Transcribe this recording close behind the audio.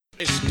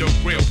It's the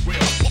real.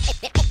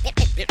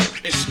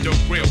 It's the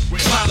real.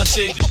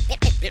 Quality.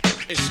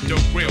 It's the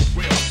real.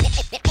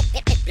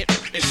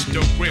 It's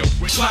the real.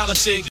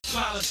 Quality.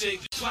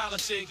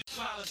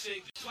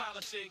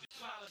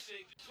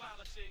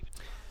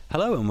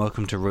 Hello and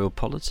welcome to Real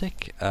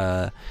Politic.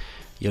 You're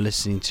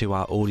listening to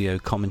our audio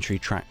commentary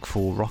track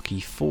for Rocky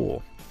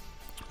IV,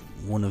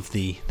 one of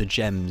the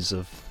gems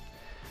of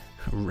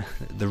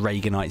the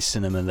Reaganite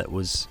cinema that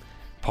was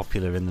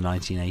popular in the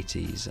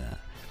 1980s.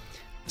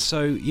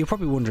 So you're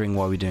probably wondering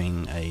why we're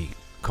doing a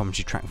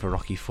commentary track for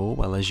Rocky IV.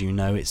 Well, as you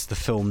know, it's the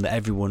film that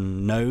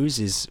everyone knows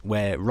is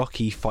where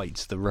Rocky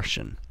fights the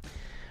Russian.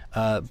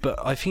 But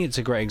I think it's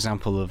a great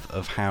example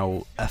of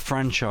how a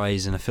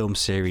franchise and a film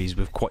series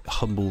with quite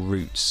humble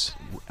roots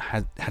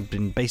had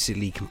been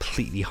basically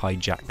completely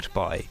hijacked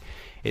by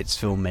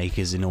its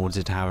filmmakers in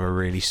order to have a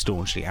really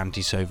staunchly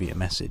anti-Soviet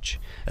message.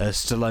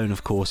 Stallone,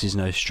 of course, is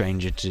no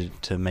stranger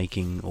to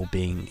making or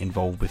being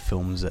involved with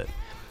films that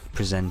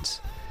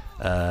present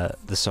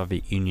the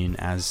Soviet Union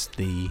as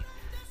the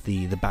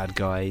bad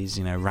guys.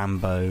 You know,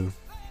 Rambo.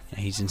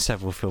 He's in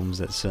several films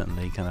that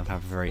certainly kind of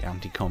have a very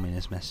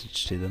anti-communist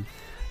message to them.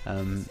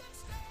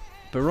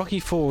 But Rocky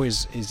IV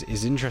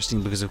is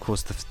interesting because, of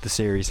course, the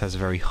series has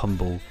very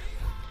humble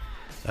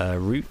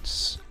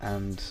roots,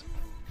 and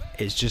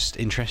it's just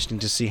interesting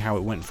to see how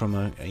it went from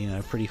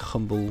a pretty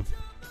humble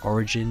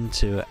origin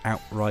to an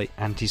outright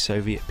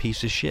anti-Soviet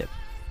piece of shit.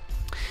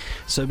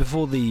 So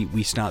before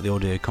we start the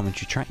audio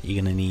commentary track,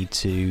 you're going to need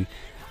to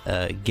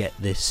get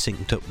this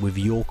synced up with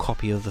your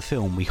copy of the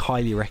film. We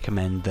highly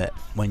recommend that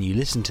when you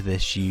listen to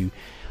this, you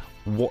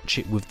watch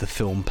it with the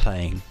film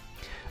playing.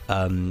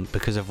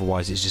 Because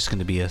otherwise it's just going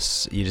to be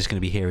us. You're just going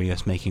to be hearing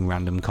us making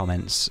random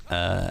comments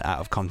out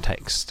of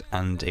context,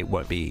 and it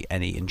won't be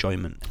any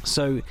enjoyment.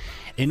 So,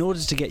 in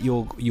order to get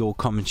your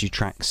commentary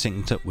track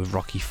synced up with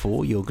Rocky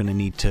IV, you're going to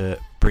need to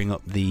bring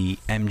up the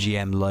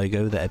MGM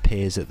logo that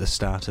appears at the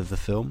start of the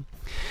film.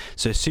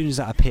 So, as soon as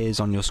that appears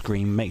on your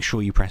screen, make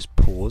sure you press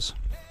pause.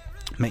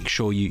 Make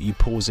sure you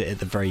pause it at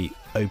the very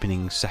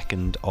opening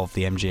second of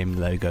the MGM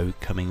logo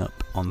coming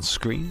up on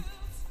screen.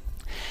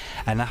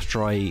 And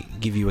after I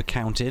give you a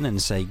count in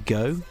and say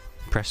go,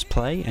 press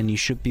play, and you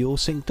should be all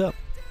synced up.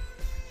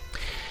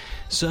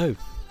 So,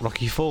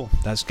 Rocky IV,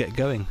 let's get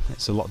going.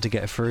 It's a lot to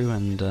get through,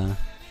 and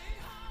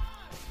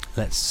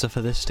let's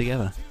suffer this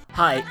together.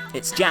 Hi,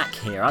 it's Jack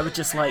here. I would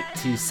just like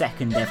to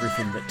second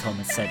everything that Tom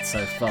has said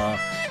so far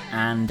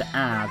and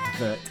add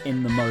that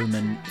in the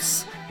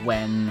moments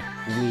when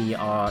we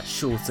are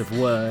short of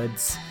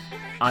words,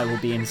 I will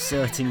be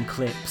inserting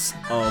clips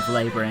of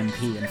Labour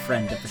MP and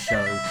friend of the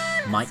show,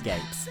 Mike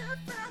Gapes.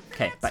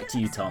 Okay, back to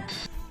you, Tom.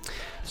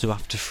 So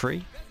after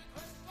 3,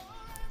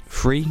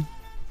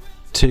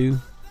 2,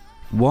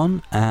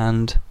 1,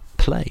 and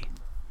play.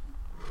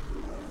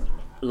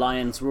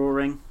 Lions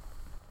roaring.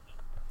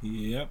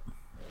 Yep.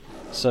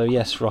 So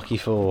yes, Rocky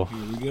IV. Here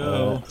we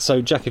go.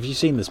 So Jack, have you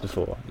seen this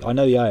before? I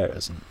know Yaya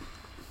hasn't.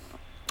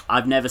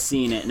 I've never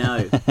seen it,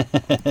 no.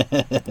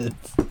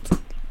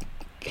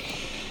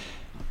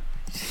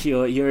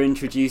 You're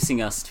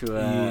introducing us to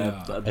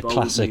a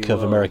classic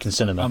of American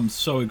cinema. I'm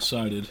so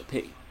excited.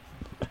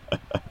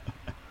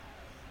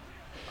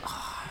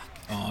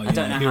 I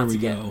don't know how to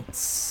get.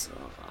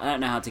 I don't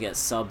know how to get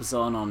subs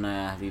on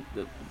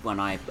when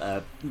I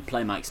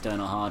play my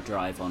external hard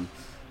drive on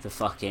the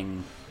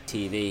fucking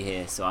TV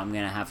here. So I'm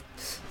gonna have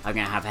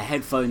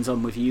headphones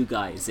on with you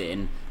guys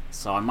in,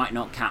 so I might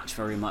not catch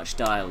very much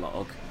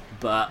dialogue,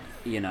 but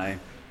you know.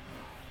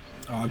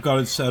 I've got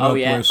it set up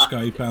where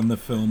Skype and the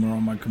film are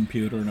on my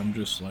computer, and I'm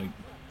just like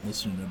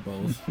listening to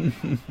both.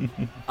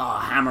 Oh,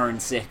 hammer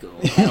and sickle.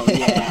 Hell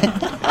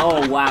yeah.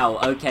 Oh, wow.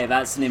 Okay,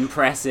 that's an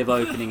impressive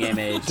opening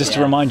image. Just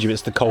to remind you,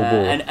 it's the Cold War.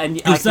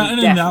 And Is that an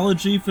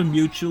analogy for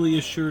mutually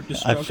assured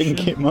destruction? I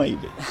think it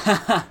might be.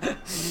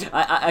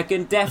 I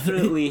can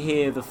definitely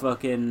hear the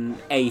fucking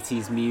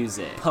 80s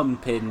music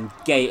pumping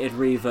gated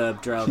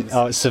reverb drums.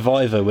 Oh, it's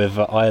Survivor with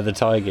Eye of the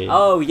Tiger.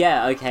 Oh,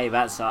 yeah, okay,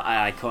 that's an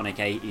iconic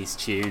 80s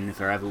tune if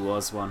there ever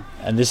was one.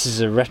 And this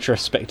is a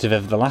retrospective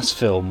of the last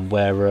film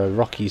where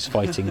Rocky's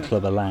fighting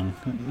Clubber Lang.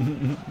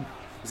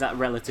 Is that a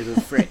relative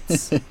of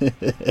Fritz?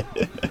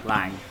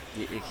 Lang.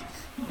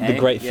 The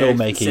great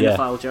filmmaker,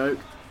 cinephile joke.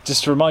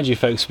 Just to remind you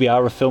folks, we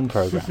are a film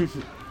programme.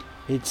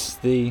 It's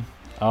the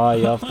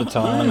eye of the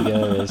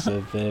tiger, it's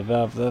the viv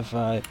of the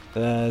fight,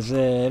 there's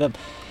it up.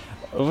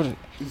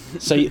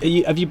 So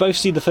have you both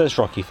seen the first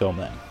Rocky film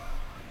then?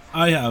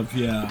 I have,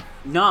 yeah.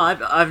 No,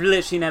 I've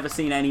literally never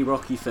seen any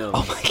Rocky film.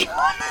 Oh my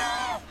god.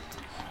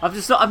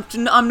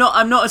 I'm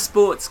not a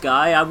sports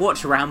guy. I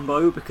watch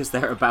Rambo because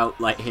they're about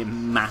like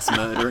him mass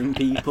murdering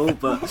people,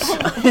 but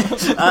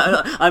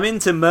I'm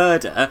into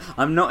murder.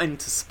 I'm not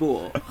into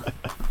sport.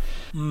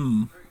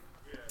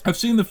 I've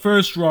seen the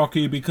first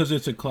Rocky because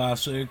it's a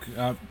classic.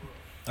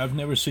 I've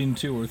never seen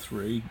 2 or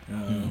 3.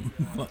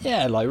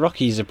 Yeah, like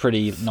Rocky's a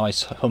pretty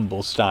nice,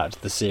 humble start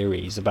to the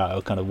series about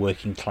a kind of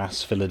working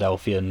class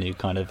Philadelphian who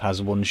kind of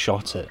has one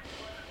shot at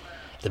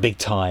the big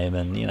time,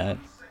 and you know,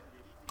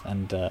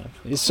 And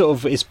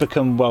it's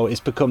become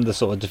the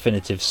sort of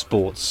definitive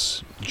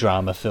sports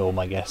drama film,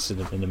 I guess,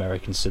 in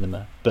American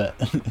cinema. But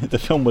the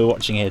film we're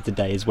watching here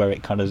today is where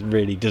it kind of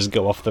really does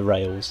go off the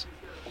rails.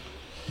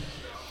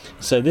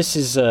 So this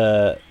is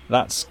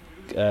that's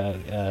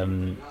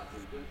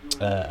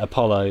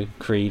Apollo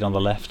Creed on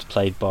the left,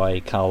 played by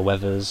Carl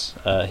Weathers,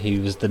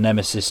 who was the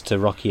nemesis to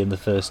Rocky in the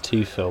first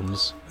 2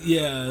 films.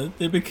 Yeah,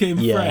 they became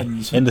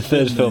friends. In the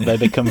third film, they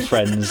become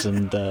friends,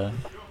 and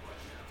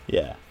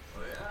yeah.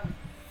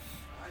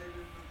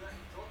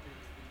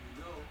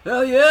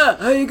 Hell yeah!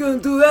 How you gonna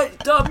do that?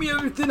 Taught me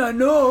everything I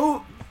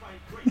know.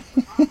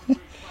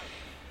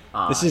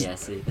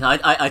 Yes.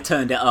 I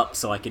turned it up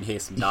so I can hear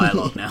some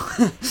dialogue now.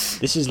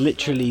 This is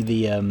literally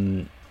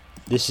the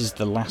this is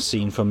the last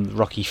scene from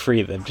Rocky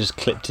 3 that they've just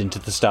clipped into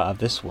the start of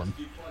this one.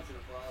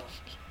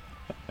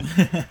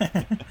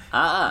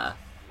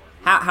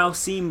 How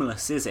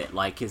seamless is it?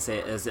 Like, have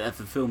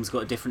the film's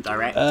got different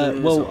directors?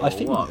 Well, I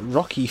think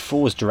Rocky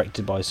 4 is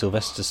directed by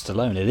Sylvester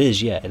Stallone. It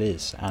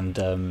is,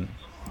 and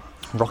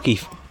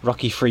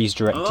Rocky 3 is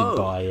directed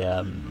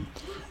by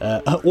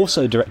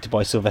also directed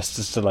by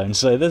Sylvester Stallone.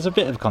 So there's a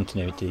bit of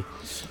continuity.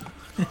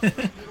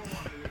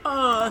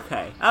 Oh,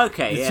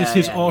 okay. It's just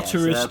his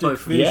altruistic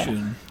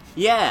vision.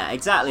 Yeah,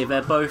 exactly.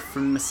 They're both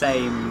from the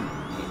same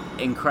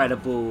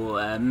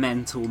incredible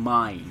mental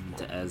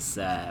mind as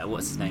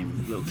what's his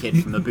name, little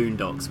kid from the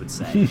Boondocks would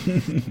say.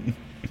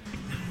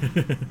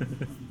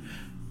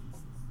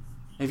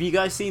 Have you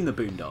guys seen the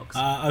Boondocks?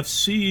 I've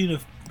seen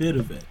a bit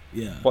of it.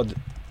 Yeah. What?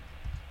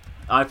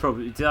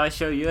 Did I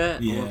show you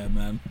it? Yeah,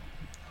 man.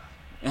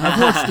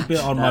 I've watched a bit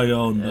on my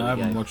own. I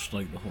haven't watched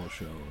like the whole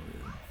show.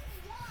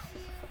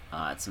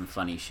 It's some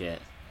funny shit.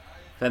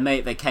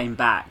 They came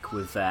back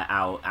with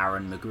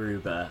Aaron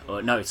McGruber,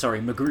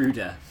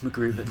 Magruder,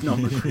 not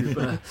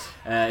McGruber,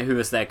 who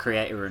was their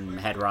creator and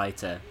head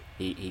writer.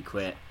 He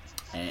quit,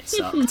 and it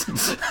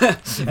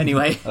sucked.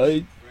 Anyway,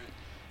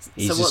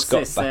 he's just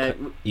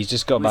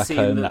got back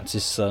home. That's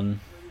his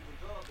son,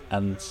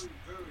 and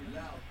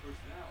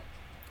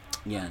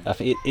yeah, I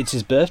think it's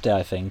his birthday.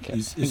 I think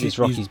it's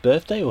Rocky's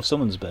birthday or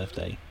someone's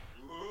birthday.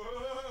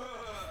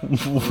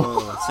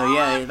 So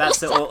yeah,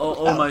 that's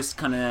almost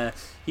kind of,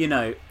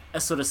 a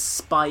sort of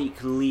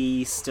Spike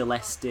Lee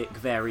stylistic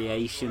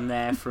variation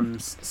there from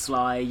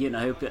Sly,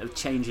 a bit of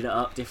changing it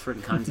up,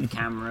 different kinds of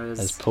cameras.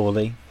 As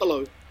Paulie.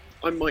 Hello,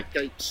 I'm Mike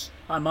Gates.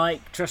 Hi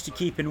Mike, trust you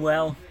keeping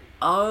well.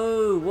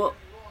 Oh,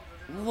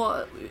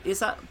 what is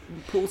that?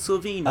 Paul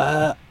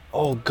Sorvino?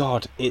 Oh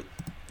God,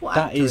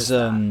 that is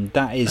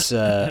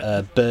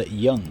Burt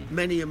Young.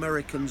 Many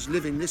Americans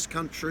live in this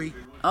country.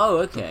 Oh,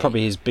 okay.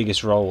 Probably his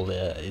biggest role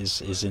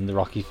is in the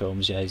Rocky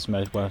films. Yeah, he's the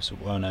most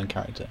well-known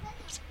character.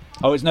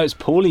 Oh, it's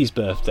Paulie's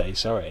birthday.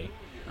 Sorry.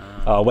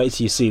 Wait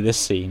till you see this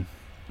scene.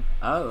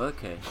 Oh,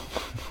 okay.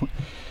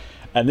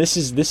 And this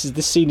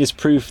scene is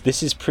proof.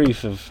 This is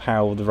proof of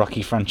how the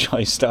Rocky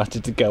franchise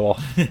started to go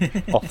off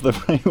the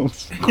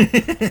rails.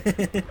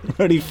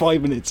 We're only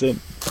 5 minutes in.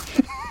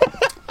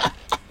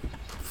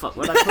 Fuck,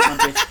 where'd I put my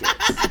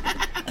biscuits?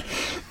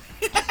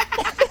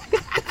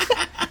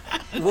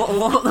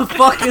 What the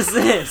fuck is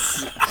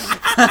this?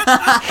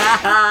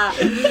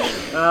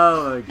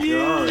 Oh my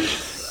god.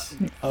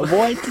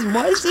 Why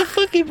is there a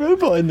fucking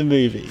robot in the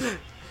movie?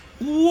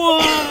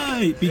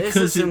 Why?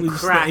 Because it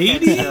was the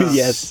 80s?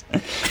 Yes.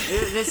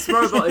 This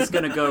robot is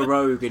going to go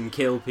rogue and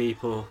kill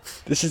people.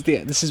 This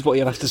is what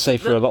you'll have to say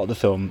for a lot of the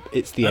film.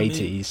 It's the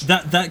 80s.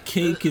 That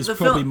cake is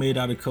probably made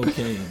out of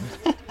cocaine.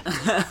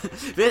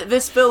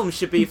 This film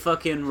should be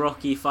fucking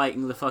Rocky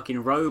fighting the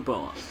fucking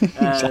robot.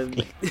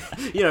 Exactly.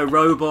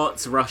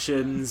 Robots,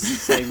 Russians,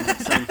 same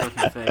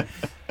fucking thing.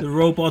 The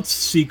robot's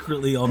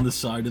secretly on the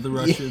side of the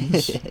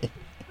Russians.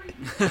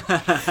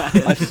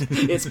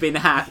 It's been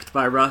hacked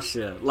by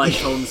Russia, like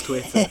Tom's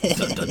Twitter.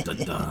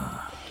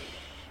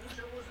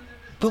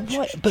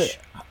 But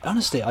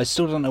honestly, I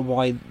still don't know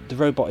why the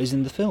robot is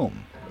in the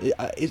film.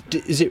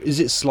 Is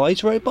it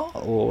Sly's robot,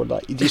 or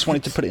like you just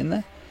wanted to put it in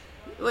there?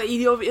 Well,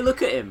 you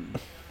look at him.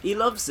 He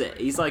loves it.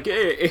 He's like,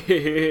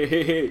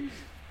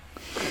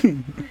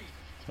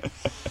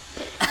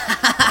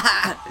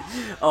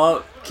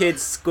 oh,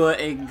 kids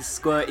squirting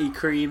squirty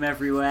cream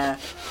everywhere.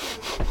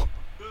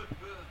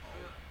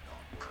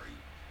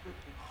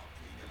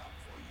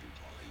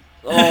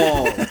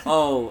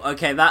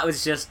 Okay, that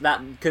was just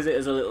that because it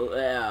was a little.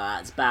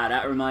 That's bad.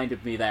 That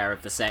reminded me there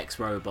of the sex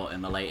robot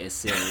in the latest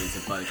series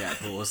of BoJack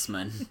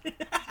Horseman.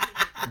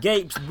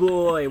 Gapes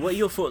boy, what are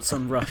your thoughts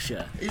on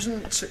Russia?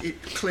 Isn't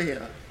it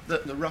clear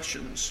that the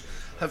Russians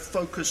have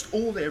focused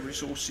all their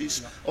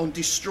resources on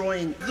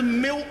destroying the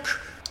milk?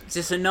 Is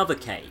this another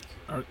cake?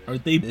 Are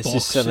they This boxing?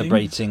 is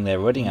celebrating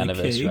their wedding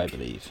anniversary, I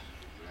believe.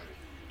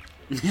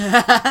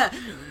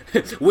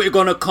 We're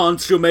gonna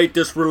consummate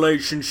this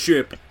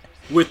relationship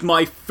with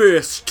my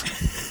fist.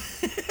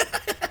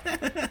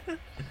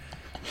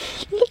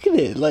 Look at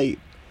it, like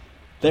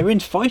they're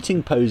in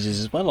fighting poses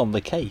as well on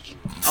the cake.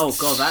 Oh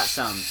god, that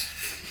sounds.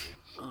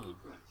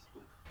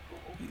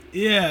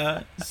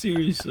 Yeah,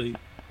 seriously.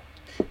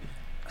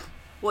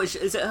 What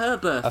is it? Her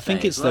birthday? I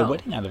think it's as their well?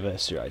 wedding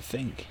anniversary. I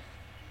think.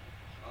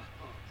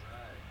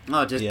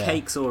 Oh, just Yeah.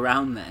 cakes all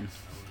round then.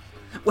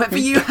 Whether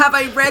you have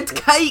a red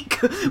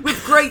cake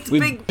with great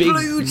With big big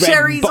blue red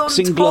cherries on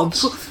boxing top,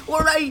 gloves.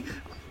 or a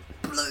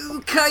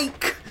blue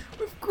cake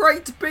with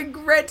great big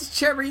red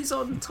cherries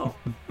on top.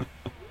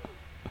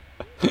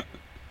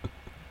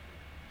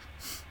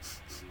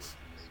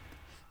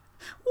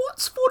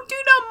 What's for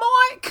dinner,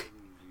 Mike?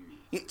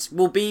 It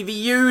will be the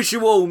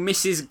usual,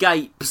 Mrs.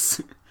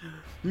 Gapes.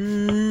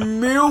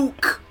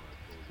 Milk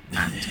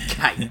and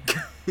cake.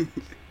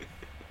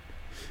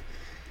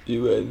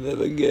 You will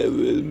never get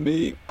with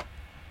me.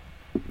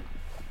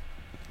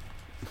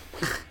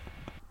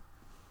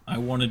 I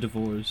want a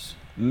divorce.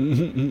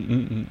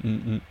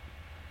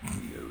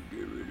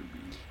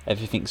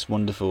 Everything's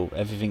wonderful.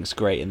 Everything's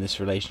great in this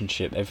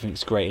relationship.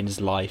 Everything's great in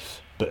his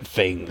life. But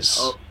things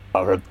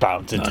are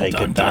about to take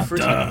a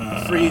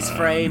turn. Freeze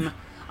frame.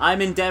 I'm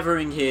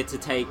endeavouring here to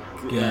take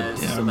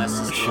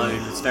Sylvester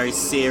Stallone very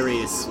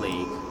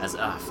seriously as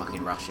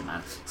fucking Russian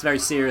man. It's very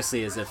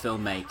seriously as a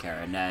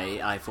filmmaker, and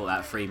I thought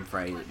that freeze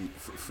frame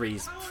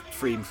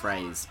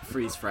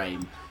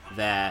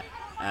there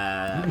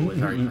was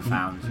very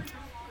profound.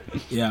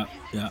 Yeah.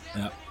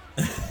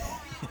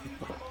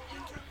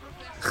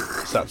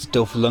 So that's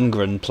Dolph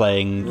Lundgren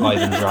playing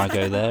Ivan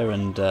Drago there,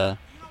 and Oh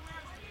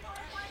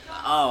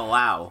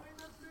wow.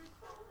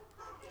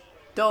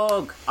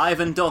 Dog!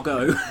 Ivan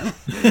Doggo!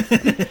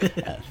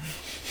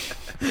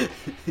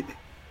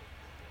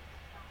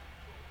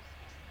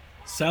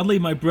 Sadly,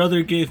 my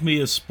brother gave me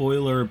a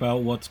spoiler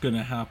about what's going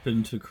to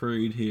happen to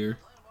Creed here.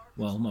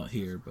 Well, not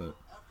here, but...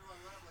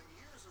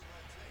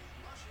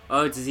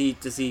 Oh, does he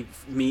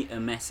meet a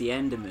messy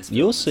end in this film?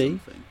 You'll see.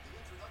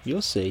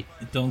 You'll see.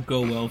 It don't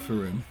go well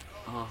for him.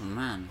 Oh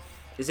man.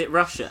 Is it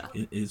Russia?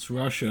 It's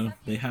Russia.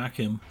 They hack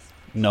him.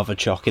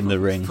 Novichok in the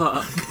ring.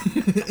 Fuck.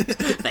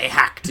 They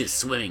hacked his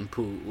swimming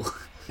pool.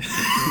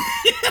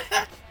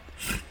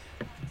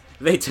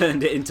 They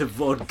turned it into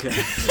vodka.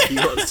 He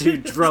got too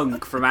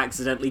drunk from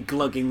accidentally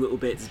glugging little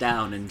bits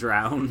down and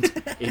drowned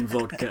in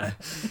vodka.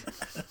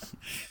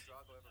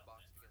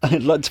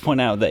 I'd like to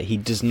point out that he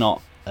does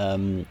not.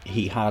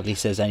 He hardly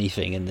says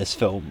anything in this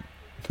film.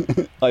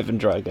 Ivan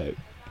Drago.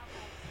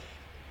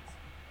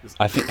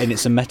 I think, and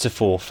it's a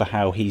metaphor for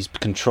how he's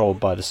controlled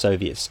by the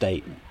Soviet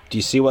state. Do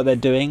you see what they're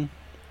doing?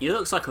 He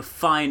looks like a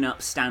fine,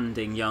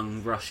 upstanding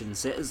young Russian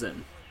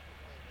citizen.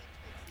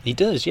 He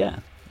does, yeah.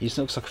 He just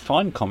looks like a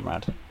fine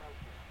comrade.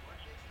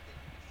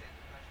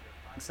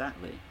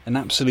 Exactly. An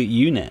absolute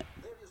unit.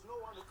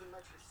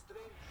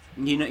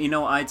 You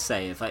know what I'd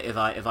say if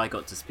I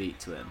got to speak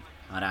to him?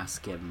 I'd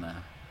ask him,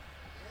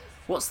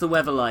 what's the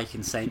weather like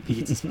in St.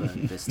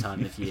 Petersburg this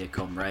time of year,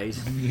 comrade?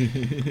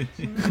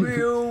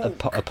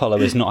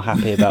 Apollo is not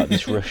happy about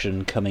this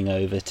Russian coming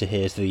over to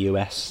here to the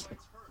US.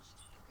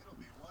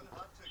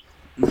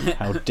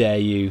 How dare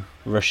you,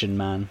 Russian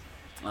man?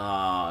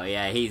 Oh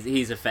yeah,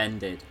 he's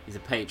offended. He's a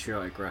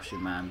patriotic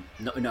Russian man.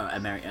 No,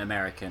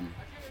 American.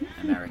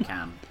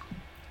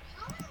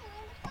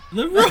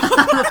 The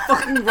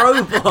fucking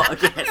robot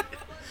again.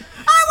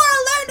 I want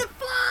to learn to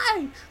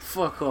fly.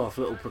 Fuck off,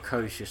 little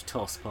precocious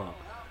tosspot.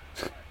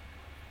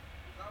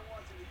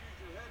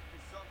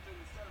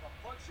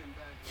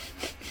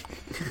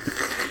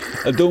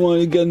 I don't want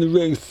you to get in the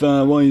ring,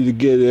 son. I want you to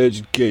get an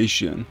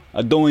education.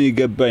 I don't want you to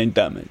get brain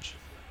damage.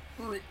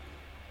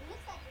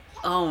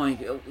 Oh my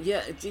god,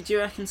 yeah, did you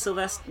reckon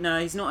Sylvester... No,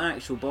 he's not an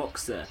actual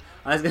boxer.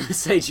 I was going to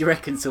say, do you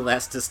reckon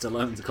Sylvester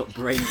Stallone's got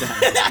brain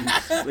damage?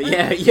 But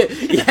yeah.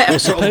 Well,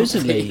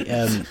 supposedly,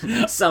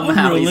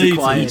 somehow he's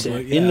acquired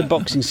Unrelated, it. in the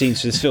boxing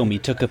scenes for this film, he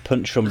took a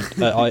punch from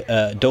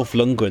Dolph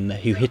Lundgren,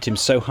 who hit him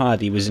so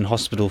hard he was in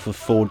hospital for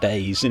 4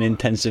 days in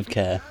intensive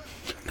care.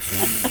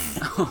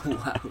 Oh,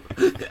 wow.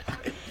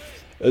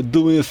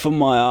 Doing it for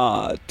my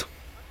art.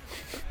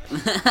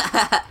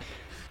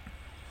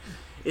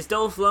 Is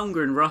Dolph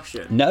Lundgren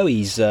Russian? No,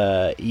 he's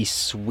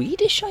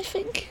Swedish, I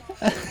think.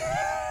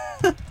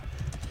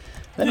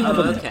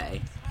 Oh,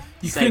 okay.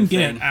 You Same couldn't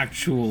get thing.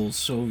 actual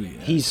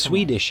Soviet. He's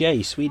Swedish, yeah.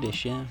 He's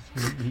Swedish, yeah.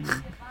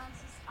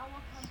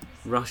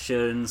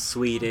 Russian,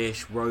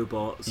 Swedish,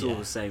 robots, all Yeah.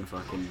 the same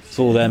fucking It's shit.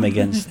 all them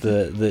against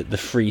the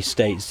free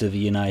states of the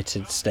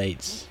United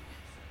States.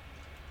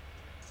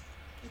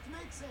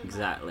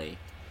 Exactly.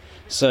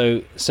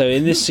 So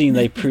in this scene,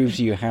 they prove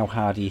to you how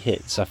hard he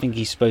hits. I think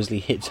he supposedly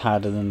hits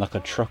harder than like a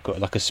truck or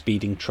like a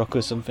speeding truck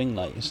or something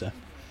like so.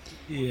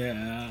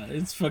 Yeah,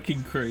 it's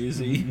fucking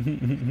crazy.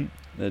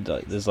 They're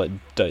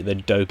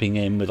doping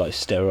him with like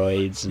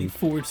steroids and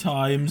 4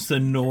 times the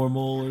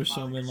normal or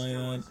something like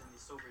that.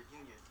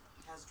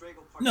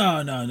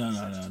 No. No,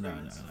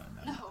 Ethan is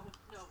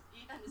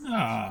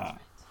Nah.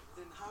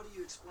 Then how do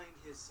you explain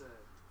his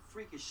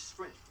freakish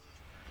strength?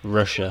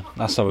 Russia.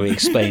 That's how we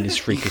explain his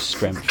freakish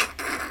strength.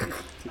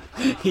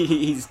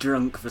 He's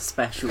drunk for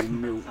special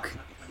milk.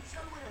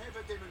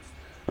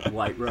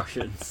 White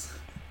Russians.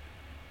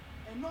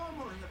 A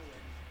normal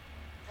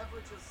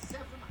heavyweight averages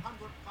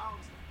 700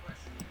 pounds of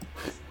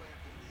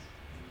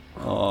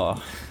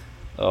pressure.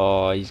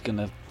 Oh, he's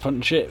gonna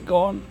punch it. Go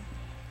on.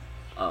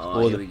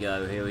 Oh,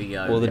 here we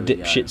go. Or the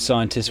dipshit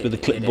scientists with the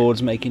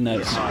clipboards making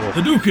notes.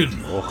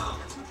 Hadouken!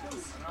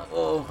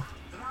 Oh.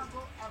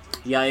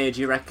 Yeah, do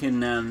you reckon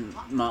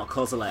Mark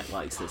Kozelek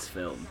likes this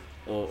film?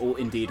 Or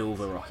indeed all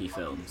the Rocky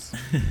films?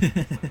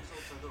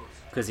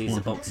 Because he's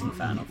a boxing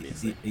fan,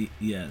 obviously.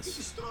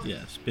 Yes,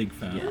 big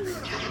fan. Yeah.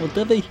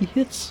 Whatever he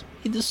hits,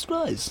 he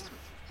destroys.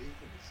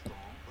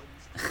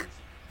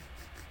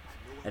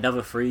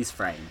 Another freeze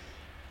frame.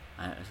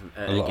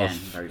 A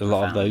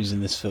lot of those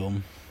in this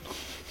film.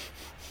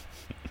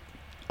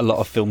 A lot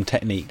of film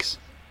techniques.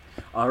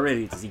 Oh,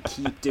 really? Does he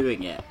keep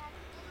doing it?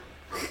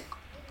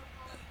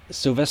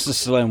 Sylvester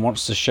Stallone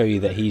wants to show you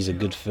that he's a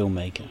good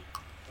filmmaker.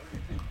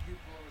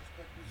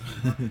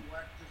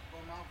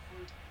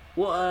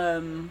 What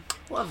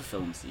other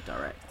films did he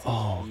direct?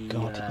 Oh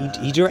God,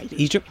 he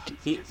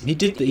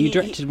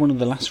directed one of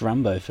the last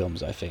Rambo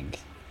films, I think.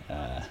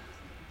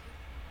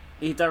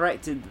 He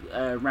directed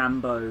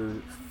Rambo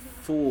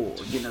 4.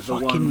 You know, the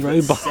fucking one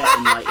robot set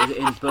in, like,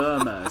 in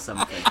Burma or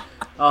something.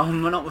 Oh,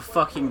 we're not the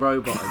fucking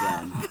robot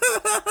again.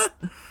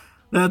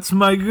 That's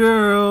my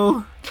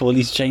girl.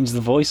 Paulie's changed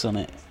the voice on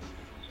it.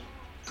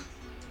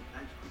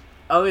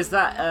 Oh, is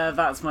that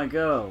That's My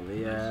Girl?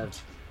 The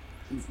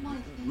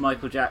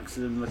Michael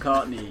Jackson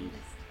McCartney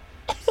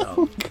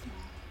song.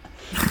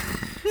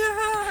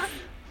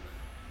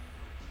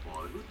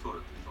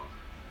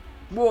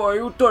 Boy,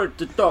 you don't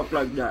to talk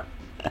like that.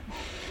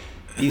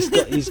 He's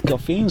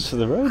got feelings for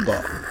the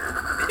robot.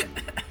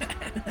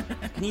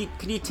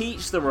 Can you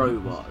teach the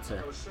robot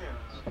to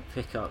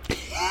pick up?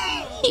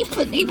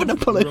 Even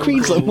Apollo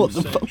Creed's like, what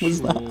the fuck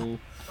was that?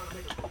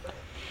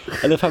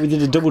 I love how he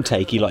did a double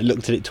take. He like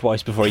looked at it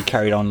twice before he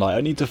carried on. Like,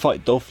 I need to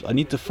fight Ivan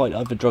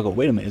Drago.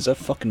 Wait a minute, is that a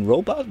fucking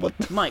robot?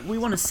 What? Mike, we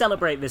want to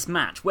celebrate this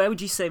match. Where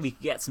would you say we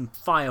could get some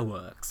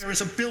fireworks? There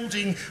is a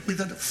building with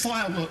a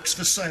fireworks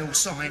for sale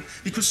sign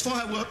because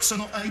fireworks are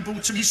not able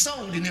to be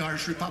sold in the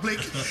Irish Republic,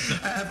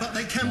 but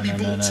they can be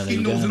bought in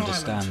you don't Northern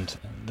understand. Ireland.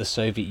 The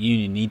Soviet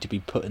Union need to be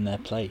put in their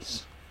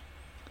place.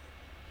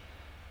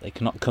 They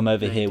cannot come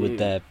over here with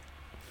their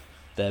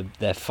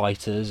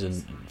fighters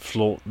and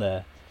flaunt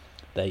their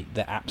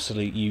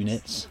absolute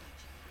units.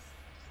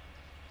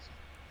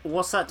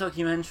 What's that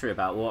documentary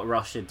about what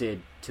Russia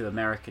did to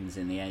Americans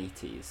in the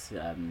 80s?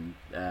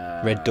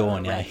 Red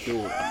Dawn, Red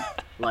Dawn.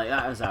 Like,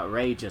 that was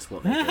outrageous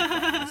what they did.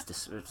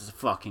 It's a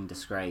fucking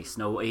disgrace.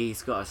 No,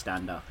 he's got to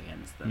stand up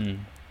against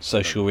them.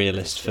 Social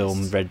realist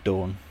film, Red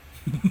Dawn.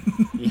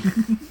 Yeah.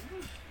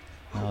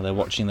 Oh, they're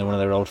watching one of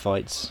their old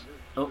fights.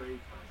 Oh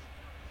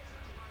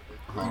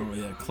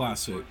yeah,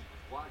 classic.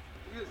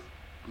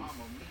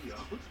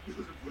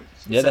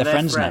 Yeah, so they're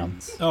friends now.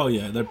 Oh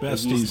yeah, they're They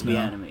besties used to be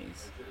now.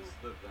 enemies.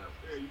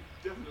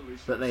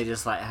 But they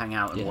just like hang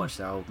out and watch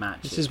their old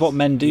matches. This is what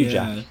men do, Yeah.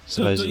 Jack. Don't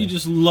Supposedly. you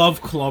just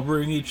love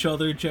clobbering each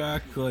other,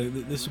 Jack? Like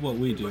this is what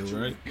we do,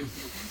 right?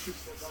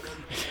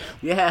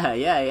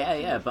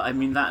 Yeah. But I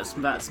mean,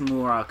 that's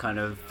more our kind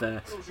of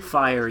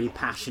fiery,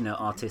 passionate,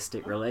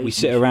 artistic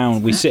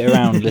relationship. We sit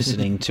around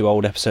listening to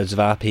old episodes of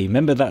RP.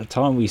 Remember that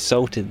time we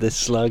salted this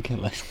slug?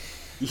 Like...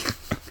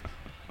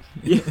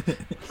 Yeah,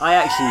 I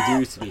actually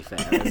do. To be fair,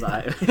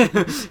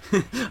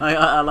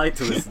 I like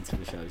to listen to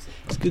the shows.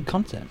 It's good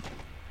content.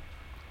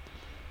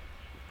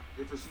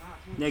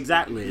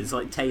 Exactly, it's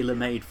like tailor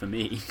made for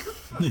me.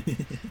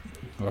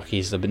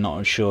 Rocky's a bit not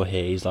unsure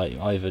here. He's like,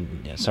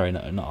 Ivan. Yeah, sorry,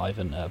 not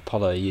Ivan.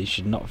 Apollo. You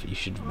should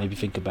maybe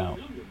think about.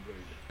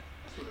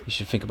 You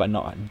should think about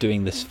not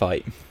doing this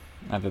fight.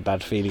 I have a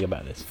bad feeling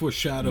about this.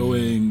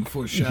 Foreshadowing.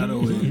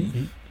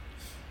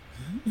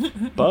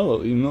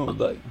 Apollo, you know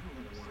that.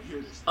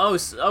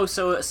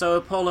 So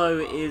Apollo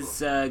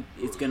is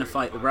going to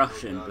fight the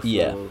Russian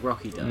before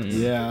Rocky does.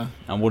 Yeah.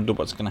 I wonder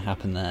what's going to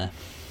happen there.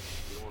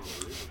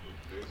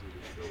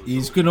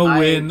 He's going to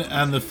win,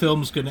 and the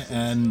film's going to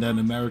end,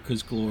 and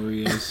America's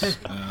glorious.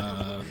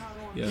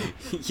 Yeah.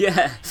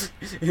 Yeah,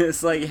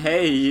 it's like,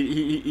 hey,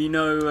 you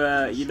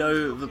know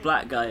the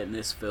black guy in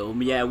this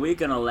film. Yeah, we're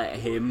gonna let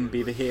him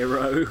be the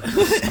hero.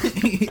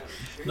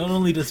 Not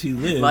only does he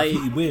live, like,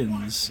 he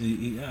wins.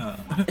 Yeah.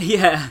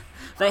 Yeah.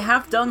 They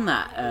have done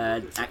that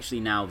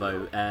actually now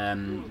though,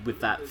 with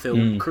that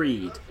film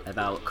Creed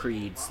about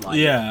Creed's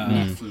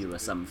nephew or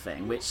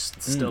something, which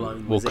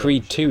Stallone was in.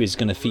 Creed 2 is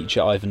going to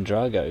feature Ivan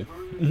Drago.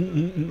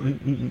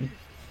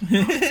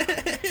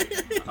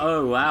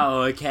 Oh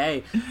wow,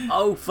 okay.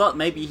 Oh fuck,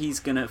 maybe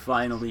he's gonna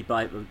finally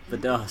bite the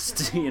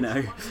dust,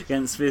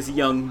 against this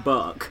young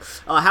buck.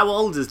 Oh, how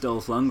old is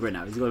Dolph Lundgren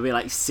now? He's gonna be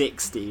like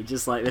 60,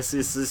 just like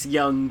this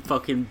young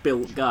fucking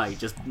built guy,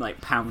 just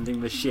like pounding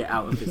the shit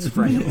out of his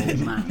frail old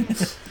man.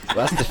 Well,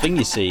 that's the thing,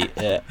 you see.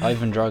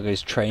 Ivan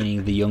Drago's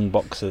training the young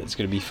boxer that's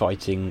going to be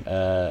fighting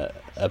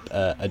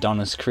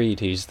Adonis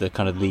Creed, who's the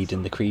kind of lead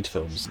in the Creed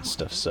films and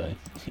stuff. So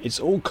it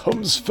all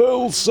comes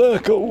full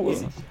circle.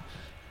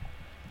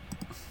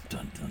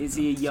 Is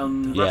he a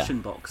young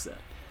Russian boxer?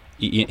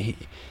 A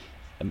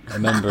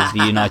member of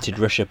the United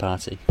Russia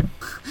Party.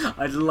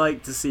 I'd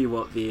like to see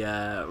what the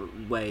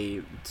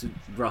way to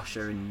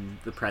Russia in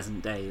the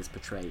present day is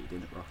portrayed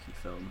in a Rocky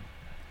film.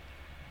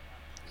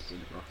 in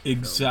the Rocky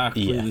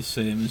exactly the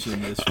same as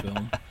in this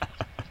film.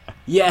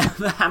 Yeah,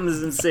 the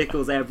hammers and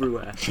sickles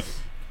everywhere.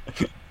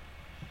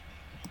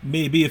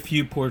 Maybe a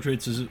few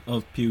portraits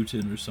of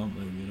Putin or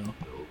something, you know.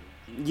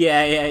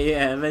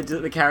 Yeah.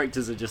 The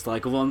characters are just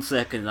like, 1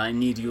 second, I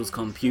need to use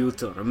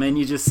computer, and then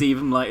you just see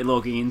them like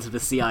logging into the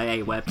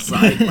CIA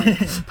website,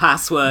 like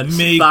password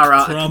Make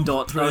Barack. Trump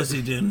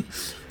president.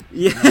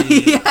 Yeah.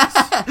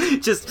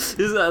 Just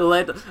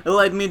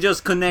let me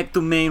just connect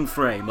to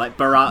mainframe, like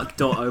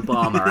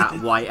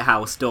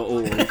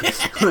Barack.Obama@whitehouse.org.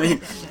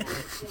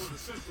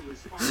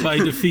 By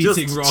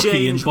defeating Just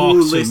Rocky in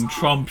boxing,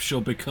 Trump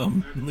shall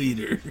become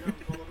leader.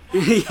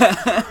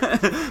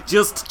 Yeah.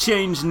 Just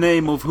change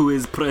name of who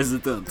is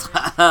president.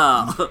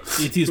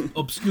 It is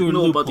obscure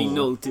Nobody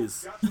loophole.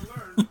 notice.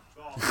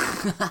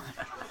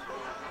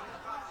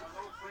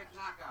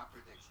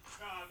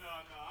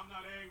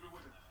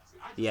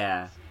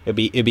 Yeah. It'd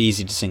be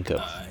easy to sync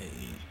up.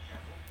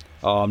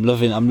 Oh, I'm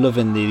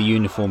loving the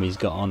uniform he's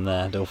got on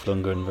there, Dolph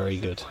Lundgren, very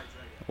good.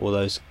 All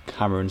those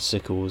hammer and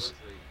sickles.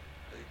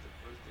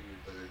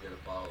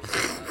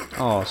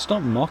 Oh,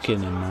 stop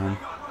mocking him, man.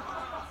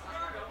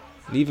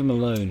 Leave him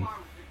alone.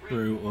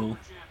 Brutal.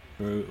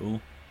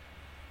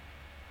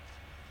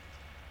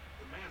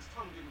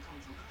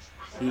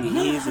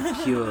 He is a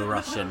pure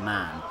Russian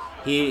man.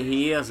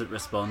 He doesn't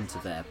respond to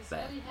their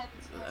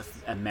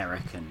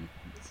American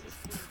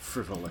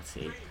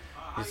frivolity.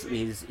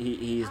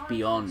 He is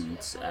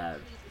beyond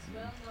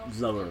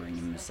lowering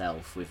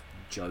himself with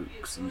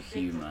jokes and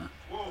humour.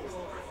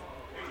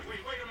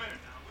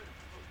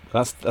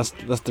 That's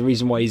the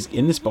reason why he's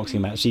in this boxing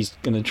match. He's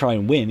going to try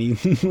and win.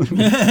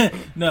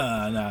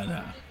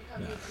 No.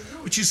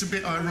 Which is a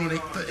bit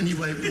ironic, but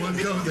anyway, we won't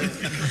go there.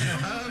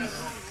 How can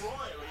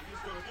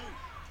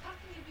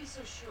you be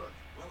so sure?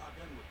 Well, I've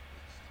been with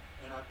this,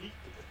 and I beat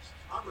the beast.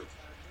 I'm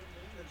retired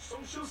and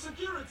Social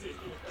Security.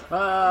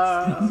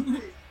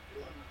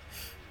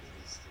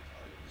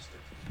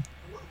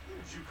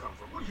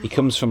 He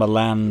comes from a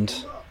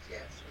land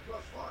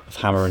of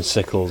hammer and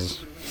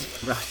sickles.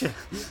 Russia.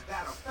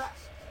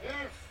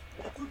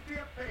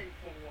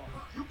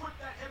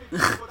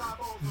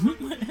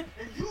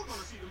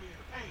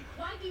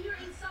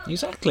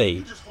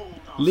 Exactly.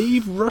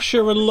 Leave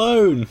Russia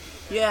alone.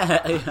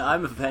 Yeah,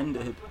 I'm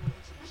offended.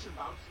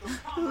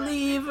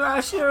 Leave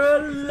Russia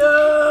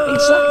alone.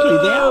 Exactly,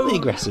 they are the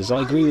aggressors.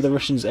 I agree with the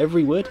Russians'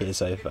 every word here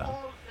so far.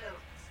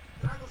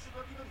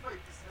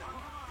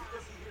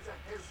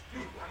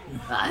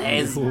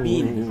 Has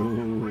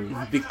been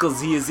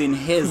because he is in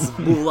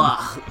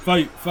Hezbollah.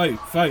 Fight. Fight.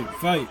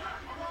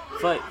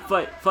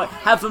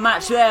 Have a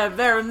match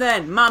there and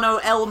then. Mano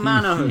el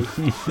mano.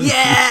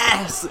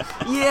 Yes.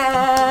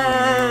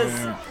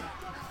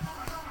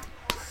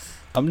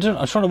 I'm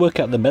trying to work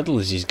out the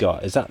medals he's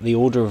got. Is that the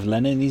Order of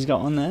Lenin he's got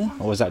on there?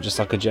 Or is that just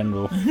like a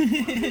general...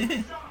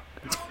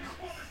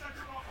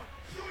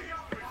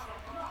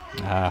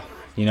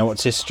 you know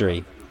what's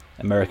history?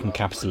 American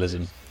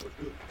capitalism.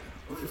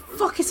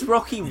 Fuck is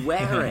Rocky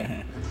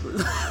wearing?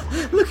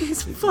 Look at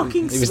his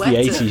fucking It was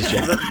sweater. the 80s,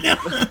 Jack.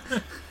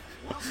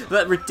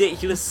 That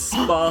ridiculous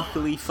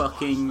sparkly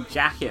fucking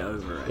jacket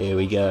over it. Here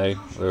we go.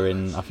 We're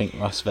in, I think,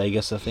 Las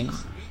Vegas, I think.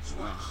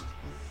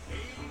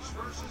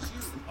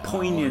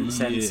 Poignant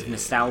sense of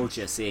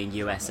nostalgia seeing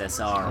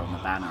USSR on the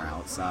banner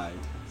outside.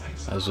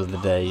 Those were the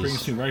days.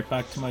 Brings me right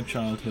back to my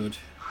childhood.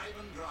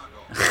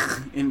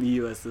 In the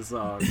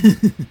USSR.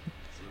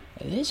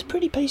 It's a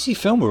pretty pacey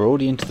film. We're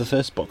already into the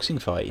first boxing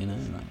fight, you know.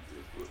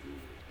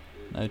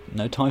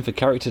 No time for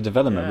character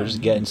development. We're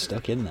just getting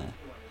stuck in there.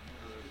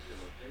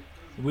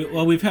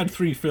 We've had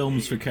 3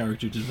 films for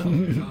character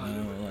development.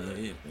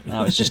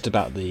 Now it's just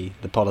about the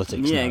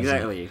politics. Yeah, now,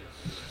 exactly.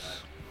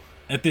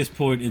 At this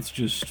point, it's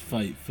just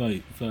fight.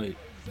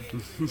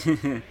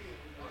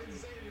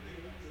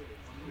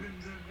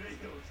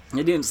 I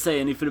didn't say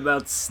anything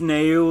about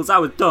snails. I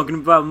was talking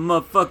about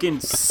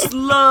motherfucking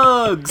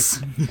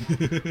slugs.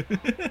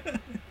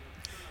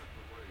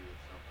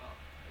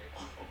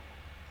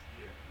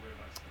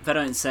 They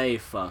don't say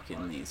fuck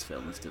in these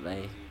films, do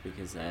they?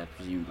 Because they're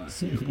presumably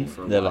suitable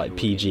for a They're wide like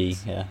PG,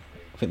 audience. yeah.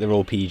 I think they're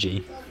all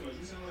PG.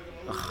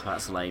 Ugh,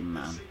 that's lame,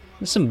 man.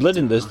 There's some blood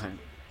in this. Okay.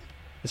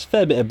 There's a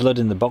fair bit of blood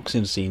in the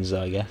boxing scenes,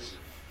 though, I guess.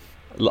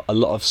 A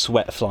lot of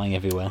sweat flying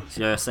everywhere. So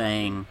you're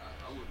saying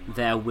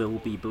there will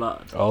be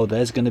blood? Oh,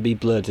 there's going to be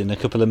blood in a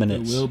couple of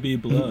minutes. There will be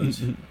blood.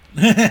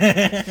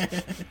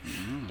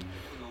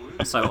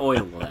 So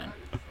oil then.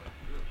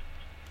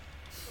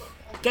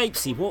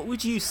 Gapesy, what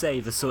would you say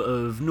the sort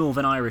of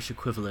Northern Irish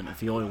equivalent of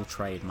the oil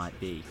trade might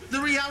be?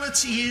 The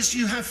reality is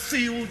you have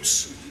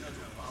fields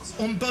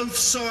on both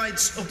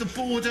sides of the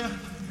border,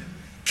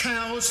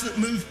 cows that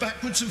move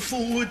backwards and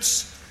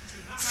forwards,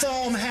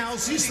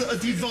 farmhouses that are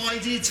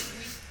divided.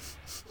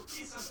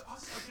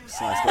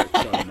 Besides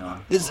what's going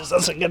on. This is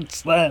us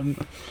against them.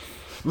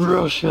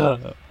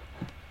 Russia.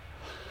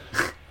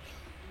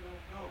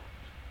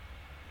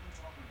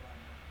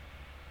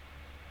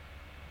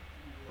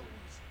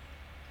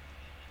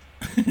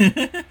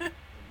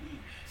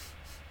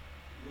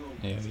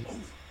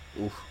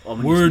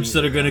 Words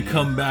that are going to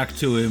come back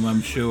to him,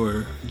 I'm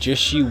sure.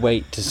 Just you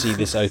wait to see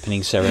this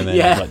opening ceremony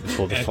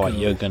before the fight.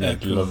 You're going to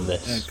love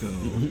this.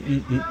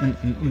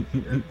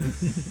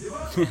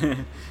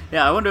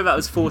 Yeah, I wonder if that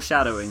was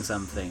foreshadowing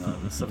something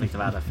or something to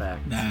that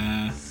effect.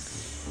 Nah.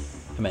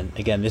 I mean,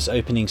 again, this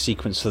opening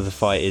sequence for the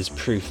fight is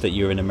proof that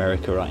you're in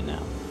America right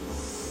now.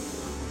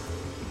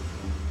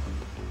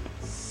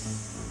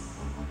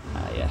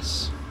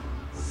 Yes.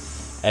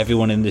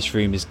 Everyone in this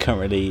room is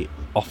currently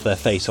off their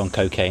face on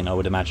cocaine, I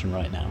would imagine,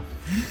 right now.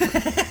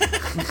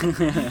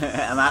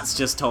 And that's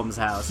just Tom's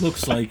house.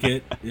 Looks like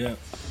it, yeah.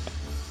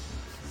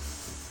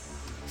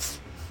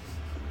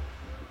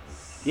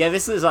 Yeah,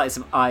 this is like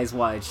some Eyes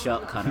Wide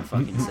Shut kind of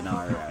fucking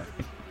scenario.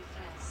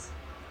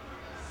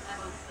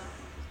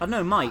 I don't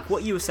know, Mike,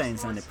 what you were saying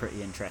sounded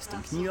pretty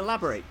interesting. Can you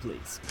elaborate,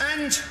 please?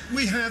 And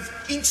we have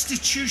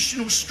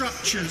institutional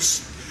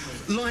structures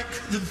like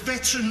the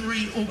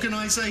veterinary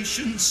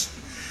organisations,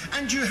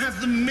 and you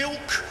have the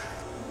milk.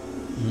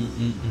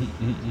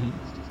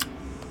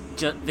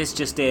 This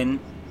just in.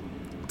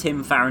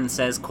 Tim Farron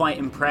says, quite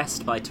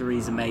impressed by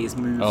Theresa May's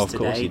moves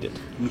today. Course he did.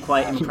 And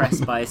quite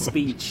impressed by a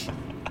speech,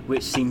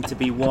 which seemed to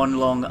be one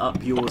long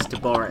up yours to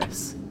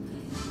Boris.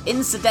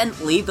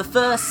 Incidentally, the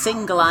first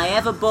single I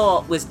ever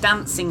bought was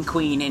Dancing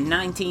Queen in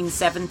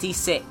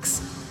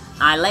 1976.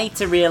 I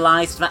later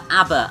realised that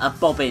ABBA are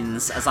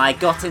bobbins as I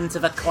got into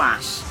the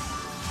Clash.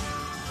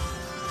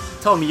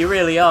 Tom, you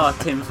really are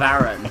Tim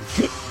Farron.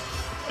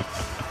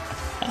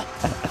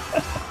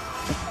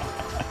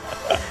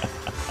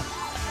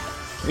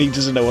 He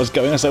doesn't know what's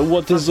going on. So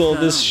what is all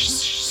this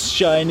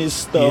shiny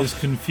stuff? He is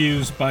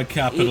confused by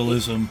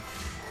capitalism.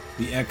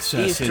 The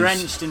excesses. He's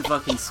drenched in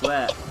fucking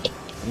sweat.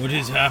 What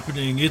is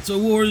happening? It's a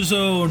war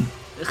zone.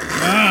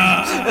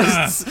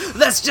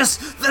 There's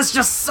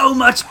just so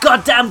much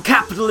goddamn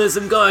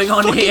capitalism going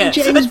on fucking here.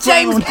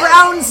 James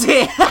Brown's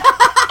here.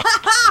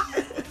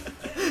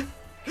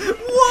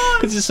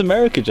 What? Because it's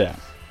America, Jack.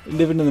 You're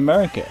living in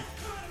America.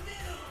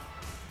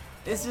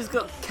 It's just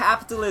got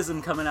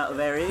capitalism coming out of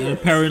their ears. And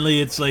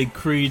apparently it's like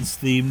Creed's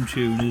theme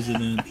tune, isn't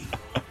it?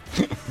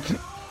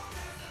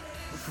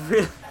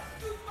 Really?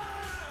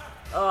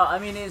 Oh, I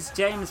mean, it's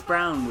James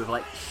Brown with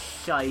like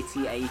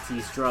shitey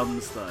 80s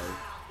drums though.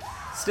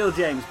 Still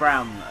James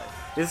Brown though.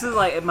 This is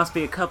like, it must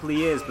be a couple of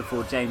years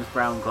before James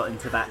Brown got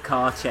into that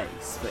car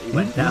chase that he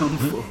went down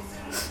for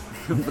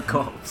with the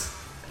cops.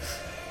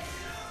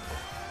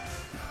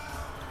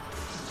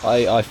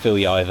 I feel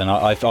you, Ivan.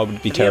 I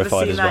would be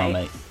terrified as well,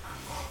 mate.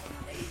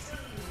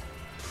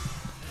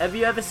 Have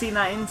you ever seen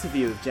that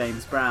interview of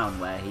James Brown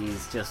where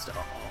he's just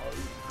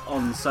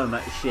on so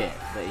much shit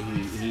that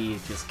he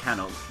just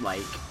cannot,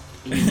 like,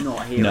 he's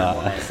not hearing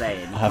what they're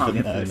saying. He can't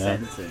get through a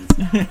sentence.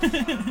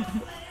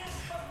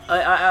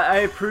 I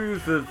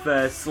approve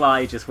of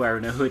Sly just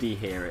wearing a hoodie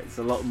here. It's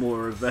a lot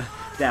more of a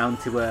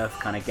down-to-earth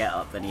kind of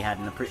get-up than he had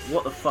in the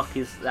What the fuck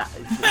is that?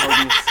 It's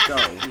on his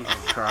skull.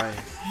 Jesus Christ.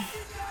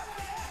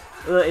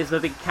 It's the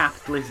big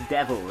capitalist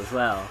devil as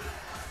well.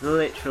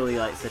 Literally,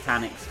 like,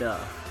 satanic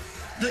stuff.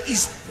 That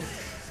is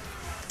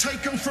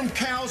taken from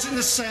cows in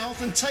the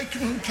south and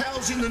taken from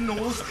cows in the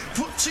north,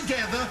 put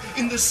together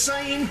in the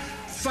same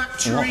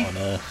factory. What on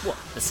earth? What?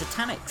 The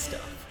satanic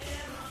stuff?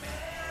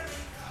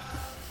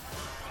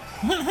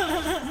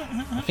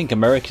 I think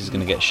America's going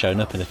to get shown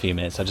up in a few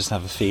minutes. I just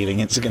have a feeling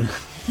it's going to...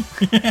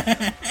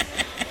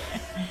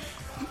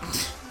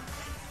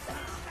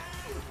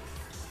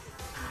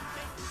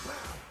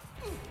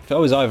 If I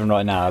was Ivan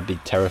right now, I'd be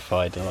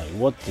terrified. I'm like,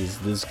 what is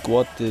this?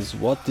 What is...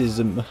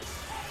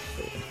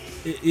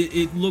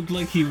 It looked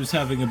like he was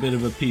having a bit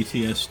of a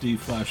PTSD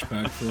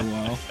flashback for a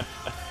while.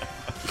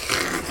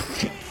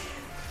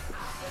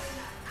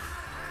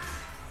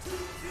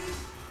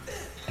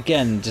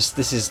 Again, just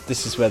this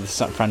is where the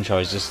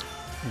franchise just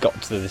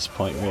got to this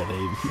point,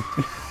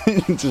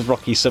 really. Just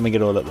Rocky summing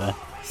it all up there.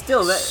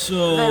 Still,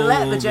 they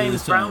let the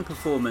James Brown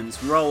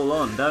performance roll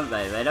on, don't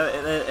they?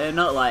 They're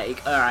not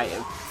like, all right,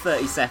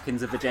 30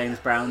 seconds of the James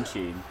Brown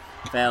tune.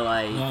 They're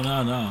like,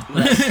 no.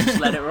 Let's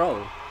just let it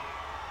roll.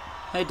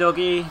 Hey,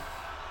 doggy,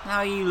 how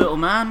are you, little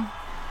man?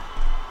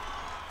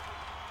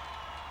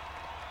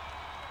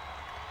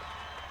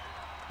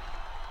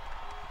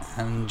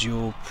 And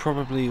you're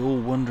probably all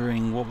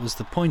wondering what was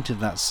the point of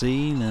that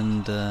scene,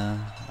 and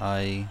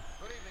I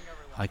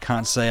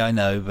can't say I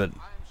know, but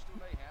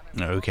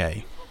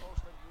okay.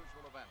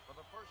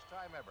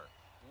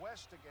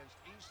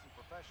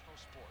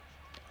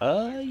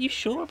 You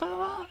sure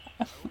about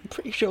that? I'm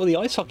pretty sure the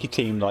ice hockey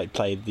team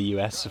played the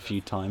US a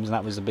few times, and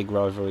that was a big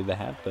rivalry they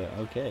had, but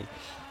okay.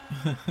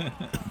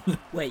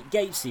 Wait,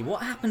 Gatesy,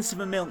 what happens to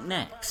the milk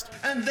next?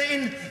 And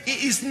then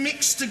it is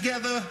mixed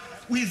together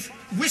with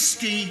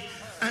whiskey,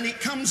 and it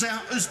comes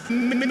out as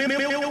milk,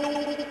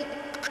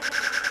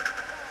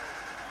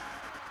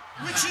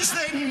 which is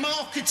then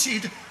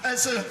marketed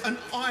as an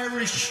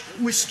Irish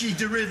whiskey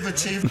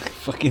derivative.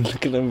 Fucking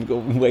look at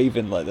them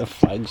waving like the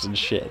flags and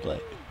shit,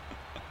 like.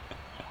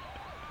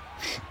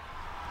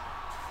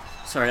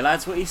 Sorry,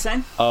 lads, what are you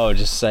saying? Oh,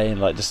 just saying,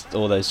 just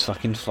all those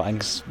fucking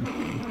flags.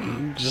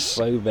 Just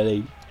so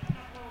many.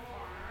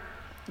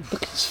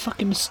 Look at his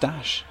fucking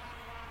moustache.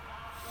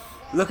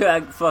 Look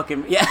at that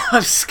fucking... Yeah, I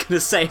was just going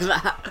to say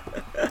that.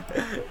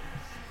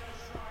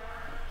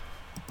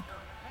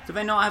 Do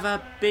they not have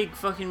a big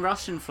fucking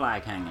Russian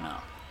flag hanging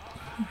up?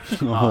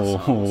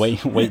 Oh,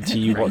 wait till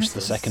you watch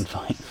the second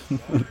fight.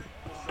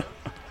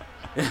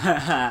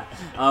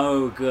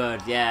 Oh,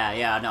 good.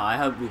 Yeah, no, I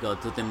hope we go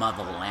to the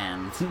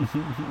motherland.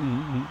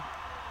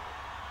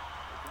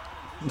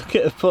 Look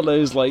at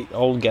Apollo's like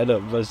old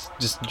getup, was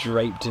just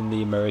draped in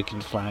the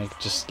American flag,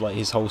 just like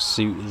his whole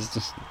suit is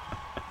just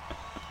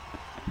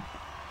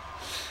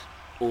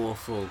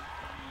awful.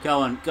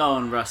 Go on,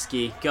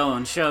 Rusky. Go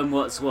on, show him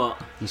what's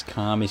what. He's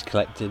calm, he's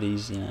collected,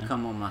 he's, you know.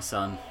 Come on, my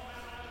son.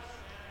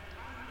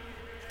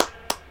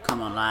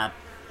 Come on, lad.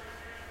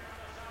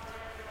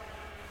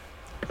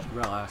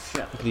 Russia.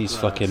 Look at these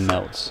fucking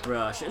melts.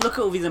 Russia. Look at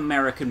all these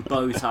American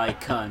bow tie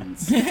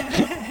cunts.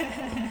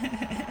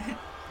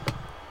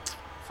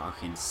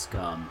 Fucking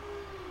scum.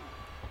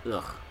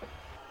 Ugh.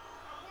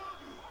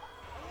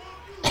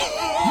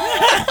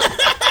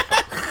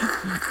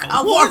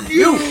 I want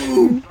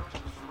you!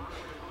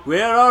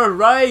 We're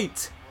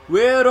alright!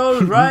 We're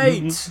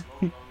alright!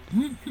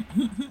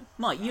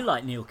 Mike, you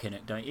like Neil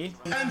Kinnock, don't you?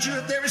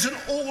 Andrew, there is an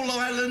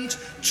all-island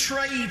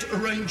trade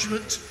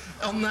arrangement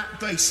on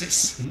that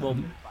basis. Well,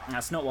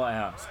 that's not what I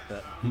asked,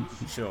 but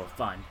sure,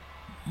 fine.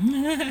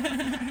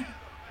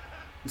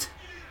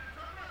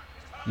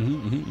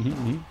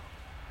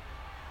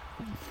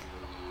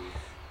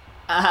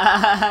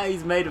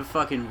 He's made of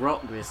fucking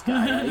rock, this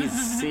guy.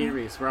 He's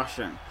serious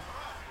Russian.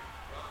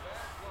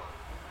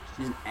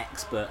 He's an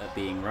expert at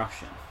being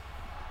Russian.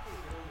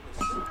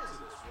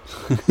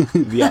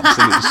 The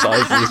absolute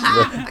size of this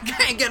rock. I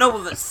can't get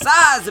over the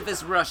size of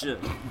this Russian.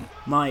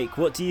 Mike,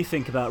 what do you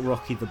think about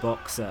Rocky the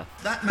Boxer?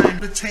 That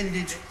man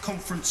attended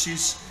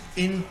conferences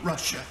in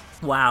Russia.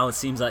 Wow, it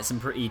seems like some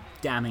pretty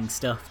damning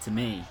stuff to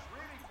me.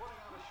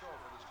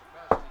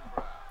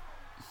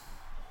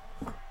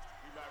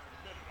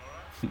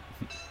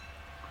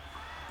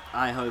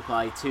 I hope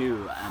I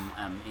too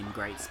am in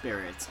great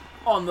spirits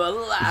on the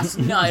last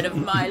night of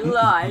my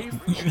life.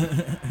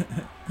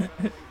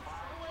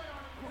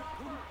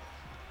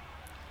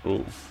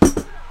 Ooh.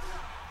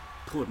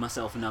 Poured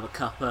myself another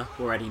cuppa,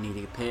 already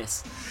needing a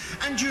piss.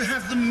 And you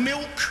have the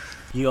milk.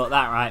 You got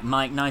that right,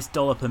 Mike. Nice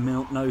dollop of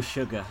milk, no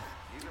sugar.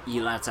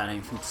 You lads had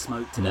anything to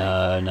smoke today?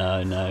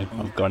 No.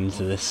 I've gone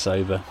into this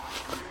sober.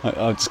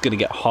 I'm just going to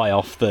get high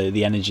off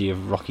the energy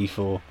of Rocky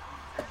 4.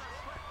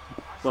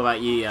 What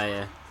about you,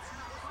 Yaya?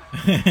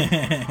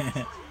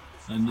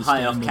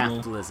 High off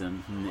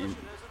capitalism in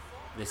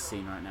this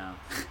scene right now.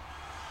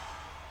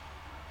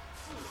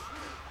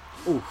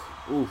 Ooh,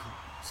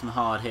 some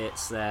hard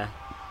hits there.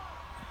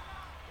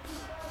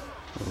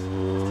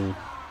 Ooh.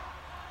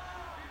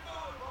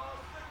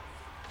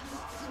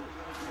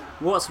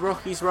 What's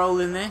Rocky's role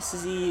in this?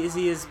 Is he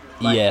his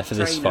like, for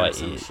this fight?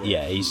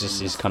 He's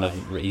just his kind of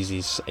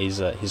he's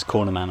his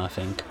corner man, I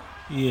think.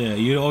 Yeah,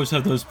 you always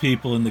have those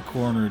people in the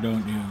corner,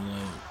 don't you?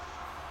 Like...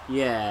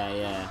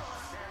 Yeah.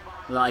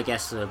 Well, I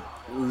guess a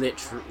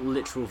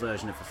literal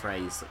version of the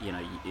phrase. You know,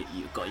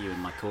 you got you in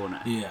my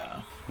corner.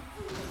 Yeah.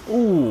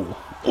 Ooh.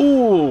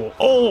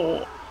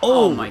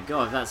 Oh my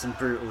god, that's some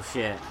brutal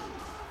shit.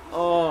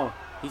 Oh,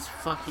 he's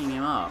fucking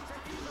him up.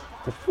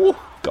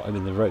 Got him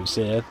in the ropes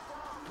here.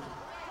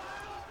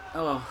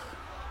 Oh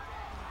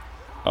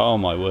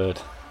my word.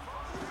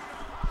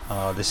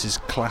 Oh, this is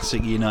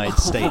classic United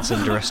States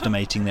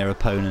underestimating their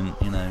opponent,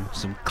 you know,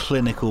 some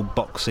clinical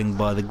boxing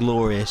by the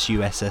glorious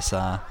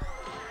USSR.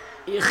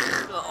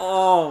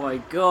 Oh my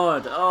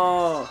god,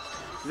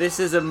 this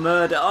is a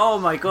murder. Oh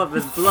my god,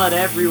 there's blood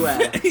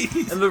everywhere.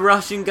 And the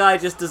Russian guy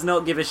just does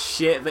not give a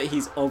shit that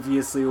he's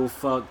obviously all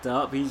fucked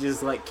up. He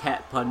just like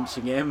kept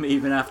punching him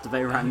even after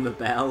they rang the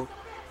bell.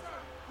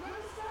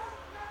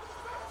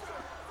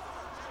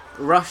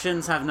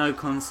 Russians have no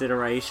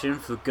consideration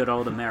for good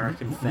old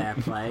American fair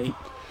play.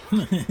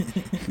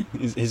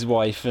 His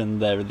wife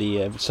and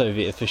the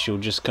Soviet official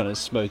just kind of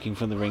smoking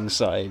from the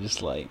ringside,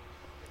 just like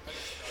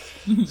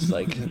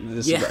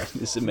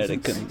this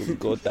American will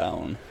go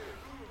down.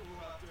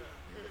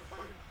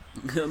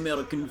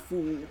 American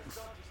fool.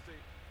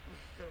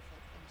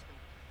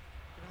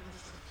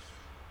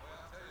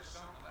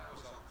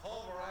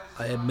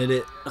 I admit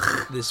it,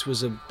 this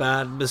was a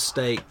bad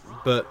mistake,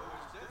 but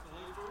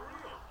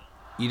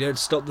you don't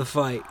stop the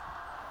fight.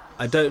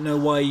 I don't know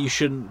why you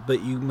shouldn't,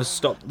 but you must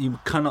stop. You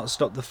cannot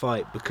stop the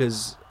fight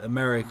because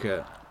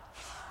America,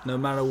 no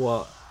matter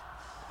what,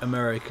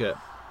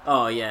 America.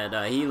 Oh yeah,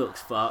 no, he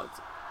looks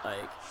fucked.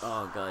 Like,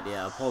 oh god,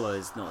 yeah,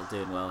 Apollo's not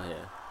doing well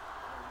here.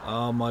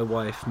 Oh, my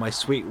wife, my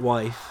sweet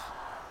wife,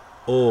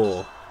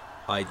 or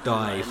I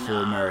die for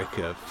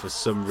America for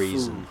some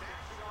reason.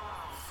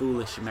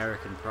 Foolish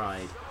American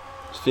pride.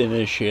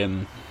 Finish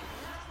him.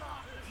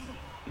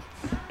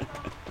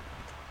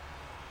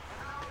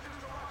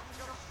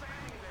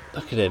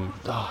 Look at him.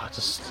 Oh,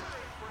 just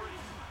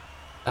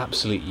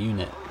absolute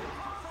unit.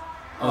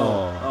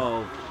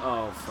 Oh,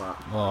 fuck.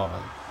 Oh,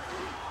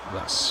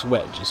 that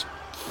sweat just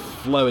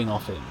flowing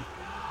off him.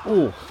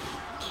 Oh.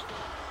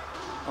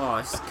 Oh,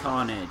 it's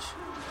carnage.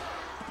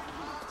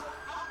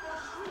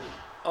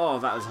 Oh,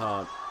 that was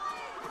hard.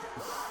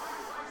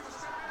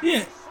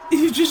 Yeah,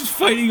 you're just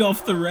fighting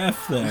off the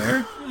ref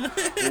there.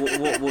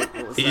 What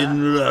was that?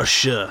 In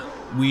Russia,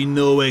 we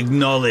no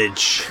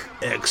acknowledge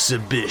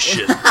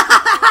exhibition.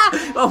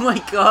 Oh my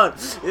god,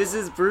 this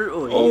is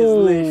brutal. He is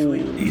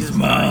literally... He's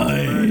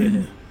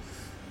mine.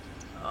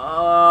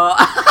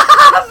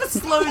 The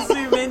slow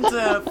zoom into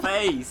her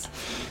face.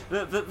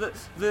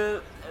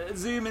 The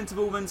zoom into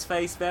the woman's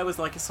face there was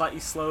like a slightly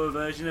slower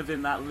version of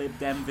in that Lib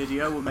Dem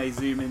video when they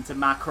zoom into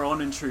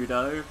Macron and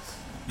Trudeau.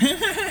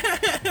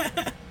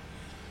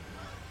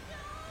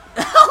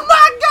 Oh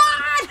my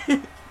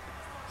god!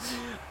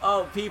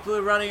 Oh, people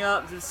are running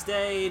up to the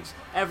stage.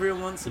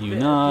 Everyone wants a bit of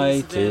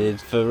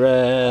United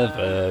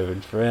forever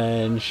in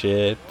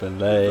friendship and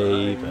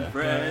labour.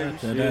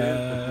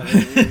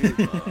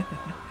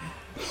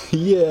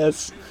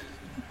 Yes.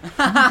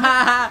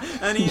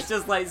 And he's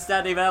just like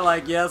standing there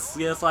like, yes,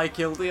 I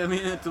killed him.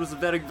 It was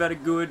very, very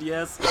good,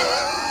 yes.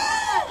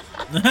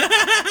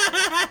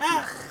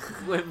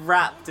 We're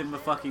wrapped in the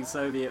fucking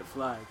Soviet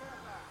flag.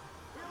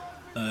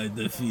 I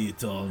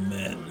defeat all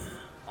men.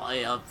 I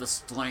have the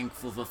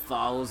strength of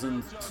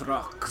 1,000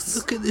 trucks.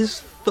 Look at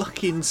this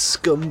fucking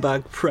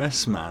scumbag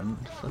press man.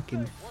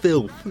 Fucking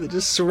filth. They're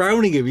just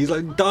surrounding him. He's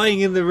like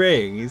dying in the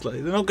ring. He's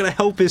like, they're not going to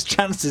help his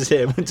chances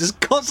here. And just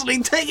constantly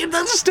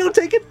they're still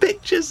taking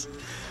pictures.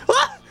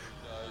 What?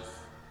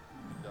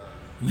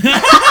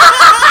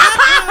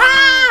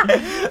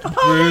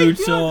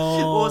 Brutal.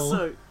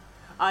 Also,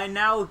 I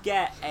now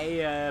get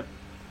a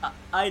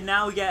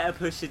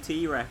Pusha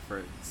T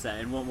reference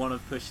in one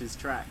of Pusha's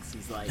tracks.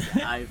 He's like,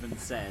 Ivan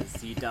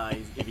says, he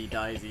dies. If he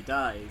dies, he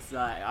dies.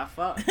 Like, I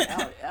thought,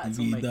 If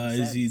he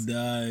dies, he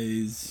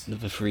dies.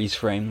 Another freeze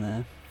frame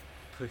there.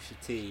 Pusha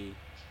T.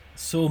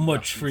 So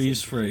much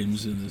freeze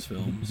frames in this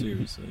film,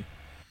 seriously.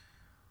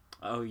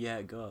 Oh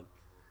yeah, God.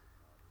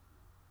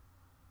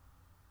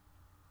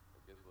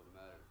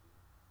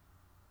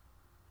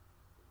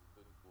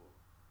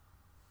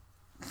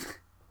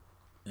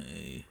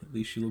 Hey, at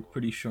least you look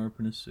pretty sharp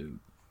in a suit.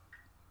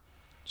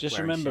 Just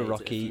Wearing remember, shades at a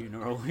Rocky.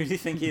 funeral. Who do you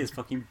think he is?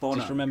 Fucking Bono.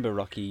 Just remember,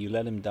 Rocky. You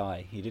let him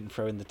die. You didn't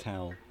throw in the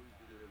towel.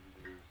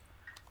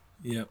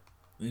 Yep,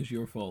 it's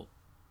your fault.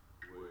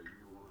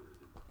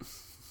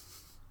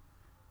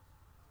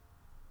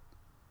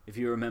 If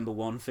you remember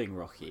one thing,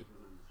 Rocky,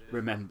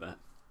 remember,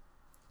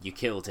 you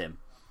killed him.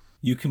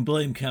 You can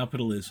blame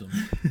capitalism.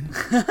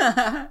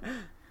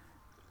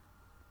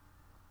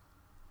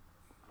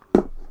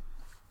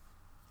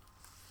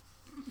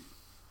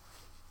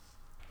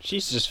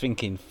 She's just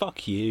thinking,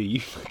 fuck you. You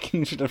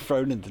fucking should have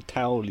thrown in the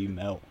towel, you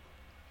melt.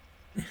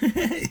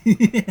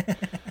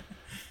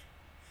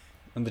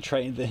 And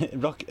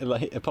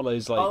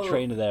Apollo's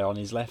trainer there on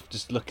his left,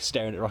 just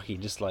staring at Rocky,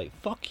 just like,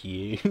 fuck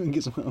you.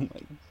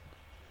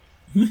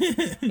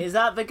 Is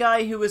that the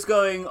guy who was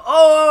going,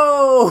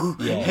 oh,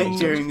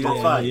 during the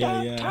fight?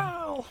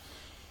 Yeah.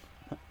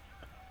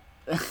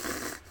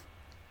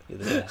 You're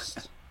the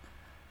best,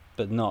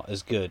 but not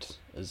as good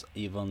as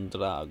Ivan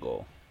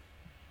Drago.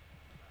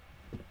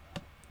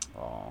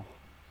 Oh,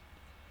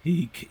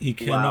 he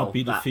cannot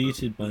be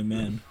defeated by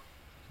men.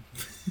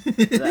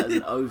 That was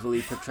an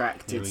overly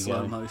protracted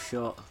slow-mo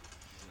shot.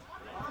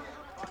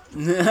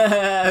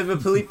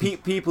 The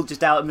people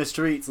just out in the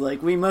streets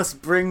like, we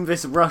must bring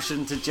this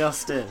Russian to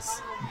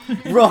justice.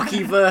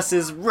 Rocky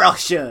versus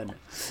Russian.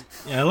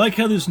 Yeah, I like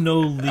how there's no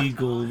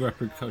legal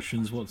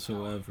repercussions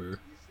whatsoever.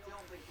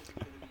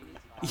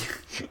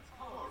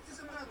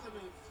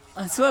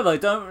 I swear though,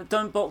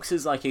 don't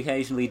boxers like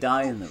occasionally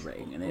die in the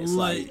ring? And it's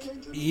like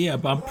yeah,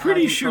 but I'm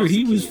pretty sure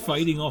he was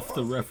fighting off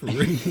the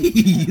referee.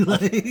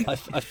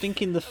 I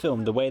think in the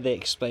film the way they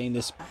explain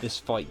this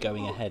fight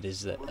going ahead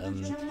is that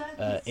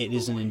it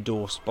isn't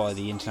endorsed by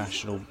the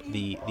international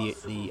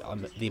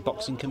the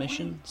boxing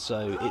commission,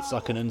 so it's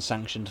like an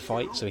unsanctioned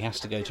fight. So he has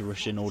to go to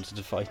Russia in order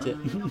to fight it.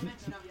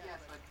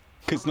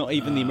 Because not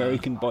even the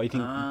American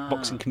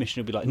boxing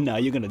commission will be like, no,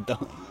 you're gonna die.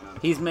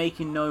 He's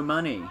making no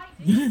money.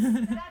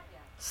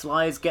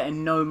 Sly's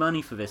getting no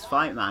money for this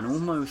fight, man.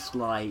 Almost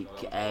like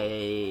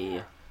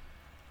a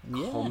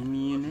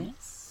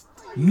communist.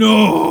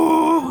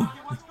 No!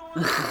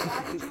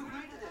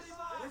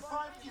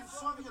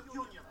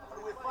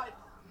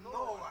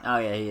 Oh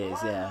yeah, he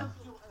is. Yeah.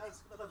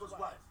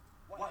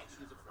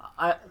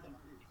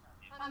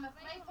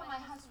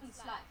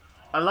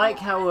 I like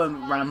how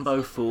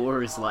Rambo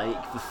 4 is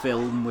like the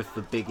film with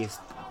the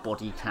biggest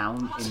body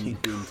count in the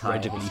entire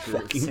Incredibly history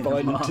of fucking cinema.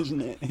 violent,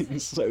 isn't it?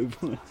 It's so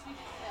violent.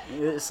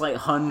 It's like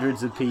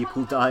hundreds of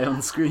people die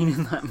on screen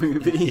in that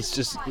movie. It's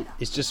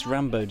just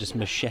Rambo just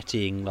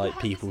macheting like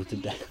people to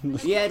death.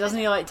 Yeah, doesn't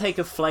he like take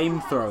a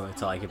flamethrower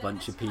to like a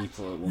bunch of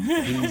people at one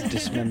point? He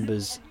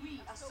dismembers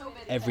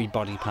every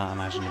body part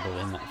imaginable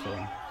in that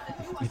film.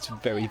 It's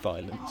very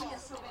violent.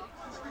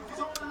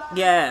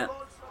 Yeah,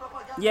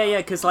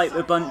 because like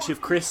a bunch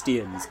of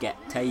Christians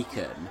get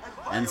taken,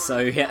 and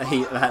so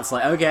that's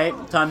like, okay,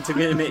 time to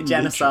commit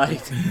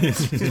genocide.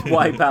 Just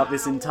wipe out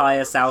this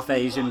entire South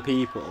Asian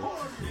people.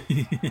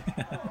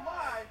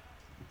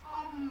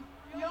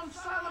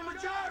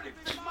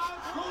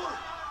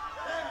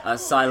 A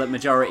silent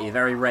majority,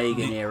 very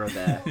Reagan era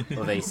there.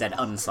 Although he said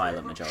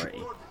unsilent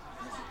majority.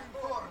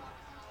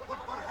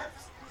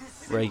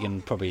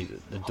 Reagan probably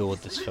adored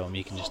this film,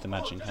 you can just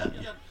imagine, can't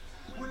you?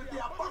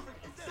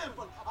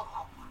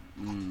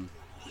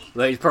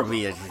 Well, he's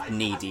probably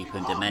knee-deep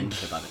in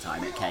dementia by the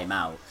time it came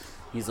out.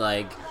 He's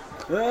like,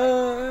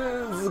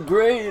 it's a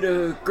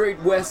great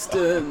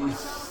Western.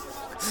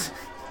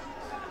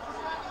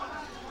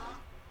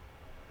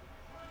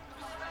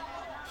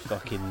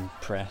 Fucking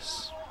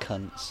press,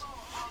 cunts.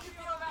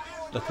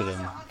 Look at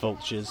them,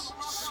 vultures.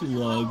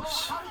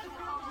 Slugs.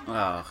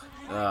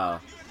 Oh.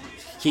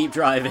 Keep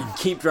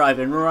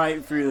driving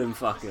right through them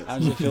fuckers. How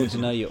does it feel to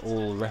know you're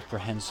all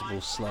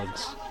reprehensible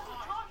slugs?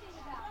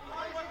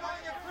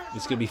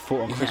 It's going to be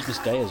fought on Christmas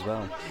Day as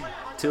well.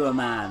 To a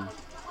man.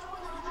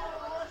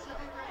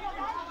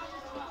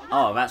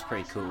 Oh, that's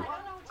pretty cool.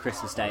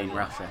 Christmas Day in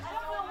Russia.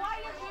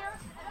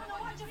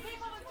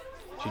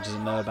 She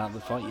doesn't know about the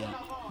fight yet.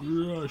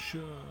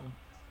 Russia.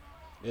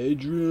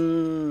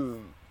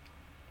 Adrian!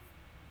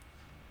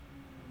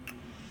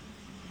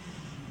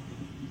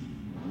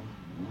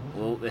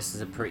 Well, this is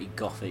a pretty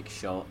gothic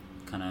shot.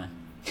 Kind of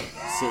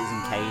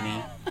Citizen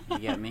Kane-y. You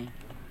get me?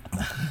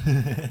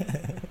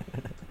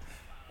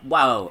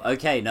 Wow,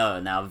 okay, no,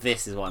 now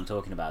this is what I'm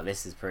talking about.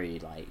 This is pretty,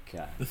 like...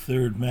 the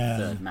Third Man.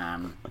 Third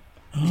Man.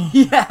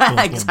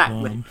 Yeah,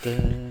 exactly.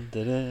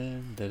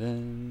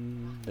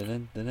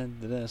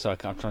 Sorry,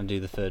 I'm trying to do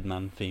the Third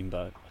Man theme,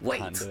 but I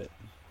can't do it.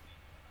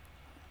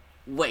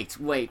 Wait.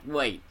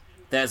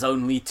 There's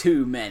only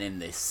 2 men in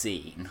this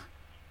scene.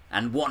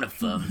 And one of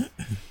them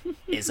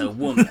is a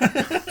woman.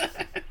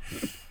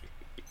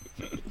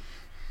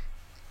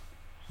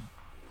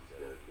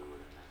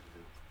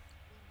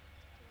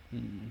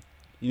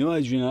 You know,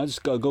 Adrian, I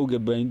just gotta go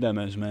get brain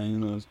damage, man. You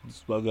know,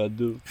 that's what I gotta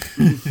do.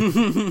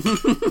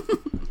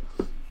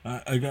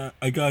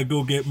 I gotta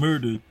go get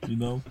murdered, you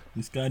know?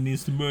 This guy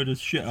needs to murder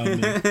shit out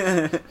of me.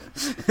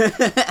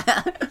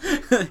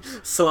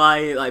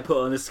 Sly, like, put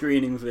on a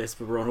screening for this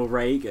for Ronald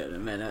Reagan,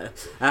 and then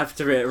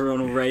after it,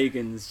 Ronald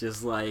Reagan's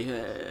just like,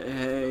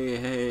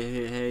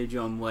 hey,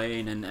 John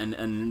Wayne,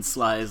 and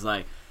Sly is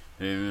like,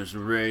 hey,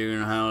 Mr.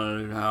 Reagan,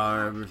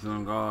 how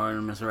everything going?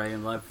 And Mr.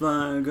 Reagan's like,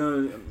 fine,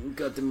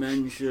 got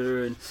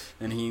dementia,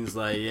 and he's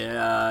like,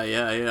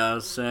 yeah,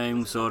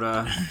 same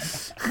sorta.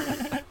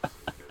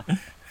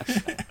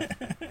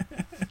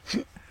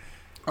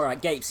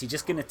 Alright, Gapesy,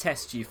 just gonna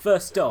test you.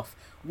 First off,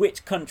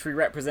 which country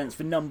represents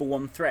the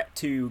 #1 threat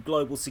to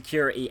global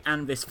security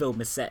and this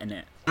film is set in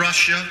it?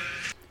 Russia.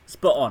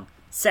 Spot on.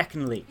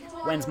 Secondly,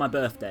 when's my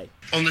birthday?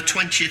 On the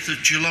 20th of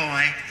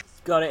July.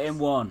 Got it in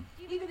one.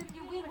 Even if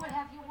you win, what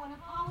have you won?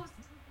 Apollo's...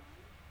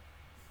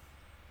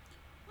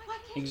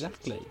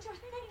 Exactly.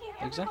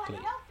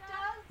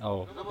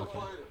 Oh, okay.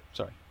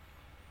 Sorry.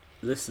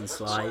 Listen,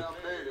 Sly.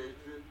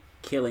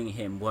 Killing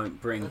him won't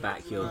bring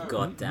back your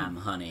goddamn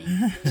honey.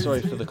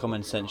 Sorry for the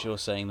common sense you're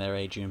saying there,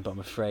 Adrian, but I'm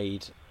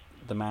afraid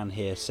the man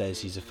here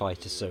says he's a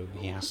fighter, so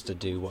he has to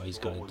do what he's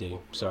got to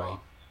do. Sorry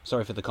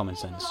for the common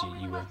sense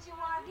you were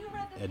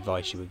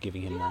advice you were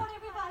giving him there.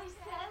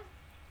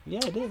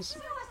 Yeah, it is.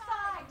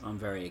 I'm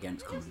very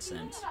against common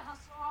sense.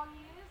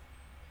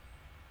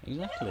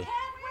 Exactly.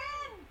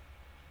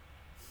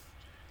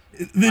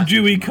 The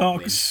Dewey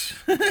Cox.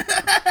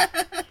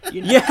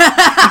 You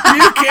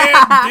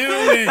can't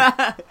do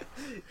it.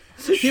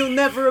 You'll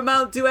never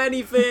amount to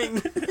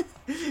anything.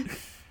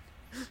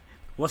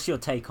 What's your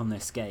take on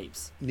this,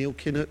 Gapes? Neil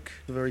Kinnock,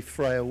 a very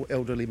frail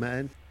elderly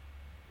man.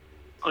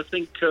 I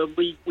think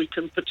we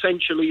can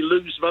potentially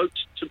lose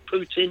votes to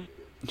Putin.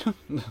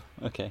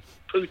 Okay.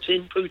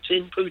 Putin.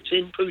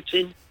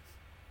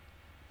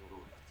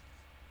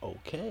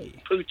 Okay.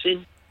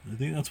 Putin. I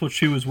think that's what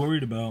she was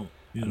worried about.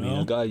 You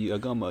know? I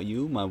got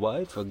my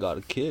wife, I got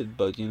a kid,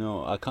 but you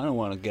know, I kind of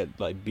want to get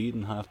like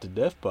beaten half to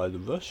death by the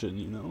Russian,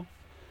 you know.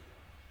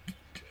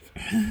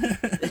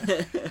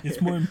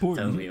 It's more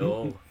important. Don't we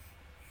all?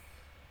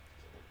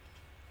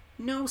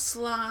 No,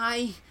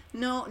 Sly.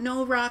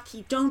 No,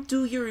 Rocky. Don't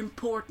do your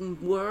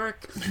important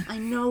work. I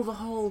know the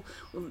whole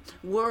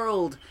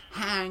world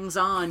hangs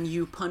on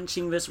you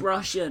punching this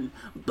Russian,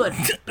 but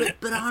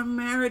our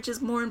marriage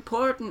is more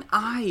important.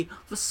 I,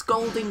 the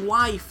scolding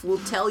wife, will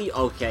tell you.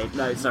 Okay,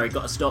 no, sorry,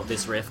 gotta stop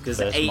this riff because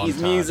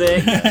 80s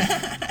music.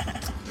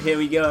 Here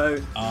we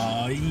go.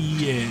 Oh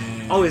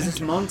yeah. Oh, is this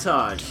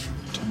montage?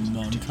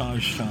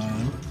 Montage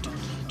time.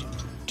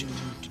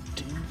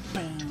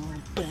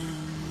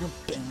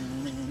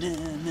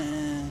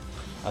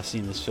 I've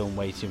seen this film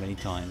way too many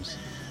times.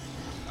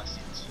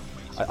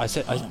 I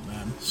said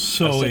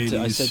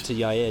to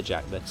Yair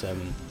Jack that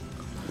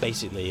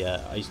basically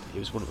it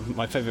was one of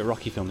my favourite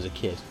Rocky films as a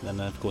kid. And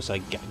then of course I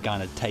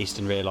gained a taste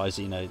and realised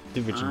that, you know,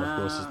 the original of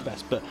course is the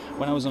best. But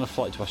when I was on a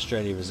flight to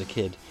Australia as a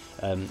kid,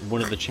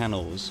 one of the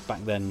channels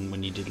back then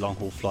when you did long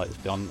haul flights,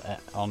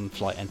 on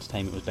flight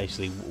entertainment was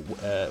basically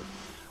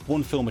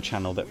one film a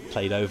channel that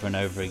played over and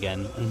over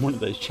again, and one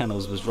of those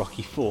channels was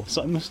Rocky 4.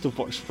 So I must have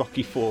watched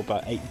Rocky 4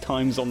 about 8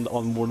 times on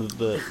one of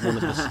the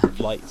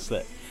flights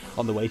that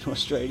on the way to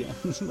Australia.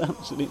 It's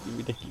absolutely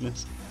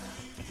ridiculous.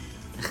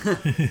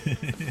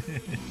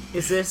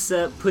 Is this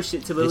Push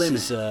It to the Limit?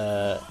 This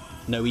is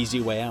No Easy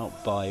Way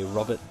Out by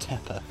Robert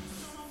Tepper.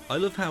 I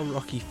love how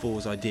Rocky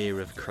IV's idea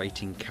of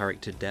creating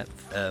character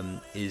depth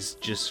is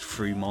just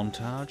through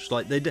montage.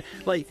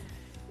 Like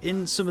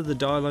in some of the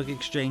dialogue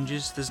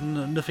exchanges, there's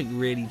nothing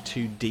really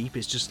too deep.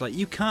 It's just like,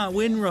 you can't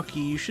win, Rocky.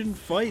 You shouldn't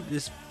fight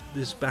this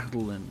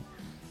battle, and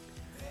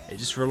it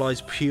just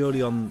relies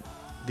purely on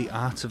the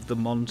art of the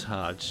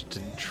montage to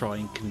try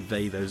and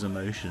convey those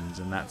emotions,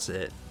 and that's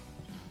it.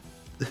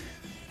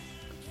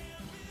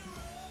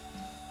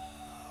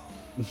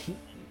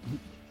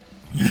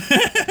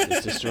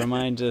 It's just a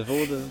reminder of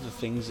all the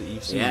things that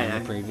you've seen in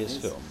the previous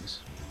films.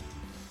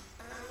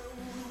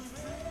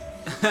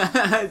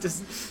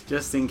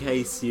 just in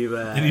case you.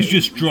 And he's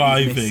just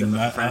driving.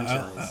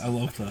 I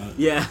love that.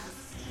 Yeah.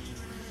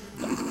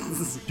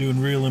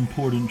 Doing real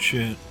important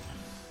shit.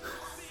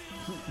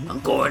 I'm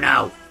going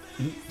out.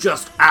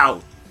 Just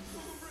out.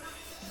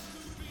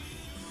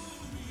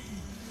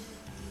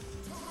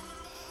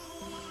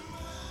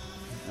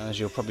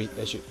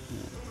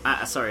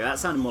 Sorry, that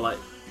sounded more like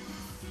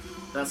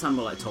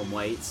Tom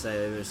Waits. So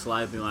it's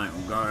like,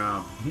 I'm going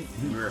out.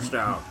 Just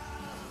out.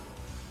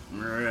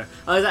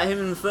 Oh, is that him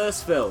in the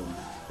first film?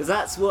 Because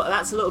that's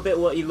a little bit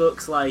what he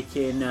looks like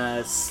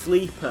in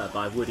Sleeper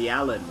by Woody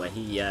Allen, where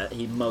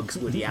he mugs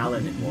Woody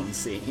Allen in one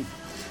scene.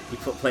 He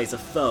plays a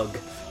thug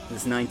in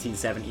this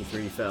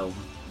 1973 film.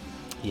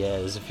 Yeah,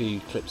 there's a few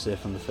clips here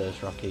from the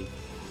first Rocky.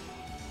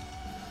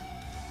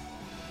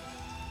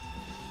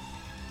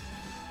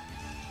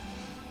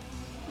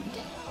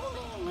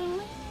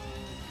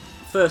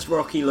 First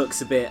Rocky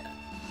looks a bit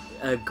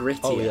grittier.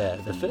 Oh yeah,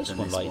 the first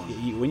one,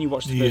 when you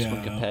watch the first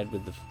one compared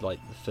with the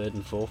third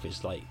and fourth,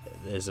 it's like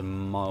there's a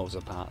miles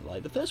apart.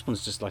 Like the first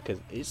one's just like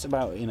it's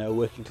about a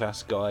working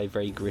class guy,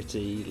 very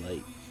gritty.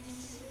 Like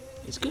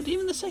it's good.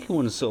 Even the second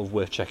one is sort of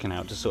worth checking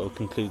out to sort of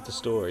conclude the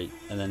story.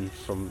 And then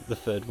from the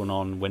third one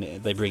on,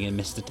 when they bring in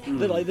Mr.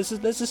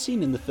 There's a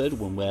scene in the third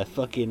one where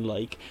fucking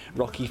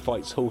Rocky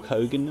fights Hulk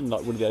Hogan in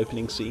one of the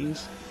opening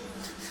snes.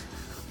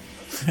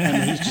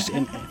 And he's just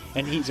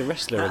and he's a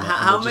wrestler.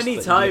 How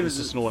many times? It's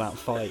just an all-out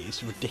fight.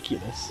 It's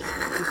ridiculous.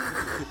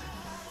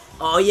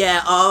 Oh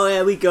yeah! Oh,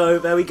 there we go.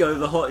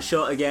 The hot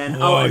shot again.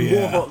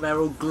 Warhawk, they're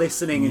all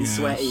glistening and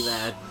sweaty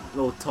there,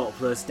 all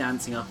topless,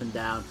 dancing up and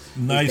down.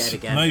 Nice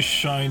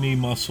shiny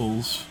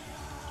muscles.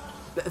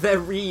 They're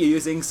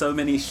reusing so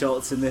many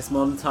shots in this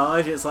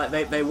montage. It's like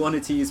they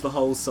wanted to use the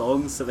whole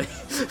song, so they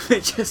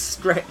just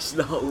stretched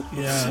the whole.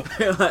 Yeah.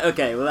 Like,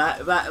 okay, well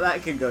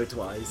that can go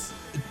twice.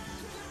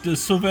 Does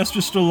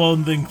Sylvester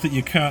Stallone think that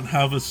you can't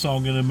have a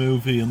song in a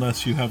movie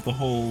unless you have the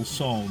whole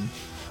song?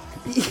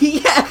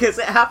 Yeah, because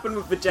it happened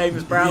with the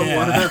James Brown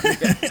one.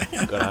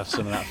 You've got to have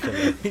some of that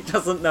filler. He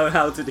doesn't know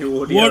how to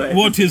do audio.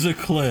 What is a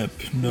clip?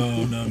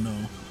 No.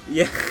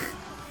 Yeah.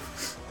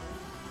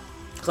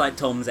 It's like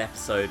Tom's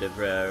episode of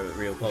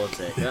Real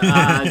Politics.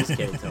 I'm just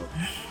kidding, Tom.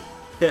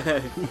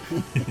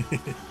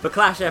 The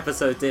Clash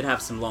episode did have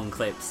some long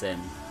clips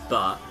in,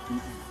 but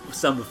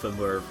some of them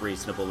were of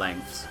reasonable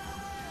lengths.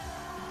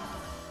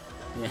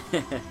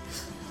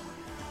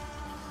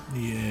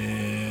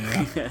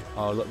 Yeah.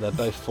 Oh look, they're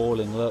both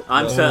falling. Look.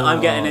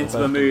 I'm getting into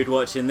the mood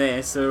watching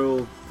this. They're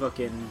all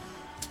fucking.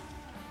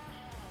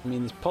 I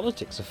mean, this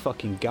politics are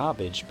fucking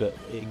garbage, but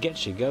it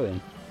gets you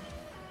going.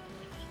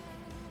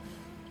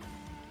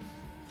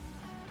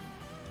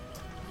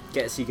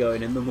 Gets you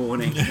going in the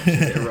morning. A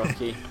bit of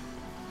Rocky.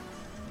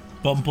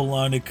 Bump a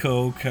line of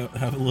coke.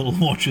 Have a little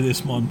watch of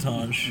this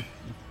montage.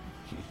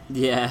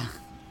 Yeah.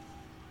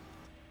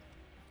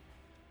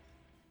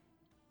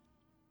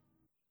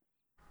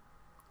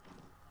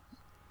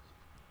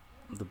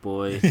 The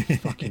boy.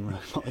 Fucking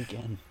robot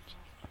again.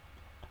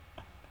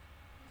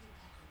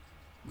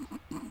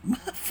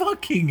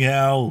 Fucking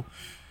hell.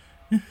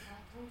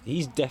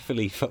 He's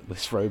definitely fucked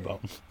this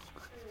robot.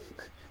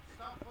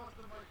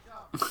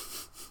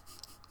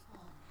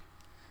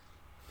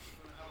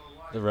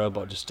 The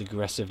robot just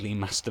aggressively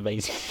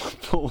masturbating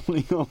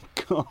falling. Oh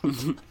god.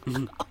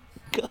 Oh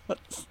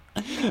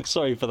god.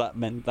 Sorry for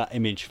that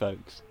image,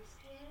 folks.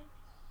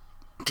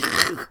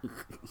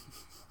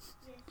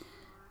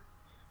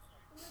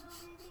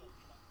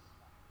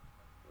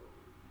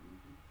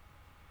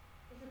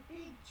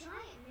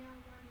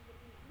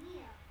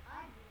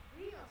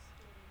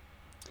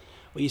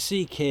 Well, you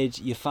see, kid,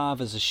 your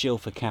father's a shill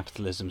for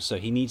capitalism, so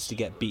he needs to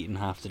get beaten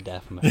half to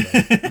death, I'm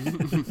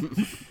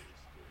afraid.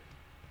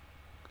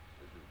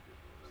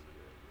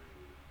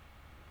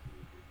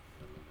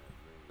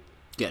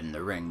 Get in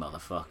the ring,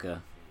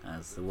 motherfucker,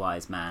 as the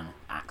wise man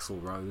Axl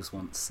Rose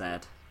once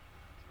said.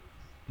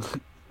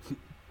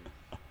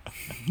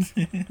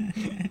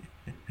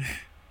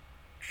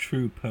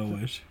 True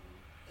poet.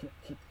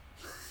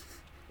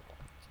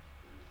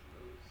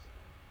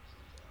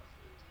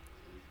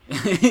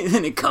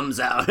 And it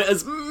comes out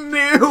as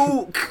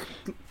milk.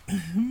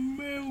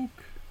 Milk.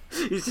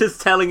 He's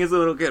just telling his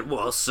little kid,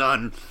 well,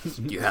 son,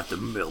 you have the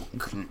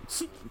milk.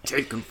 It's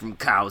taken from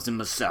cows in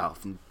the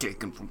south and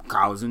taken from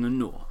cows in the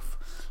north.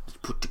 It's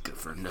put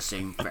together in the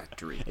same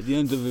factory. At the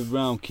end of the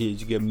round,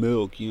 kids, you get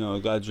milk. You know,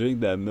 gotta drink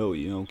that milk.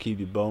 You know, keep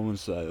your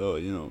bones like, oh,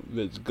 you know,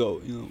 let's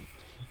go. You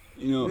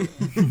know.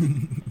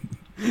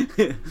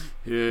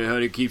 Yeah,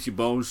 honey, keeps your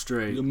bones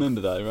straight. You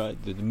remember that, right?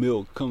 The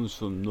milk comes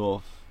from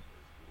north.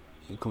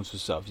 It comes from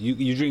south.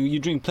 You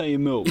drink plenty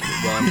of milk.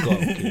 Well, I'm gone.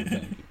 Okay,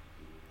 thank you.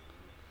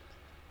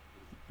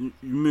 You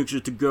mix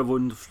it together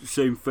in the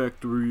same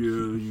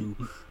factory.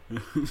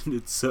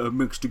 It's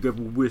mixed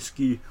together with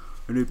whiskey,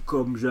 and it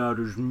comes out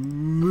as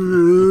milk.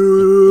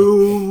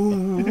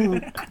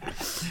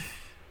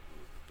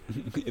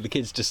 The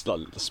kid's just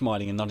like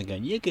smiling and nodding,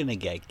 going, "You're gonna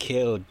get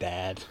killed,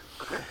 Dad."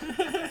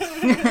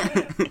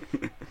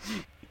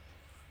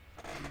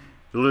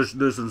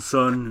 Listen,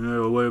 son.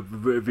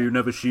 If you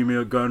never see me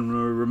again,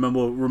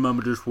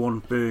 remember this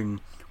one thing.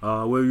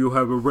 Whether you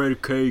have a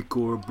red cake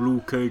or a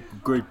blue cake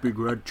with great big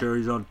red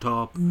cherries on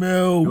top,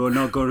 milk. You're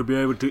not going to be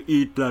able to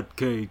eat that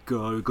cake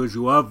because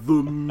you have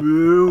the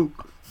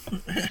milk.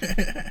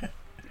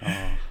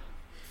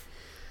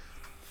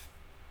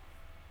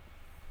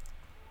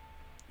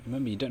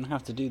 Remember, you don't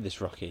have to do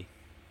this, Rocky.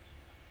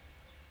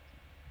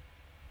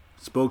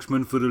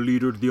 Spokesman for the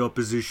leader of the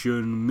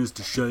opposition,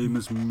 Mr.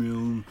 Seamus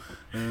Milne,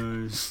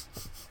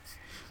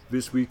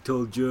 this week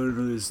told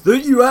journalists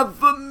that you have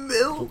the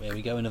milk. Oh, here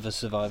we go, another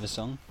Survivor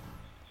song.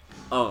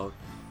 Oh.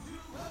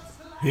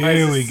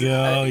 Here we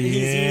go, He's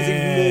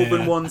using more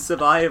than one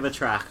Survivor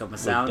track on the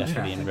soundtrack.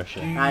 Definitely in Russia.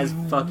 That is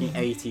fucking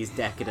 80s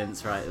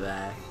decadence right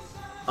there.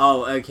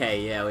 Oh,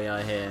 okay, yeah, we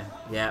are here.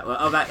 Yeah,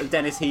 well, that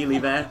Dennis Healy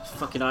there,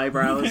 fucking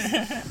eyebrows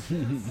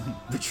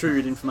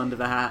protruding from under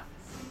the hat.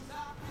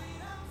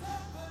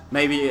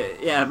 Maybe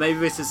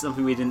this is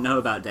something we didn't know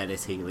about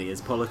Dennis Healy,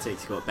 as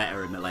politics got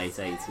better in the late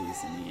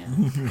 80s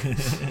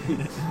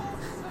and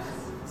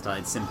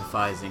started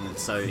sympathising with the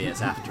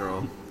Soviets after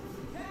all.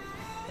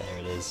 There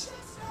it is.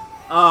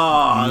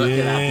 Oh, look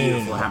at that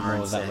beautiful hammer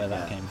and where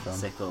that came from.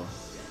 Sickle.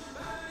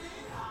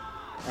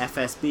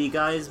 FSB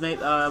guys,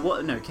 maybe?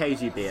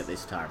 KGB at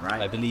this time,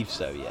 right? I believe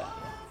so, yeah.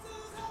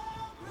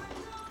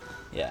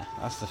 Yeah,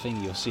 that's the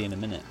thing you'll see in a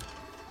minute.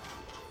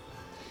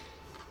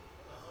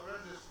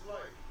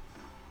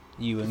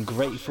 You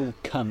ungrateful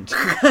cunt.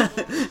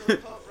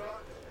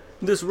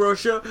 This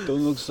Russia?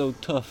 Don't look so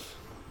tough.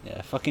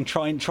 Yeah, fucking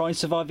try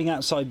surviving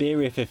out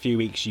Siberia for a few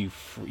weeks, you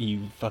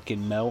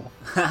fucking melt.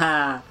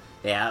 Yeah,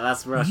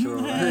 that's Russia.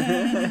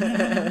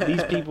 Right.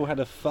 These people had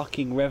a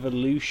fucking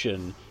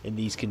revolution in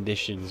these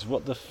conditions.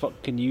 What the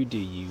fuck can you do,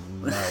 you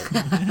melt?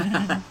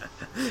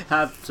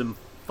 Have some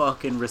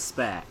fucking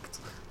respect.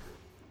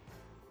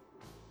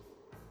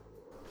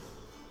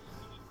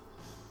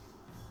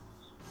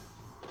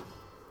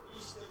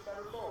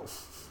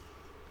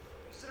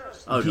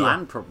 Oh,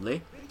 land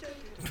probably.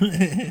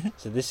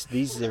 So these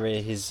are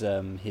his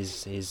what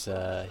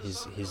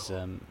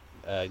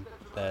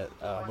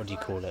do you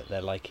call it?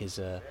 They're like his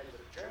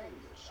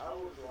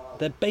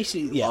they're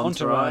basically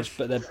entourage,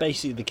 but they're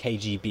basically the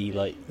KGB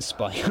like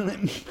spy on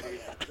him.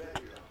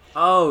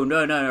 Oh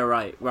no,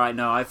 right.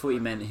 No, I thought you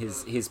meant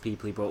his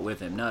people he brought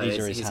with him. No, these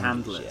it's are his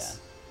handlers.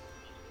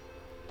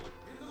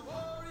 Yeah.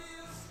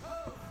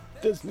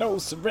 There's no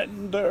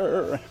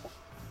surrender.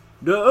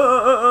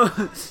 No.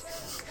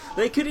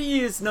 They could have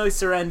used No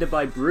Surrender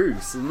by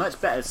Bruce, a much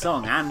better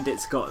song, and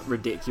it's got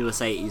ridiculous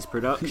 80s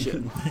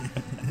production.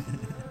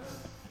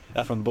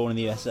 That's from Born in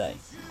the USA.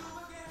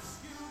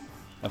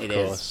 Of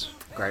course. Is.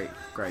 Great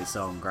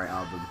song, great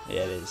album.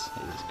 Yeah, it is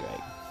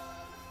great.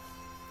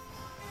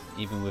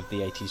 Even with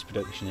the 80s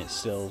production, it's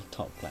still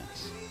top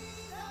class.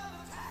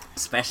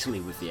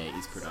 Especially with the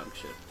 80s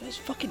production. There's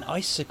fucking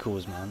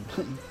icicles, man.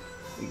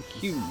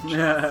 Huge.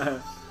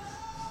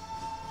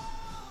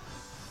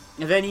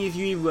 Have any of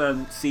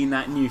you seen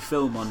that new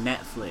film on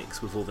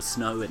Netflix with all the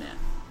snow in it?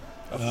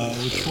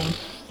 Which one?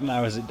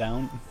 Narrows it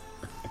down.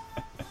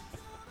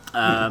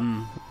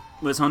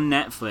 Well, it's on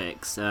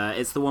Netflix.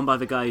 It's the one by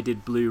the guy who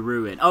did Blue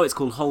Ruin. Oh, it's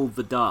called Hold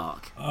the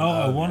Dark.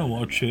 Oh, I want to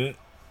watch it.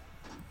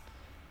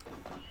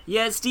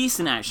 Yeah, it's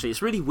decent actually.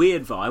 It's really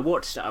weird though. I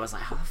watched it. I was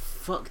like, how the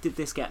fuck did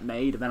this get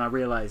made? And then I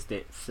realised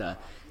it's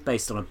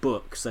based on a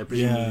book, so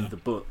presumably the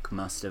book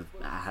must have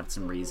had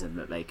some reason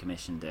that they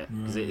commissioned it,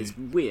 because it's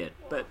weird,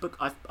 but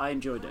I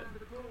enjoyed it.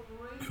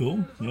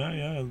 Cool.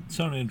 Yeah, it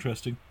sounded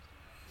interesting.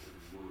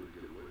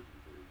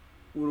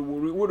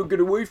 What to get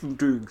away from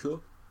doing, sir?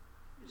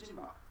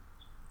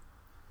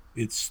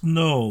 It's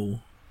snow.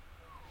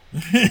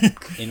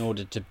 In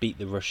order to beat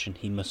the Russian,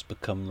 he must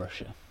become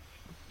Russia.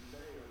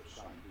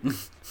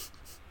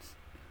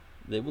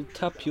 They will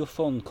tap your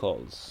phone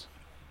calls,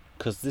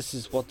 because this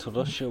is what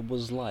Russia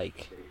was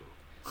like.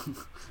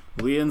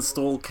 We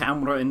install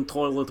camera in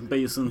toilet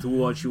basin to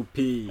watch you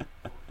pee.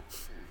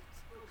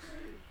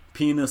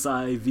 Penis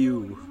eye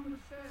view.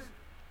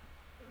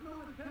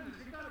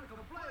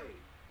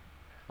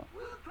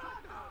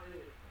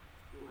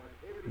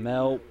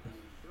 Mel.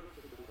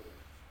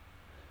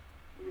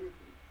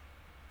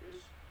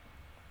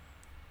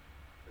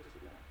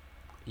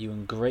 You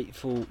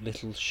ungrateful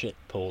little shit,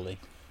 Paulie.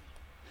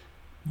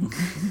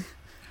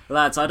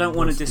 Lads, I don't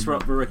want to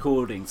disrupt the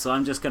recording, so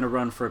I'm just going to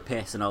run for a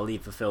piss and I'll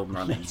leave the film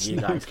running. You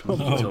guys can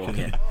keep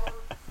talking.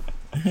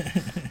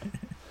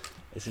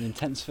 It's an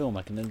intense film,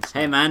 I can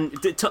understand. Hey man,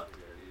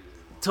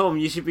 Tom,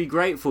 you should be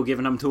grateful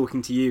given I'm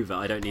talking to you that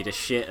I don't need a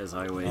shit as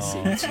I always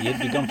seem to. You'd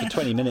be gone for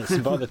 20 minutes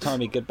and by the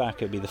time you get back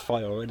it'd be the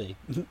fight already.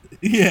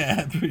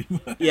 Yeah, pretty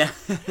much. Yeah.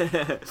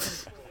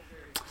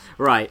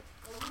 Right.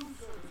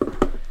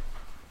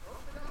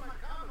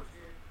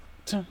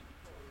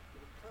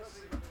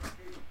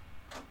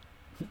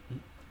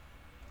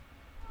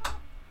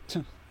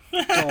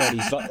 God,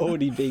 he's like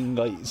already being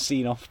like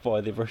seen off by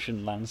the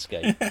Russian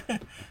landscape.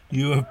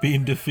 You have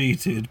been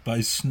defeated by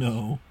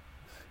snow.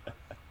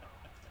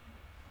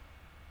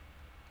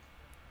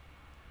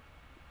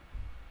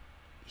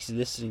 He's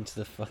listening to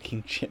the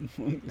fucking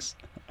chipmunks.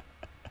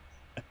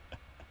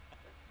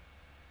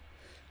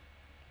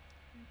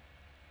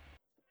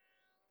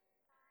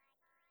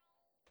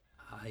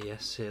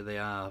 Yes, here they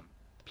are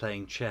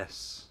playing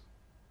chess.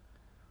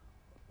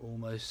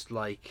 Almost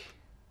like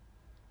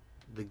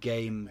the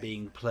game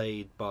being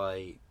played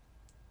by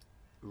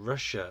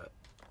Russia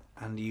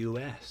and the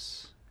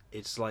US.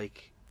 It's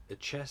like a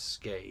chess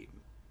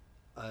game.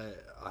 I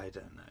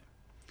don't know.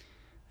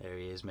 There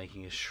he is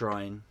making a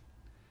shrine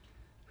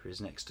for his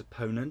next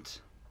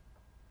opponent.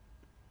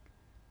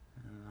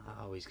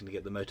 He's going to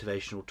get the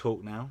motivational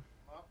talk now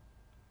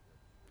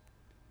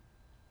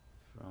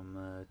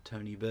from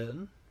Tony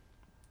Burton.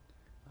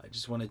 I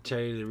just want to tell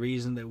you the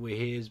reason that we're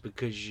here is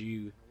because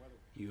you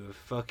were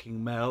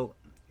fucking Mel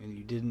and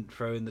you didn't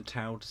throw in the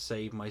towel to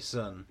save my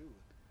son.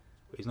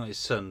 Well, he's not his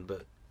son,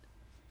 but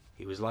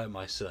he was like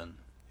my son.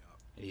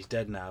 And he's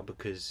dead now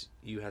because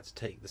you had to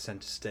take the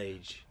centre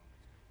stage.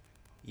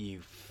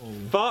 You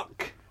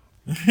fuck!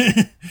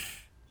 As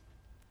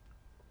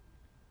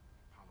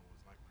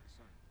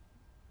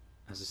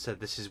I said,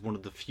 this is one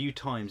of the few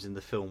times in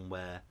the film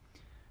where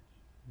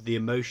the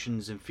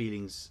emotions and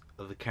feelings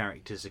of the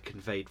characters are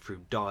conveyed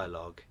through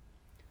dialogue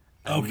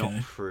and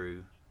not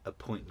through a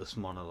pointless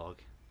monologue,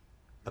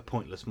 a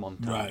pointless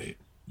montage. Right,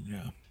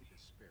 yeah.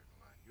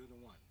 You're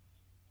the one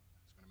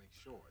that's going to make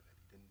sure that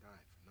he didn't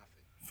die for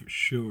nothing. For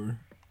sure.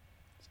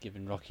 It's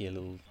giving Rocky a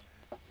little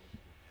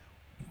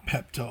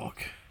pep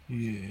talk.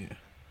 Yeah.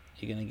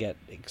 You're going to get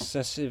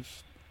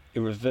excessive,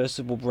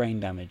 irreversible brain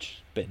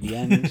damage, but in the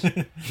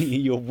end,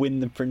 you'll win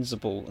the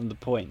principle and the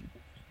point.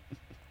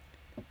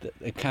 That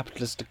a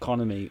capitalist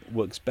economy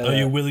works better. Are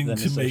you willing than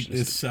to make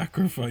this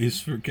sacrifice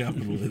for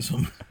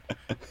capitalism?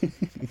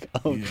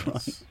 I'll try.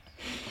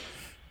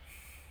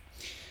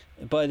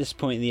 By this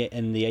point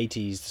in the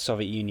 80s, the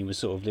Soviet Union was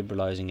sort of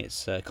liberalising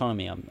its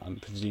economy. I'm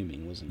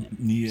presuming, wasn't it?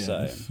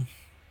 Yes.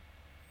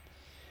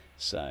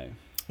 So.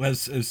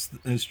 As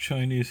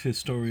Chinese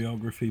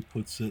historiography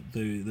puts it,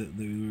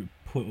 they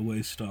put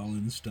away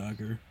Stalin's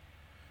dagger.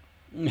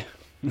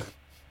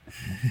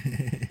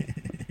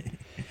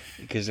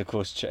 Because of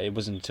course it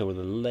wasn't until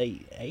the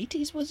late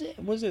 80s, was it?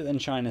 Then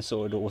China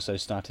sort of also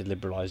started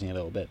liberalising a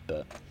little bit,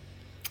 but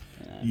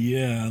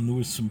yeah, and there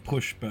was some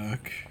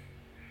pushback.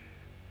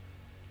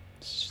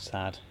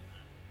 Sad.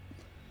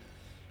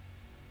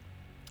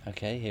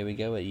 Okay, here we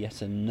go at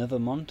yet another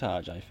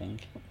montage, I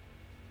think.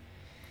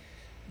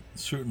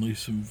 Certainly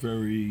some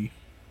very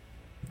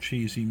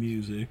cheesy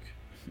music.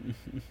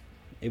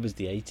 It was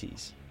the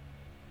 80s.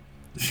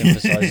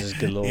 Synthesizers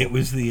galore. It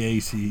was the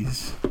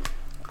 80s.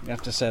 You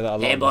have to say that a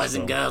lot. Hey boys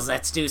and girls,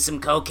 let's do some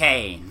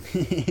cocaine.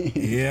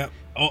 Yeah.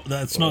 Oh,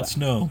 that's not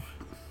snow.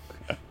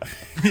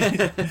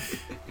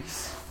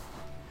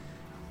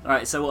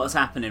 Alright, so what's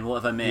happening?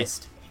 What have I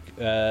missed?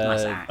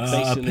 Nice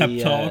axe. Pep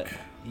talk.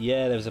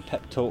 Yeah, there was a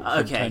pep talk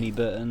from Tony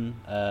Burton,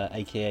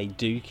 aka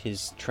Duke,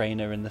 his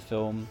trainer in the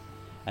film,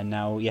 and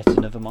now yet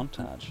another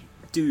montage.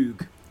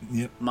 Doog.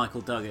 Yep.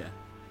 Michael Duggar.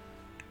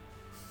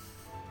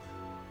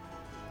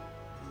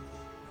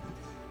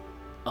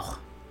 Oh,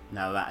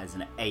 no, that is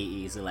an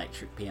 80s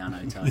electric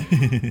piano tone.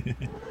 Ding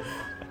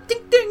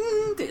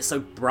ding! It's so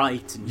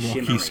bright and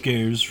shimmery. Rocky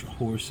scares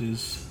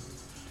horses.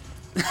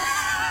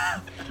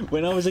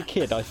 When I was a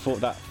kid, I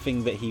thought that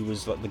thing that he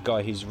was like the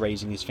guy who's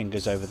raising his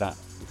fingers over that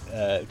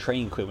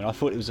training equipment. I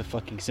thought it was a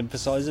fucking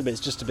synthesizer, but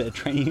it's just a bit of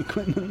training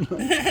equipment.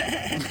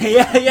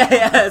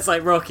 yeah. It's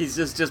like Rocky's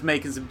just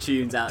making some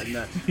tunes out in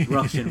the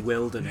Russian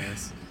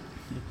wilderness.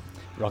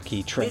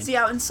 Rocky trains. Is he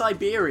out in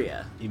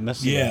Siberia? He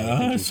must.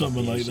 Yeah,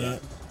 something like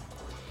that.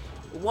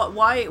 What?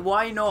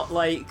 Why not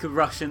like a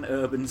Russian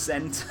urban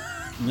centre?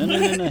 No.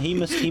 He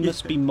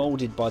must be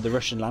moulded by the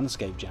Russian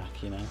landscape, Jack.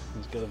 You know,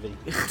 he's got to be.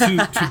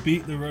 To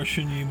beat the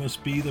Russian, you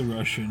must be the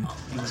Russian.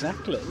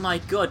 Exactly. My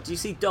God, do you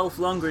see Dolph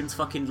Lundgren's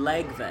fucking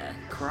leg there?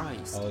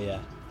 Christ. Oh yeah.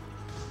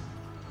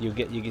 You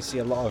can see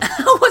a lot of.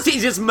 Was he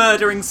just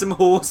murdering some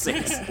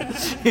horses?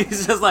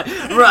 He's just like,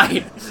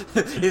 right.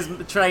 His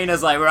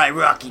trainer's like, right,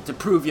 Rocky, to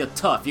prove you're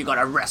tough, you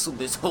gotta wrestle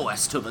this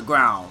horse to the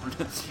ground.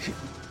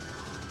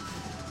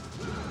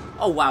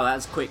 Oh wow,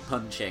 that's quick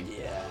punching.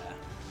 Yeah.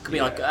 Could be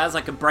like that's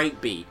like a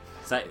break beat.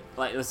 It's like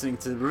listening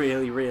to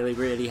really, really,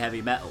 really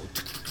heavy metal.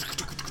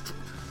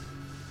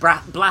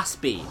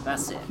 Blast beat.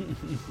 That's it.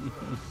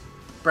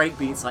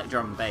 breakbeats like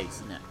drum and bass,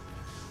 isn't it?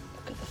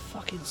 Look at the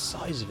fucking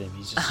size of him.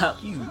 He's just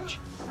huge.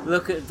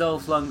 Look at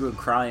Dolph Lundgren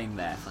crying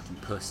there, fucking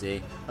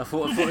pussy. I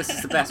thought this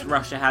is the best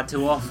Russia had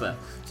to offer.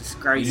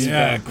 Disgraceful.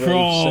 Yeah,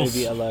 crawl.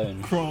 Soviet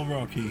alone. Crawl,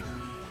 Rocky.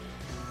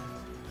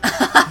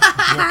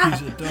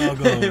 Rocky's a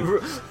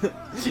doggo.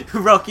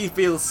 Rocky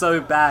feels so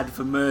bad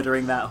for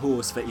murdering that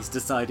horse that he's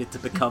decided to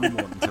become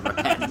one to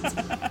repent.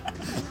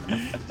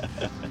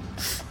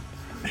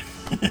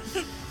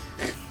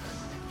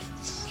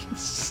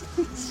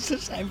 It's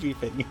just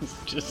everything is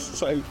just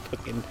so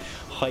fucking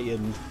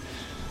heightened.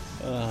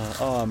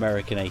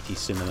 American 80s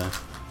cinema.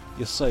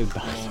 You're so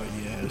bad. Oh,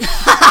 yes.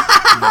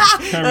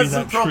 That's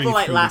the proper,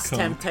 like, Last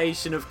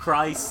Temptation of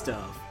Christ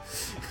stuff.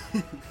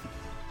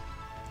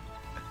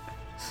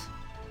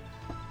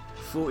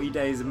 40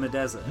 Days in the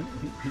Desert.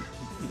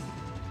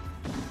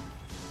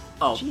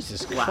 Oh,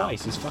 Jesus wow.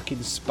 Christ, his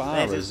fucking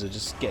sparrows are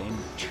just getting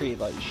treated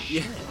like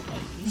shit.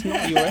 Like, he's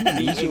not your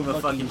enemy, he's your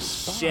fucking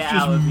shit out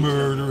just of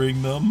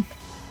murdering them.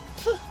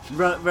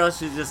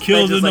 Russia just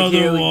killed just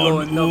another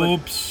like, one.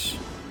 Oops.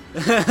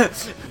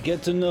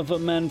 Get another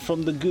man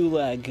from the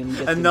gulag and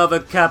get another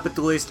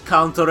capitalist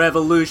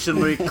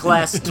counter-revolutionary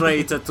class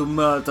traitor to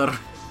murder.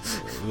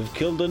 We've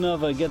killed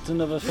another. Get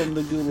another from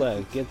the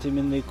gulag. Get him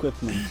in the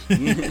equipment.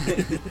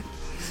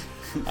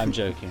 I'm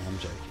joking.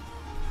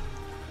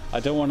 I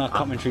don't want our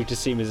commentary to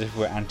seem as if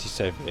we're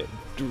anti-Soviet.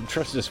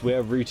 Trust us,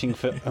 we're rooting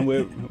for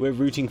we're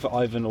rooting for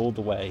Ivan all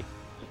the way.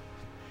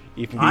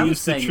 He is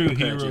the true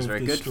hero of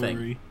this story.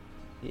 Thing.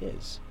 He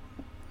is.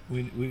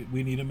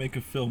 We need to make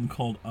a film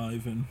called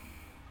Ivan.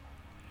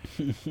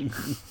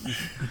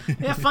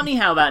 Yeah, funny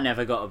how that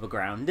never got off the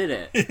ground, did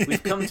it?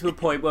 We've come to a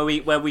point where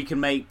we can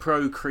make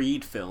pro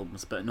Creed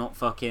films, but not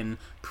fucking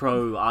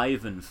pro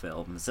Ivan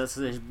films. That's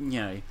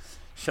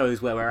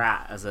shows where we're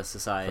at as a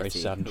society. Very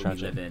sad and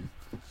tragic. We live in.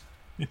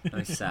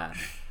 Very sad.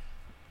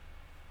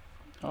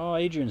 Oh,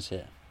 Adrian's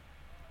here.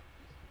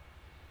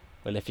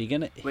 Well, if you're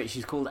gonna... Wait,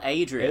 she's called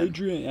Adrian?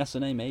 Adrian, that's the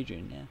name,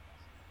 Adrian, yeah.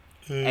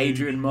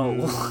 Adrian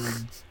Mole.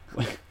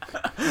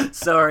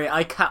 Sorry,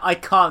 I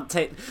can't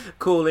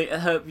call it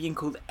her being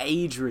called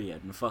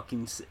Adrian.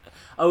 Fucking...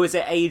 Oh, is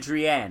it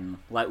Adrienne?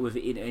 Like with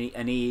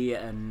an E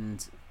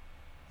and...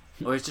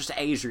 Or it's just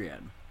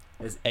Adrian?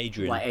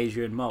 Adrian. Like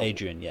Adrian Mole.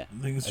 Adrian, yeah.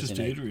 I think it's just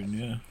Adrian,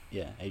 yeah.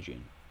 Yeah,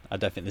 Adrian. I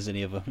don't think there's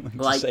any other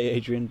to say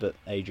Adrian, but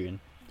Adrian.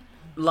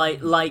 Like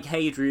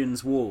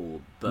Hadrian's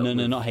Wall, but no,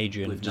 not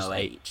Hadrian, with just no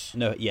H.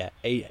 No, yeah.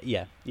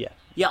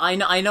 Yeah, I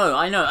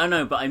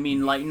know, but I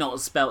mean, like, not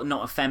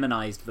a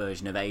feminized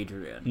version of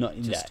Adrian.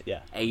 Not just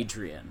yeah.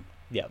 Adrian.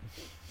 Yeah.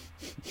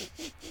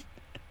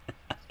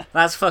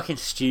 That's fucking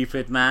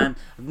stupid, man.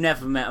 I've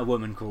never met a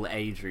woman called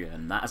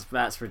Adrian.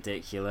 That's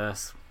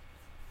ridiculous.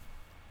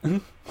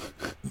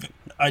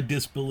 I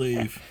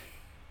disbelieve.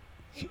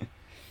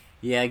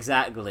 Yeah,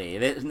 exactly.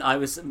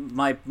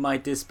 My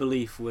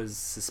disbelief was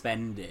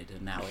suspended,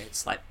 and now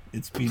it's like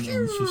it's been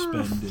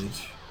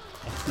unsuspended.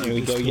 Here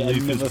we go,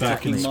 another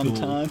fucking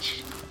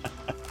montage.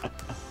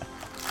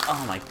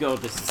 Oh my god,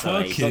 this is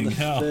so fucking the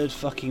hell. Third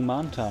fucking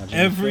montage.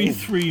 Every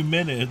 3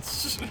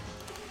 minutes.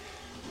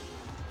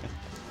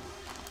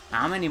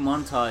 How many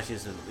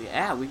montages?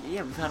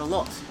 We've had a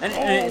lot, and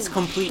it's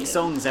complete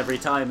songs every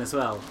time as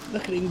well.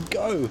 Look at him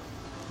go!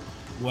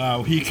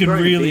 Wow, he can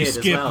really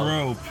skip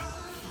rope.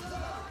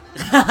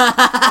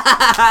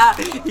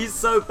 He's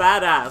so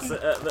badass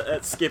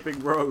at skipping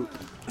rope.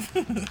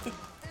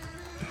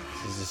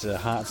 This is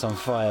Hearts on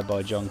Fire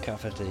by John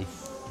Cafferty.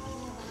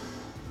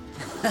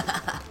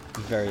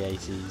 Very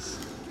 80s.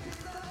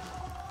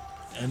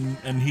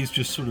 And he's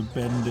just sort of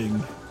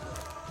bending.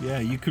 Yeah,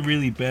 you could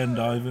really bend,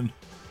 Ivan.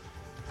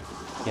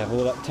 You have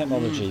all that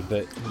technology,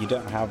 but you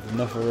don't have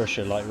enough of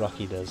Russia like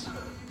Rocky does.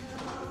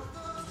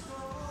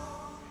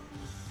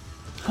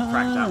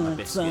 Cracked out my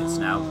biscuits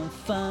now.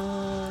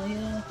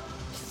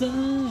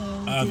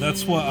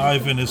 That's what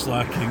Ivan is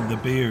lacking, the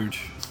beard.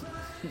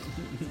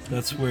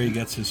 That's where he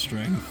gets his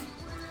strength.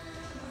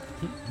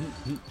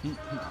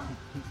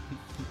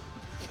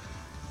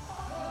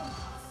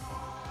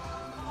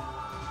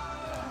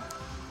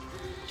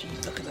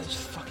 Jeez, look at those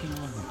fucking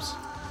arms.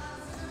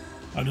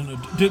 I don't know.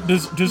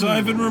 Does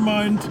Ivan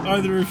remind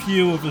either of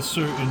you of a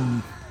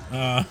certain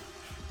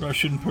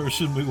Russian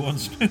person we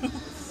once knew?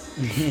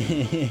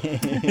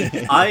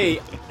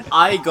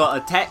 I got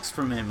a text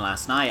from him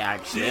last night,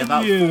 actually,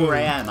 about 4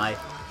 a.m.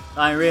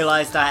 I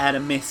realised I had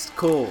a missed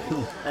call,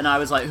 and I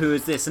was like, who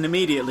is this? And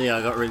immediately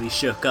I got really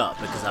shook up,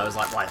 because I was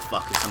like, why the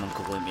fuck is someone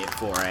calling me at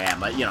 4 a.m?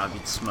 Like, I've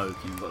been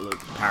smoking, but look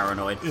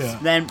paranoid. Yeah.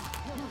 Then,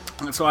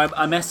 so I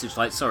messaged,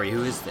 like, sorry,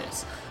 who is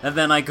this? And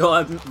then I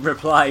got a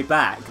reply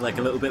back, like,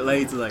 a little bit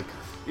later, like,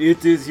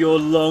 it is your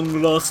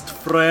long-lost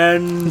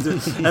friend.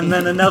 And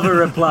then another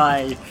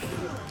reply,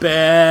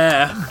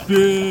 bear.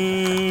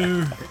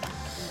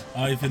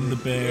 Ivan the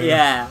bear.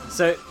 Yeah,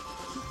 so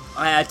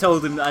I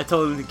told him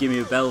to give me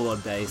a bell one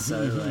day,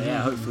 so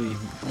hopefully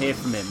hear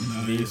from him.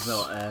 Nice. He's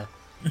not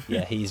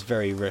yeah, he's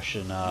very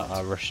Russian,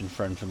 our Russian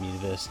friend from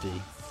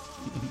university.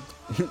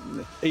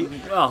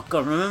 Oh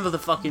god, remember the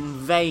fucking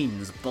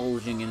veins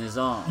bulging in his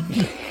arm?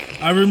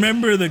 I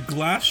remember the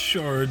glass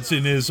shards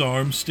in his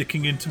arm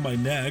sticking into my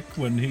neck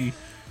when he...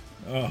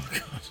 Oh,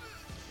 God.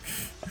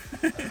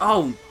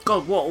 Oh,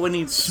 God, what? When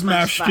he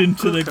smashed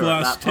into the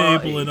glass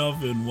table and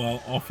oven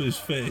while off his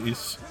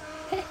face.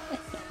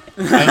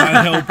 And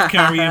I helped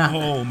carry him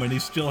home, and he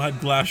still had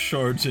glass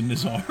shards in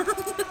his arm.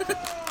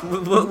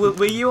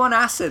 Were you on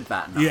acid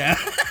that night? Yeah.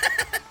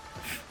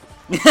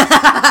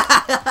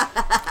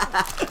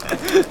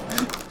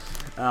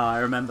 Oh, I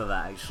remember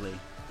that, actually.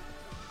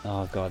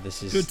 Oh, God,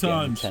 this is good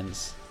times.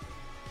 Intense.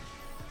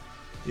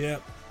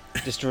 Yep.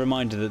 Just a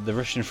reminder that the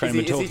Russian friend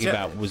we're talking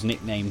about was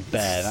nicknamed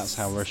Bear. That's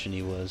how Russian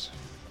he was.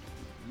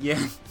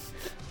 Yeah.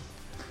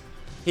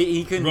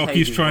 He couldn't.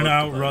 Rocky's trying to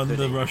outrun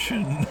the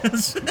Russians.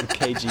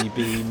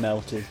 KGB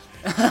melted.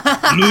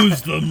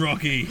 Lose them,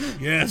 Rocky.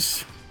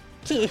 Yes.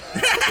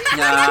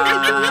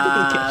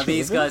 Nah,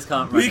 these guys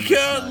can't run. We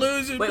can't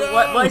lose him. Wait, no.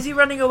 why is he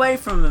running away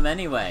from them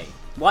anyway?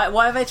 Why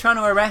are they trying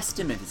to arrest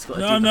him if he's got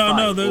to do the fight?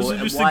 No. Those are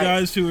just the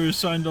guys who are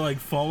assigned to like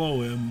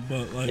follow him,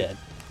 but like. Yeah.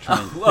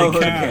 Trying to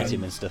get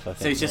him and stuff, I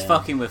think. So he's just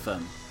fucking with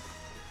them.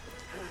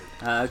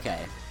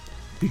 Okay.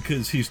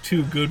 Because he's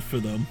too good for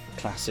them.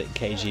 Classic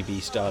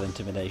KGB style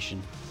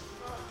intimidation.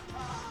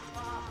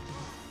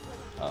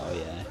 Oh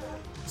yeah.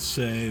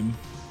 Same.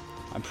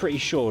 I'm pretty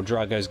sure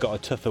Drago's got a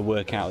tougher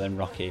workout than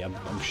Rocky.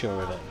 I'm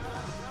sure of it.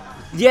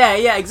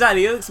 Yeah,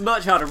 exactly. It looks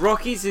much harder.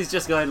 Rocky's is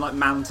just going like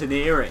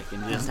mountaineering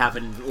and just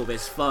having all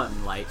this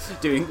fun, like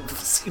doing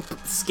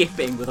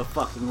skipping with a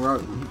fucking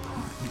rope.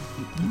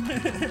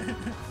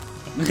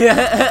 You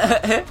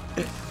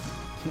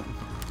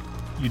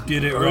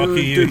did it,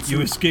 Rocky.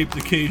 You escaped the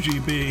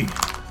KGB.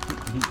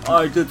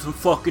 I did some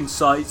fucking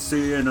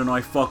sightseeing and I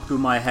fucked with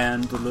my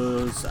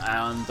handlers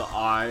and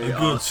I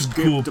got some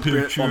skipped cool a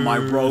bit on my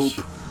rope.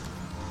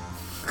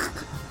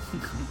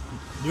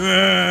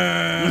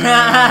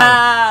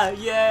 Yeah!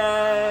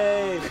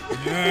 Yay!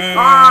 Yeah!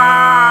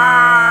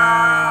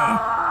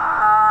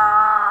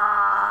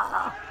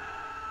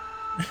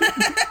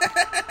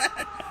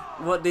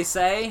 What'd they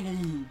say?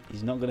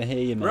 He's not gonna hear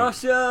you, mate.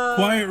 Russia!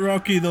 Quiet,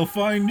 Rocky. They'll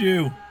find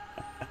you.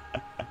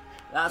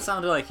 That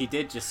sounded like he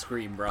did just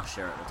scream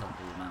Russia at the top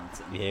of the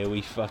mountain. Here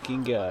we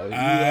fucking go.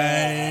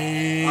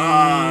 Yeah.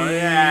 Oh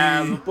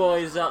yeah, the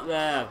boys up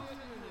there.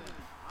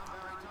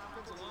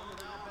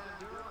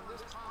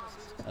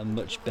 A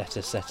much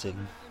better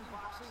setting.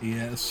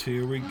 Yes,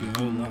 here we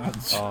go,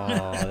 lads.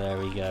 Oh, there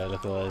we go.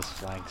 Look at all those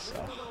flags.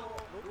 Oh.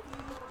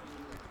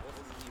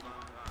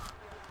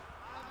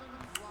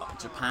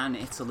 Japan,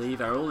 Italy,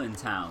 they're all in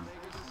town.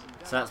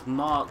 So that's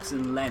Marx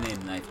and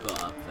Lenin they've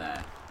got up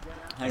there.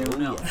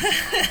 Anyone else?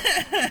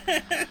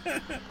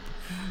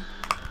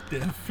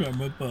 Death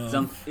from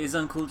above. Is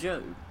Uncle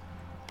Joe?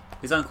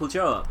 Is Uncle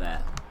Joe up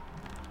there?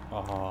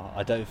 Oh,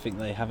 I don't think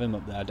they have him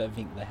up there. I don't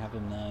think they have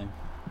him now.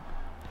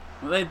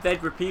 Well,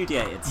 they'd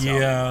repudiated some.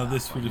 Yeah,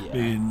 this would have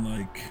been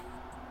like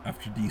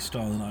after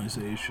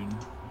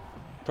de-Stalinization.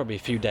 Probably a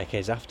few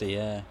decades after,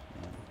 yeah.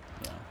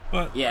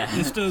 But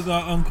you still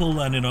got Uncle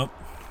Lenin up.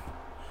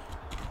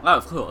 Oh,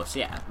 of course,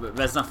 yeah. But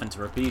there's nothing to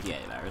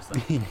repudiate there, is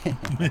there?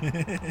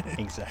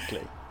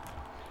 Exactly.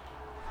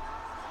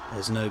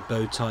 There's no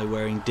bow tie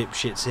wearing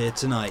dipshits here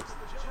tonight.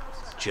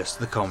 Just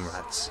the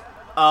comrades.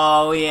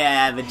 Oh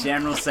yeah, the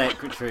General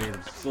Secretary, the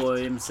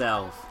boy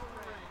himself.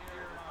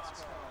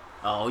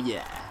 Oh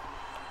yeah.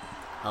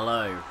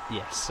 Hello.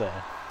 Yes, sir.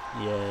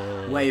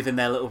 Yeah. Waving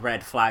their little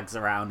red flags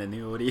around in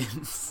the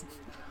audience.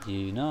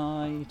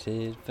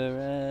 United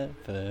forever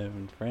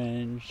in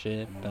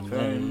friendship and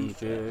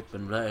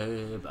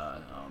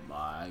labour,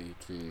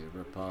 almighty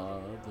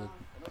republic.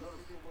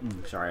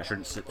 Sorry, I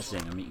shouldn't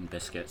sing. I'm eating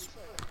biscuits.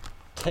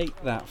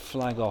 Take that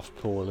flag off,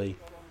 Paulie.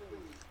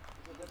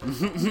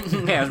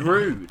 Yeah, it's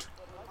rude.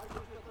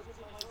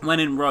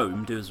 When in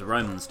Rome, do as the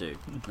Romans do.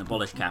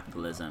 Abolish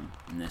capitalism,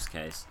 in this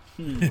case.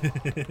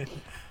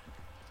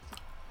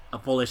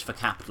 Abolish for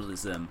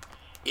capitalism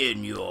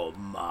in your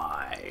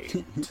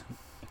mind.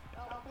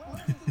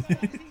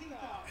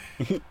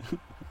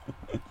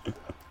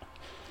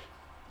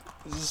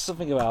 There's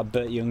something about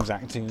Burt Young's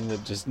acting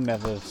that just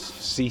never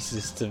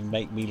ceases to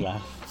make me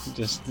laugh.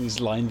 Just these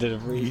line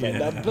deliveries like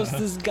that busts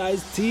this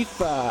guy's teeth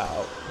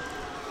out.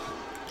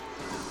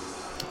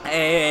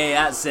 Hey,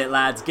 that's it,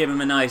 lads. Give him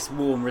a nice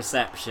warm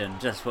reception.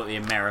 Just what the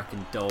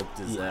American dog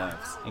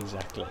deserves. Yeah,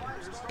 exactly.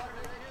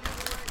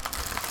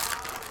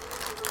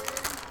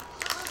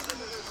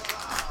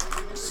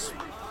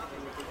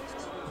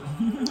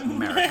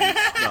 American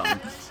dog.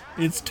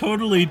 It's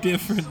totally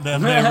different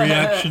than their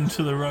reaction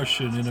to the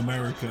Russian in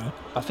America.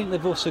 I think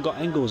they've also got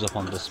Engels up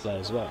on display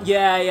as well.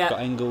 Yeah.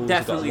 Got Engels,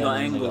 definitely got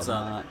Lenin, Engels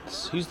got up.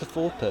 Max. Who's the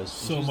fourth person?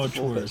 So much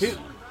worse.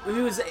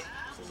 Who was it?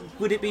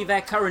 Would it be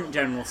their current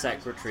General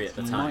Secretary at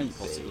the time,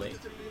 possibly?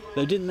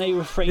 Though didn't they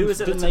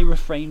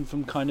refrain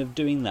from kind of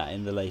doing that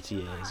in the later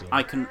years?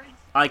 Or?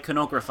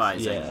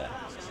 Iconographizing,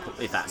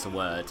 if that's a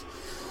word.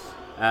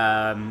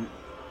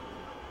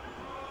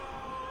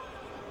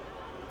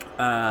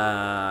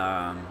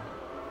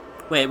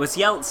 Wait, was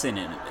Yeltsin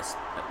in at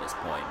this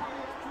point.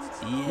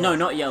 Yeah. No,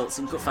 not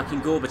Yeltsin,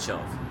 fucking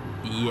Gorbachev.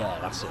 Yeah,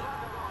 that's it.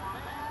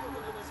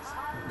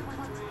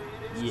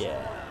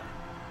 Yeah.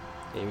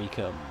 Here he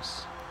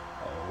comes.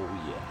 Oh,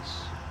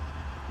 yes.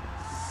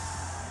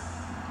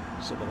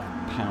 Sort of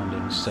that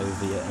pounding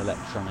Soviet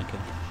electronica.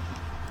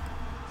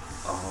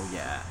 Oh,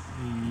 yeah.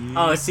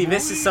 Oh, see,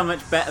 this is so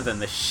much better than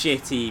the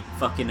shitty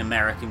fucking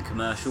American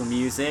commercial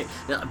music.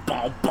 Like,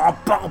 bum, bum,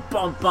 bum,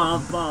 bum,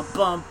 bum, bum,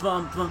 bum,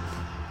 bum, bum.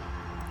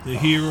 The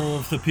hero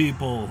of the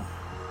people.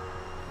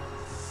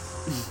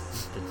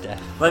 The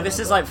death. Like, this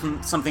is like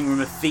from something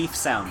from a Thief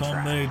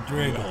soundtrack. Comrade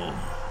Drago.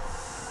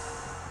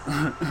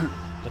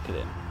 Look at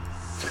him.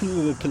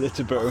 The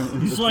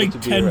Politburo. He's like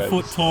 10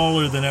 foot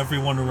taller than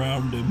everyone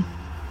around him.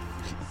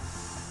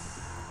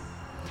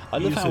 I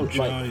love He's how, a like,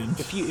 giant.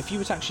 if you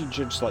were to actually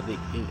judge, like,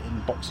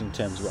 in boxing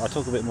terms, I'll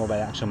talk a bit more about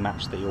the actual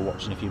match that you're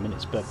watching in a few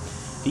minutes, but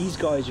these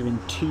guys are in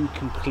two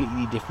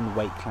completely different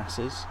weight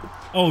classes.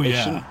 Oh, They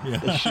yeah.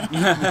 They shouldn't be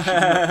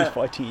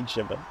fighting each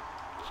other.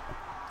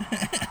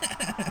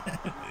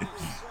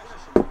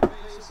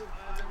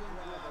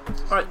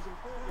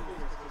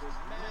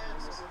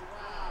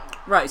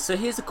 Right, so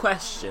here's a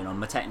question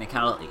on the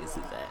technicalities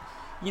of it.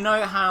 You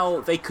know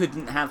how they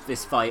couldn't have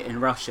this fight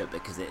in Russia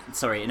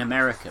in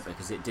America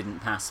because it didn't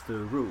pass the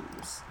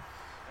rules?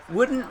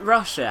 Wouldn't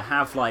Russia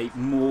have like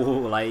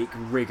more like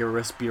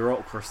rigorous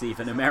bureaucracy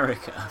than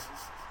America?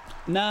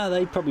 Nah,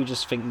 they probably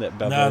just think that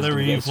Belarus they're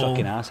gonna get his evil.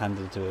 fucking ass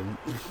handed to him.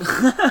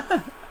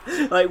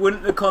 Like,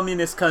 wouldn't the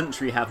communist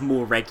country have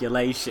more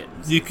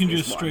regulations? You can is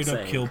just what I'm straight up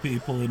saying. kill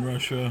people in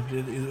Russia.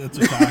 That's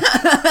a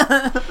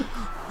fact.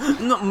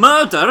 No,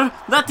 murder?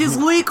 That is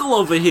legal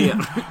over here.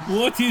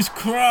 What is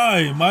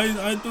crime?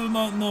 I do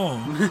not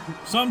know.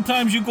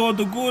 Sometimes you go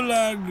to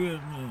Gulag.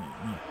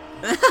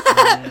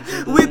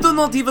 We do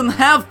not even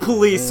have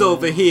police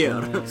over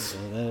here.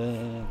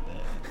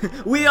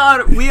 We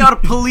are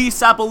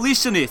police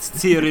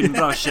abolitionists here in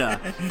Russia.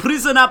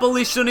 Prison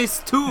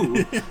abolitionists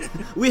too.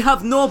 We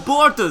have no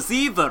borders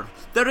either.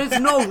 There is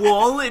no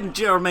wall in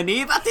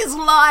Germany. That is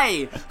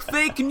lie.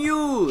 Fake The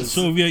news.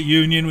 Soviet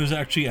Union was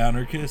actually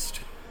anarchist.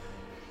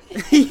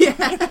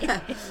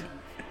 Yeah.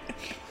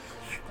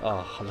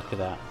 Oh, look at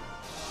that.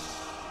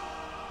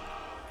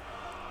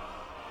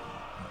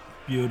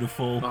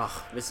 Beautiful.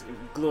 Oh, this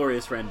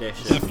glorious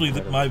rendition. Definitely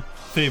my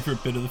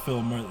favorite bit of the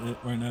film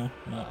right now.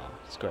 Oh,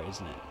 it's great,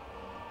 isn't it?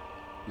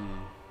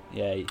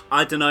 Yeah.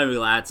 I don't know,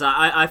 lads.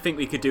 I think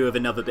we could do with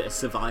another bit of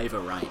Survivor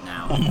right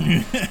now.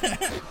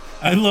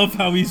 I love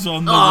how he's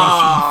on the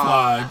Russian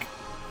flag.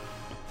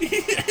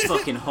 It's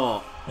fucking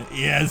hot.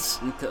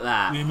 Yes. Look at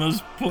that. We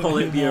must put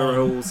Politburo him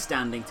all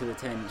standing to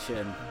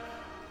attention.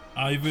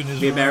 Ivan is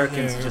The right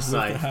Americans there just with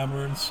like the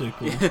hammer and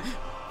sickle.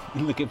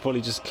 Look at Polly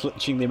just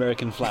clutching the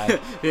American flag.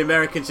 The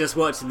Americans just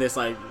watching this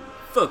like,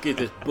 fuck it,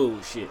 this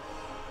bullshit.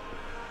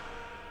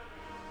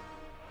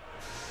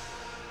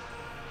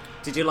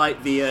 Did you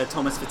like the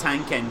Thomas the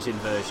Tank Engine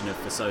version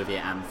of the Soviet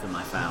anthem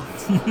I found?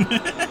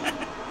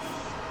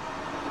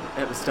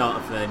 At the start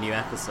of the new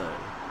episode.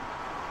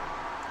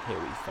 Here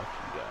we fucking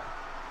go.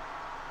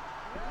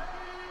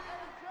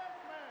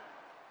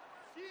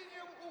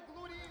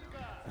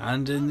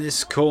 And in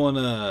this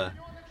corner,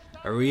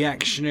 a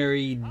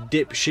reactionary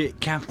dipshit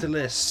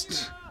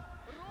capitalist.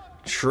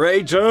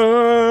 Traitor!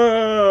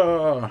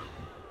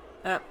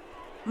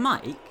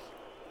 Mike,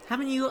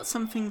 haven't you got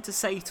something to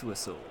say to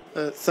us all?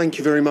 Thank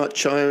you very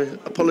much. I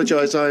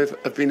apologise.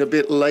 I've been a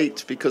bit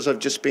late because I've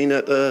just been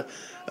at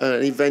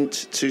an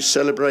event to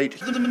celebrate.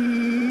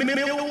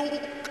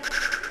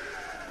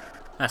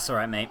 That's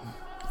alright, mate.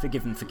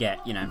 Forgive and forget,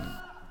 you know.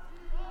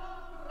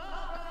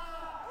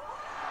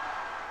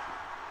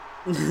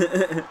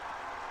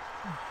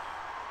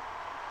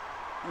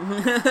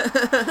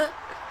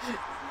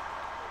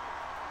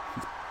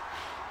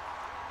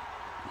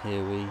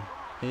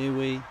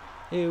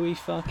 Here we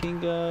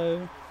fucking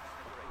go.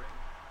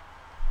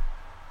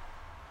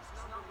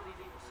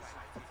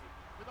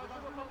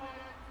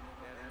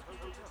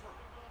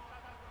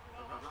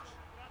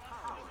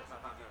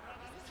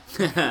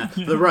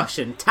 The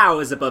Russian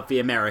towers above the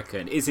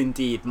American is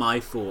indeed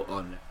my thought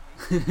on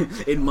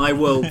it. In my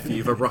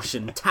worldview, the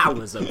Russian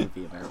towers over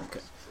the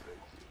American.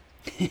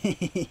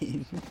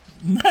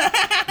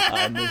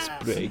 I must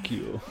break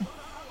you.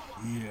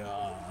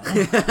 Yeah.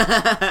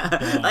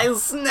 I'll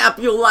snap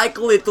you like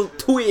a little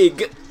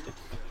twig.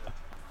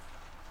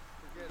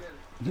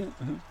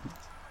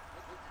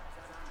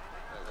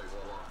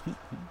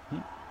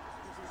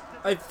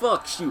 I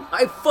fucks you.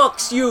 I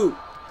fucks you.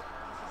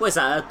 What's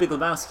that? That's Big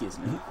Lebowski,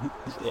 isn't it?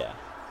 Yeah.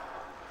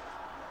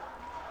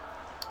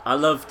 I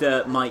loved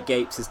Mike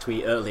Gapes'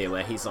 tweet earlier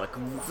where he's like,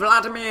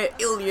 Vladimir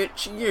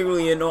Ilyich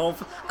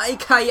Ulyanov,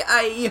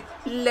 aka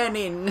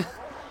Lenin.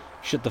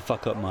 Shut the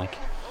fuck up, Mike.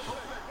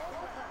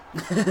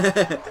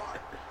 Here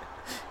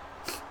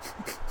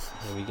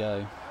we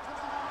go.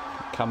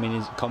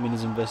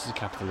 Communism versus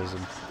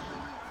capitalism.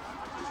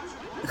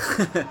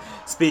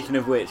 Speaking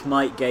of which,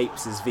 Mike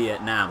Gapes'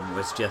 Vietnam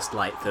was just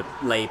like the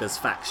Labour's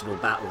factional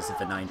battles of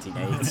the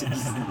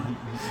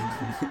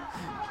 1980s.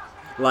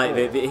 Like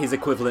his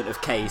equivalent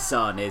of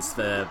K-Sun is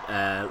the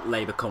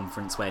Labour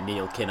conference where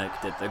Neil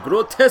Kinnock did the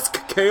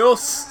grotesque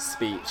chaos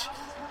speech.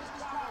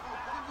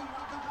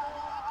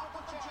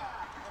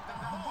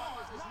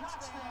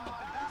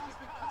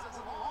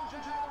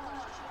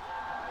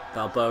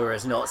 Balboa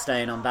is not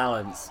staying on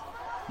balance.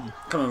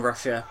 Come on,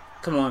 Russia.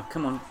 Come on,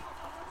 come on.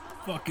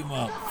 Fuck him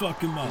up. Fuck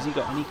him up. Has he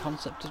got any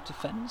concept of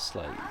defence?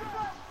 Like,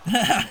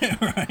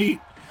 right?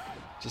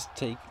 Just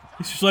take.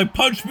 He's just like,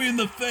 punch me in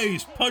the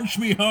face. Punch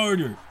me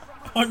harder.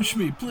 Punch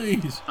me,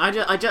 please. I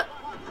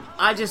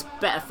just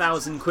bet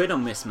 £1,000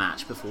 on this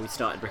match before we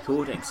started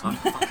recording, so I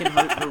fucking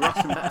hope the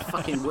Russian better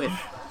fucking win.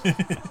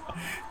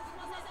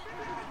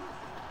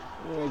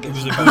 It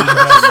was a good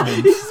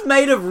investment. He's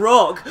made of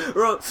rock.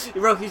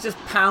 Rocky's just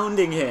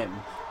pounding him.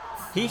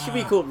 He should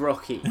be called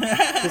Rocky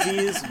because he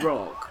is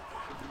rock.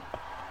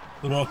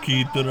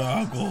 Rocky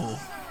Drago.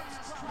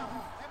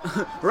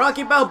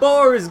 Rocky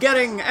Balboa is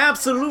getting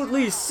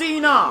absolutely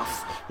seen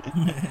off.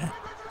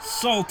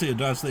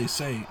 Salted, as they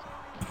say.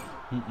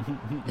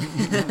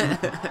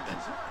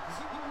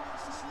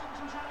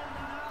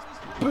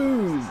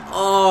 Boom!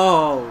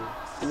 Oh,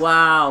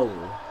 wow.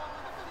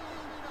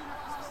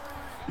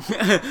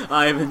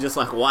 Ivan just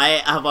like,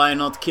 why have I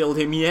not killed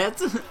him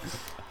yet?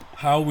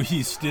 How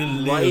he still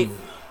live?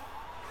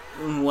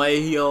 Why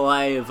he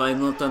alive? I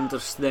not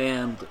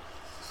understand.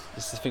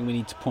 This is the thing we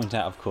need to point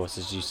out, of course,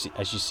 as you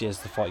see as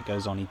the fight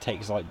goes on, he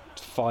takes like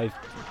 12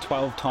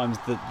 times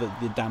the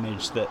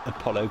damage that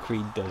Apollo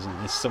Creed does,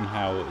 and this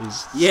somehow is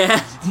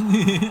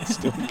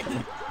still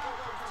coming.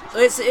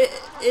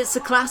 It's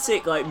a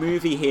classic like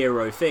movie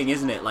hero thing,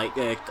 isn't it? Like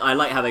I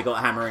like how they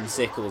got hammer and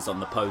sickles on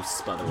the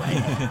posts, by the way.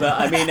 But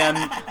I mean,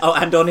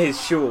 and on his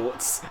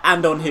shorts,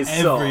 and on his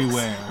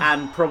everywhere, socks,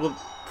 and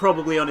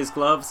probably on his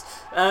gloves.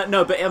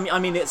 No, but I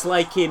mean, it's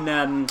like in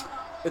a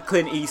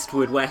Clint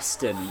Eastwood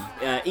western,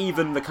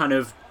 even the kind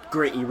of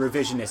gritty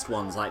revisionist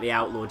ones like The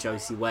Outlaw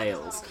Josie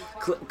Wales.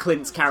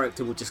 Clint's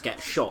character will just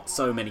get shot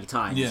so many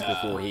times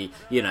before he,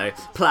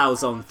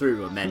 plows on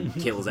through and then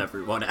kills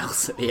everyone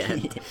else at the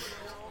end.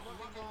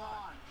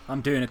 I'm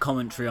doing a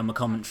commentary on my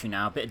commentary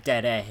now. A bit of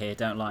dead air here,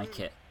 don't like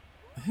it.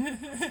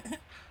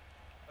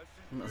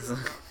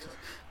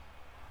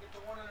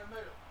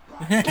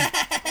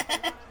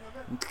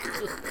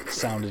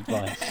 Sound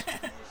advice.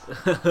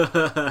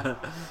 You're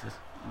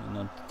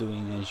not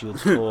doing as you're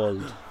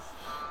told.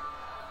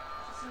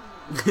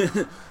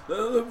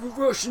 The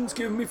Russians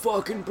give me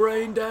fucking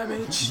brain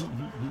damage.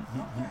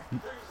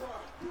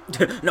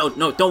 No,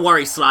 don't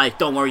worry, Sly.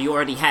 Don't worry, you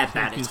already had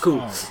that. It's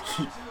cool.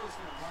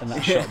 And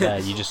that shot there,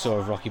 you just saw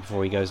of Rocky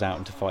before he goes out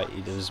into fight.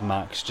 There was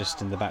Max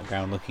just in the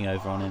background looking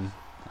over on him.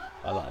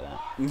 I like that.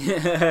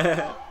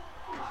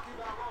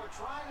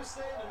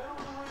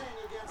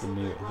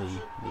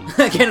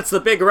 Against the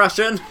big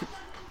Russian.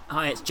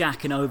 Hi, it's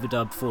Jack in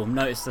overdub form.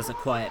 Notice there's a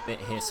quiet bit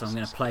here, so I'm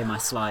going to play my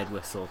slide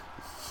whistle.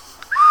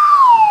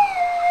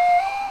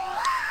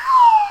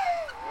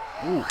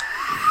 Ooh.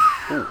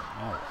 Ooh. Oh.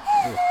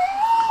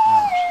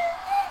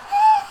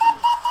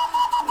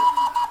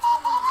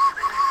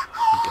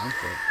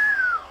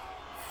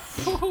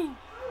 Ooh.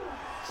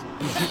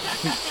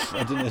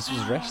 I didn't know this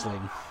was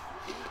wrestling.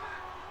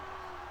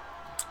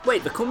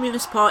 Wait, the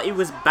Communist Party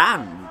was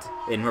banned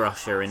in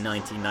Russia in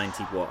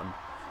 1991.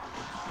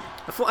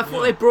 I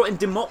thought they brought in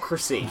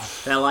democracy.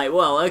 They're like,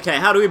 well, okay,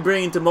 how do we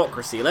bring in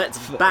democracy? Let's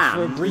ban.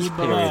 For a brief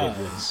period it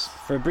was.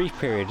 For a brief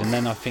period, and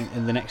then I think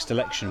in the next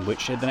election,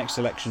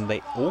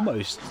 they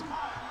almost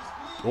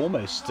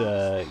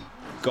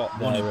got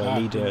their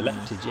leader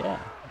elected. Yeah.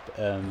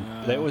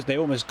 They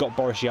almost got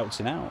Boris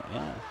Yeltsin out.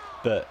 Yeah,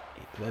 but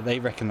they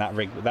reckon that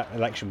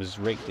election was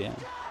rigged. Yeah.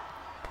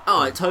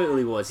 Oh, it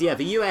totally was. Yeah,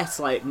 the US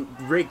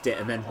rigged it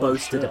and then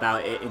boasted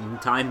about it in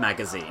Time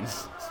magazine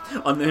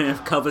on the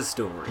cover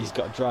story. He's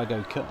got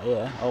Drago cut.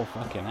 Yeah. Oh,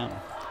 fucking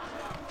hell.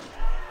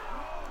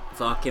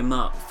 Fuck him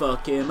up.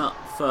 Fuck him up.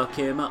 Fuck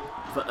him up.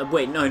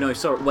 Wait, no.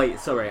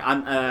 Sorry.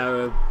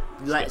 I'm.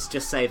 Let's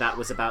just say that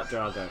was about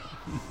Drago.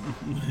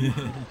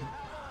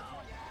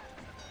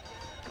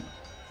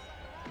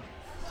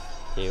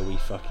 Here we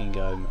fucking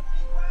go.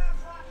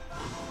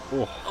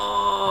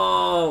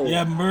 Oh!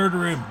 Yeah,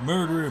 murder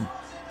him.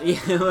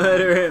 Yeah,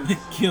 murder him.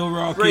 Kill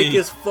Rocky. Break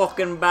his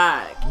fucking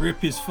back. Rip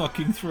his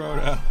fucking throat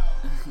out.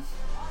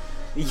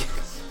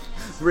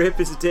 Rip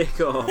his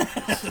dick off.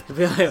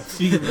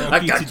 I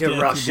got your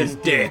Russian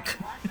dick.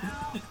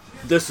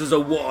 This is a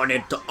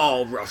warning to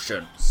all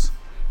Russians.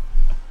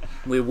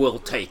 We will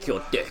take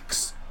your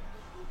dicks.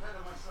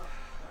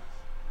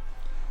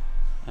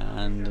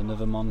 And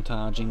another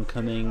montage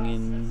incoming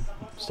in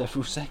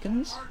several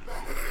seconds.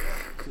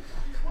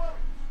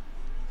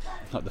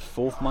 Like the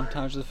fourth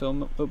montage of the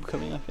film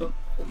upcoming, I think.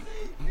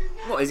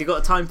 What, has he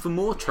got time for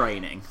more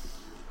training?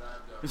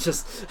 It's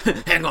just,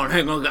 hang on,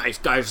 guys.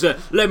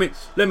 Let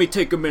me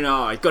take a minute.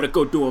 I gotta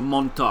go do a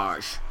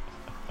montage.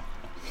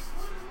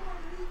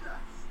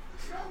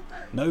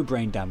 No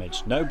brain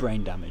damage. Lots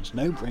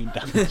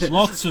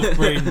of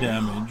brain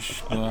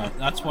damage, but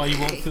that's why you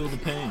won't feel the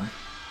pain.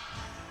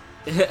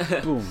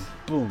 Boom,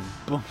 boom,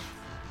 boom.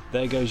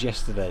 There goes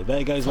yesterday.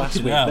 There goes last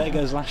Fucking week. hell. There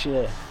goes last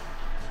year.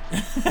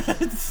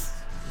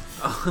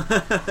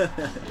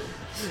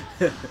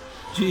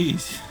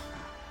 Jeez.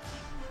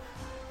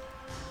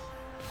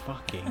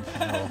 Fucking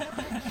hell.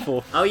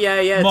 Oh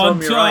yeah,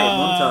 Tom, you're right.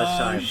 Montage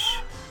time.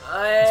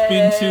 It's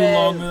been too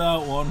long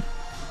without one.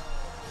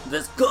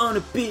 There's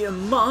gonna be a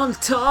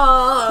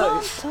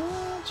montage.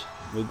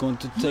 We're going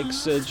to take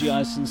Sergei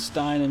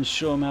Eisenstein and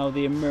show him how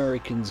the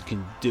Americans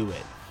can do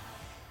it.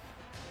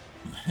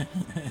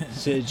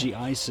 Sergei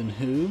Eisen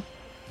who?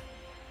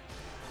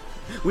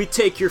 We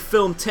take your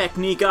film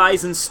technique,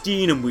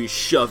 Eisenstein, and we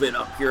shove it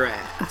up your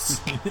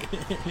ass.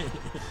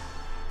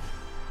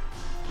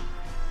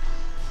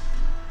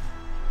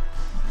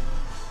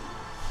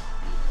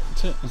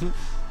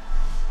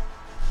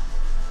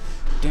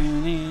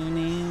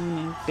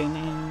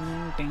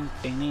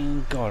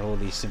 God, all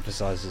these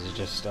synthesizers are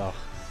just oh.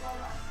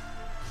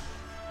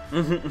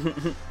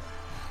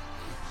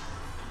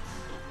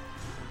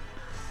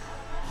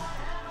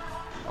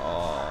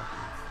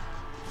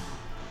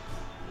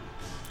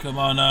 Come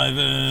on,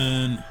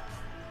 Ivan.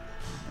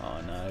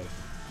 Oh no.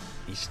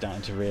 He's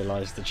starting to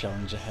realise the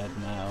challenge ahead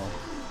now.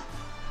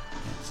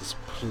 It's this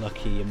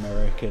plucky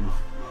American.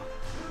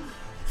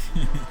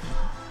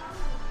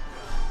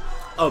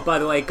 Oh, by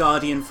the way,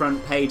 Guardian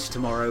front page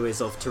tomorrow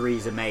is of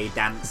Theresa May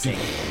dancing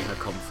in her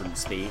conference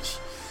speech.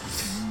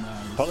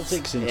 Nice.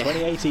 Politics in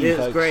 2018, It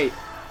folks. was great.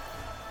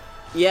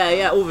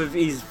 Yeah, all of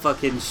these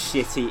fucking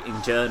shit-eating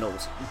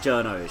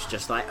journos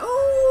just like,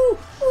 ooh,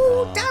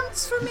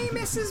 dance for me,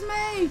 Mrs.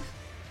 May.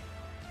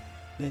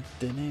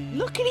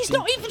 Look, and he's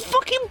not even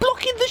fucking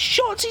blocking the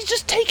shots. He's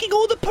just taking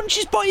all the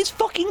punches by his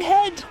fucking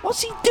head.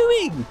 What's he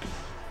doing?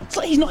 It's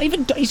like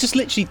he's just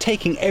literally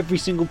taking every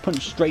single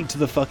punch straight to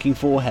the fucking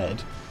forehead.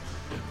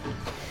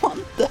 What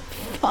the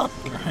fuck?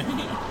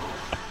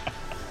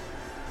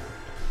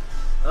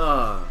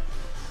 Oh,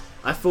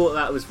 I thought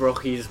that was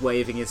Rocky just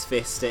waving his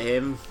fist at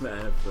him,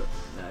 but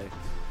no.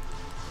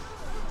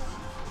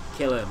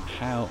 Kill him.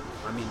 How?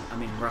 I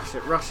mean,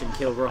 Russian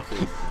kill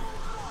Rocky.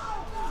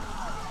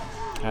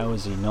 How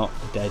is he not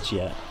dead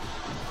yet?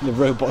 The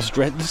robot's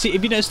dread. See,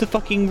 have you noticed the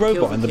fucking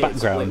robot the in the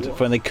kids. background? Wait, what?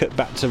 When they cut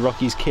back to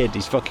Rocky's kid,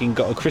 he's fucking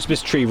got a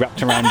Christmas tree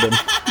wrapped around him.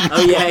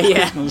 Oh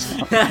yeah.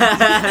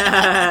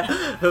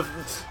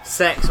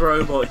 Sex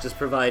robot just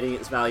providing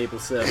its valuable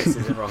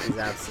services in Rocky's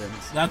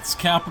absence. That's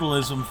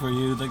capitalism for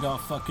you. They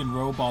got fucking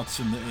robots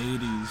in the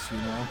 80s, you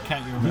know?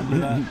 Can't you remember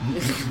that?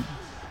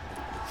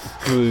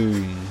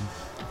 Boom.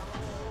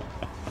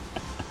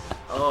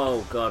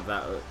 Oh god,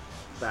 that was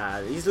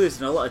bad. He's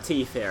losing a lot of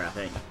teeth here, I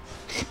think.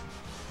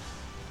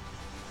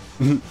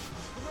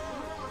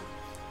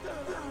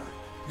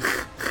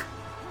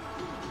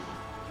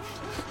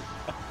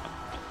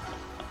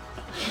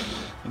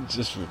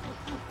 Just.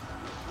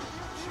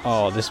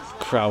 Oh, this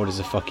crowd is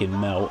a fucking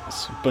melt.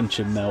 A bunch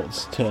of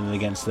melts turning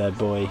against their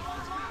boy.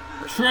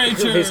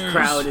 Traitors! This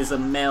crowd is a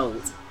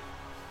melt.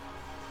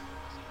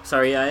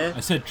 Sorry, Yaya?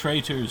 I said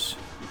traitors.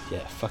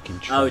 Yeah,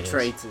 fucking traitors. Oh,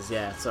 traitors,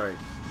 yeah, sorry.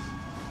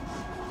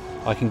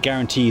 I can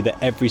guarantee you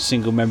that every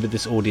single member of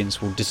this audience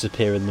will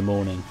disappear in the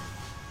morning.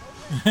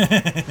 Never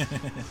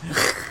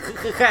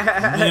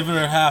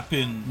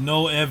happened.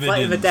 No evidence.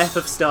 Like the death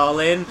of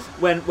Stalin,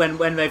 when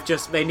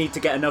they need to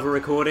get another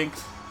recording.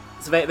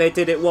 So they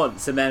did it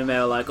once, and then they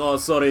were like, oh,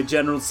 sorry,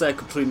 General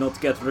Secretary, not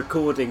to get a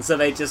recording. So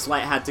they just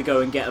like had to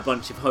go and get a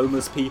bunch of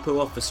homeless people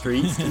off the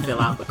streets to fill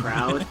out the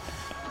crowd.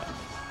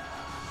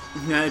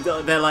 You know,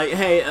 they're like,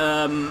 hey,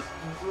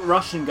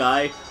 Russian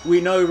guy,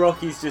 we know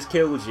Rocky's just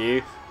killed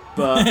you,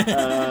 but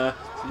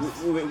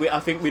I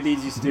think we need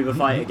you to do the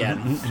fight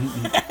again.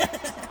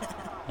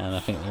 And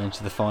I think they're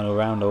into the final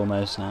round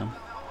almost now.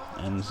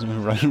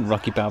 And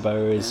Rocky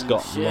Balboa has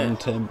got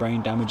long-term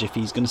brain damage if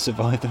he's going to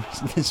survive the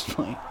rest of this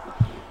fight.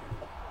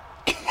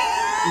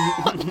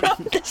 What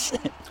round is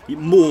it?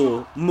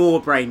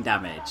 More brain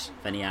damage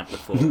than he had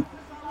before.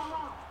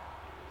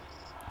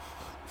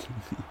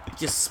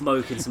 Just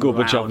smoking some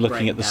Gorbachev looking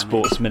brain at the damage.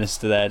 sports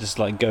minister there, just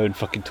like, go and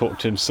fucking talk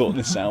to him, sort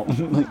this out.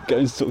 Like, go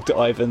and talk to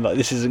Ivan, like,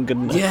 this isn't good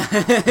enough. Yeah.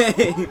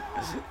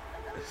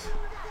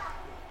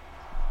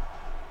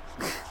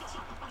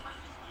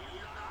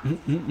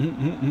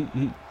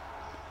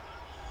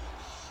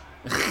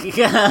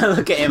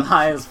 Look at him,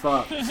 high as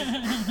fuck.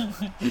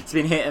 He's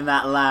been hitting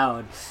that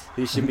loud.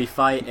 He should be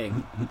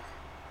fighting.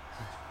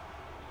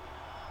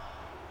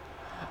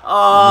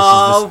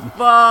 Oh,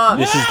 fuck!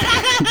 This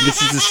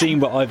is the scene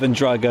where Ivan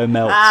Drago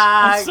melts.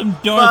 That's some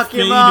Darth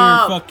Vader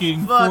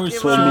fucking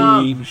force for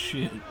me.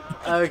 Shit.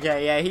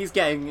 Okay, yeah, he's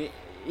getting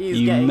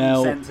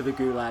sent to the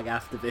gulag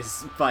after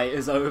this fight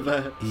is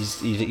over.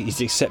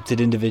 He's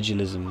accepted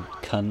individualism,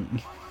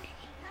 cunt.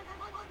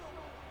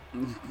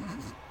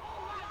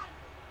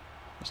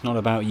 It's not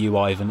about you,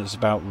 Ivan, it's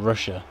about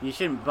Russia. You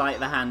shouldn't bite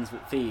the hands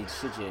that feed,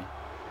 should you?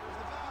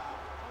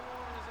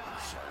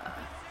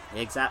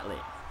 Exactly.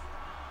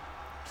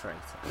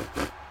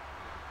 Traitor.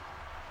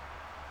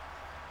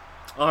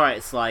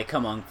 Alright, Sly,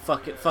 come on,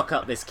 fuck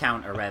up this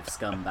counter-rev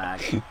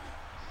scumbag.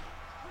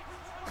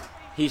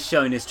 He's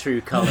shown his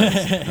true colours,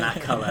 and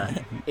that colour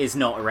is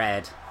not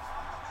red.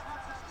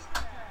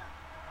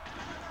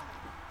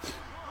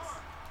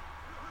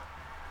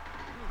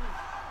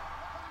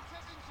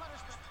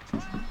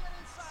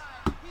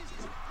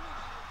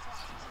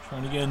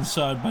 Trying to get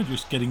inside by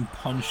just getting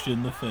punched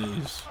in the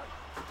face.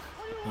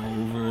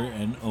 Over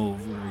and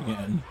over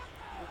again.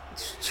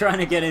 Trying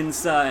to get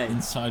inside.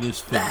 Inside his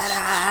face.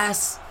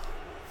 Badass!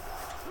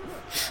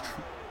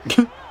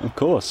 Of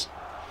course.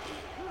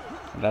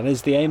 That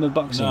is the aim of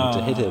boxing,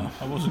 to hit him.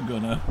 I wasn't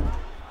gonna.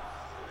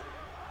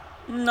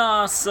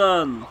 Nah,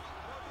 son.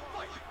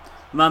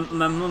 My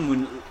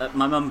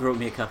mum brought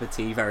me a cup of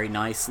tea very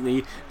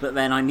nicely, but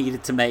then I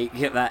needed to make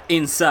that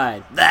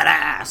inside that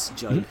ass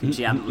joke, and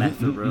she hadn't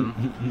left the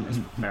room. It was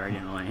very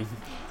annoying.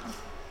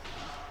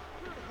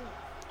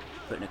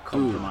 Put in a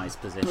compromised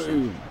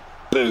position.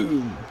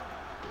 Boom!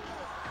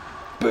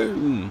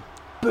 Boom!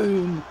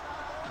 Boom!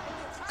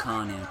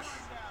 Carnage.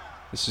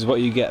 This is what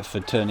you get for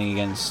turning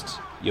against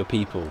your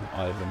people,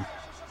 Ivan.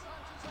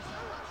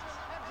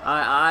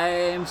 I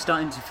am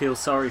starting to feel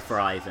sorry for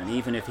Ivan,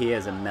 even if he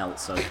is a melt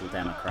social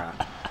democrat.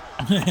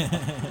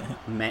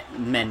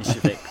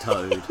 Menshevik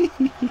toad.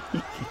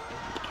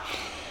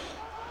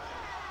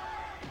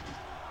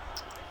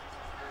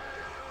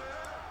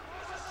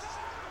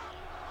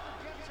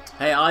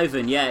 Hey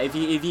Ivan, yeah,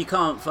 if you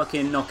can't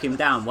fucking knock him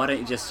down, why don't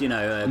you just, go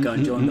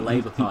and join the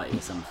Labour Party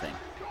or something?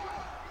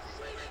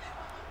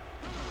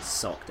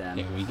 Sock down.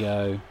 Here we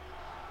go.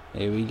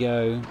 Here we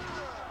go.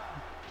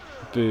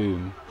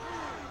 Boom.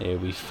 Here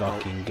we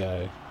fucking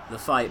go. The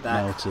fight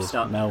back.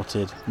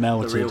 Melted.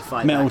 The real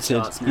fight back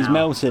starts now. He's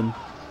melting.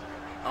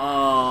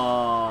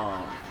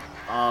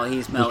 Oh,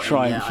 he's melting.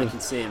 Yeah, I can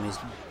see him.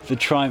 The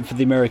triumph of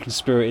the American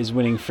spirit is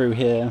winning through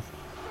here.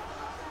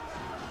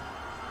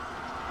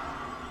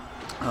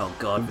 Oh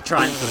god, the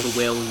triumph of the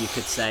will, you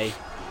could say.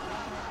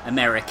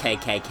 America,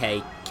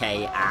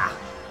 KKK, ah.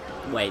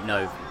 Wait,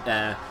 no.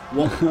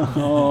 What?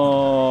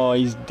 Oh,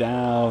 he's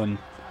down.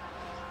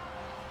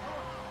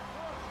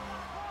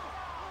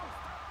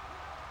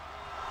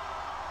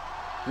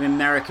 The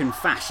American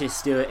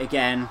fascists do it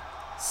again.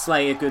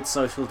 Slay a good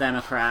social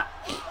democrat.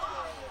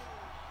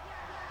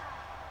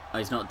 Oh,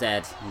 he's not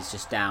dead. He's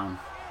just down.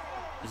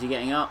 Is he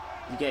getting up?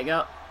 Is he getting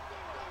up?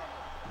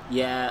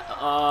 Yeah.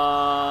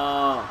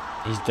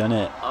 Oh. He's done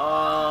it.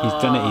 Oh.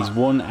 He's done it. He's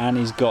won and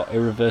he's got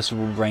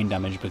irreversible brain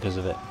damage because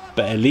of it.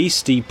 But at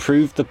least he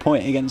proved the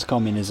point against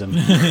communism.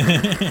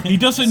 He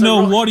doesn't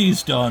know what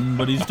he's done,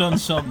 but he's done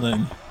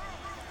something.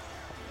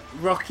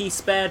 Rocky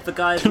spared the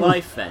guy's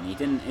life then. He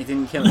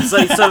didn't kill him. So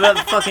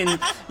that fucking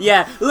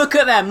look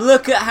at them.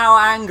 Look at how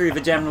angry the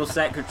General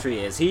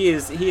Secretary is. He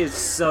is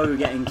so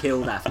getting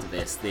killed after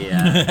this.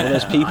 Well,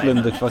 there's people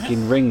in the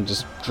fucking ring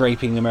just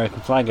draping the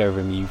American flag over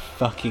him. You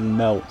fucking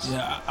melt.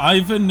 Yeah,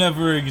 Ivan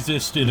never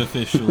existed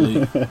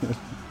officially.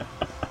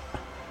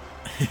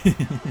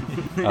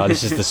 Oh,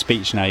 this is the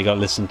speech now. You got to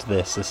listen to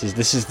this.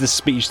 This is the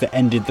speech that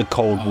ended the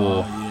Cold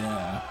War. Yeah.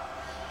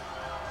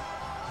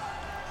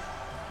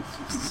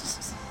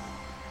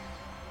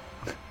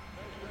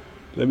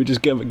 Let me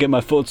just get my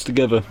thoughts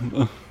together.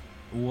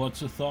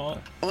 What's a thought?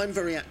 I'm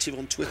very active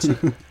on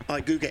Twitter.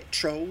 I do get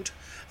trolled.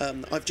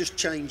 I've just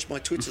changed my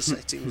Twitter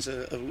settings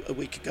a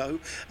week ago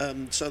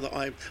so that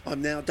I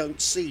now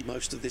don't see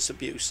most of this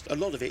abuse. A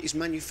lot of it is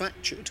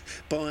manufactured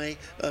by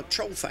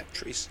troll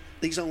factories.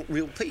 These aren't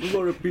real people. A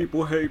lot of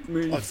people hate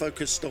me. I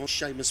focused on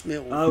Seamus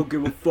Milne. I don't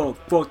give a fuck.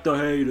 Fuck the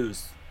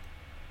haters.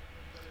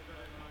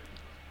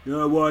 You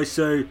know why I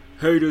say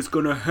haters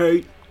gonna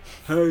hate?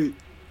 Hate.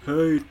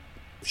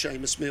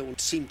 Seamus Milne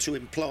seemed to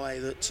imply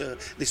that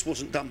this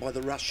wasn't done by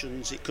the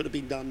Russians. It could have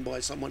been done by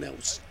someone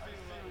else.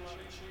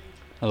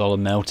 A lot of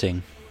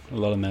melting. A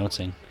lot of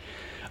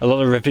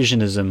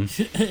revisionism.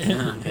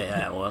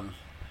 Yeah, well,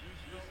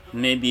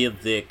 maybe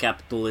the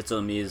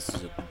capitalism is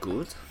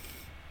good.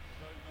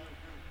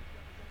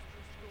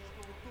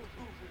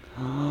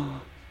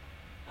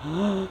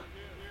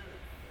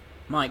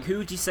 Mike, who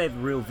would you say the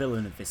real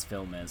villain of this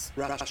film is?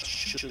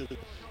 Russia.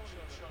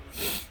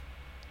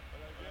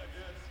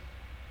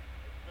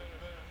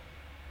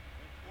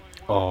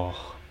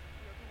 Oh.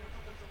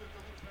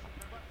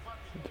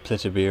 The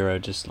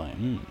Politburo just like,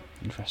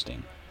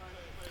 interesting.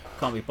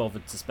 Can't be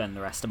bothered to spend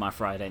the rest of my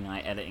Friday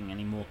night editing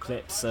any more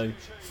clips, so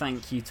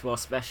thank you to our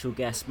special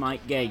guest,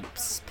 Mike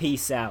Gapes.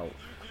 Peace out.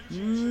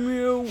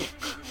 Milk.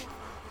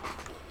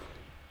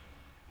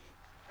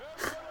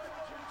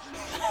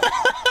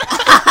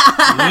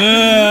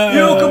 Yeah.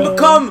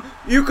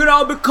 You can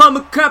all become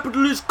a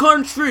capitalist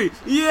country.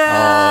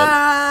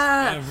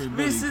 Yeah,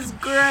 this is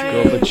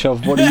great.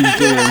 Gorbachev, what are you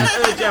doing?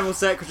 The General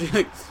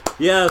Secretary.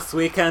 Yes,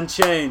 we can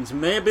change.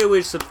 Maybe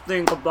we should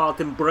think about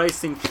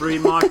embracing free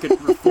market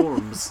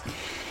reforms.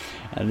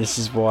 And this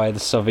is why the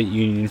Soviet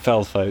Union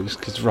fell, folks,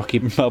 because Rocky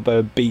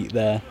Balboa beat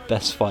their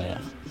best fighter.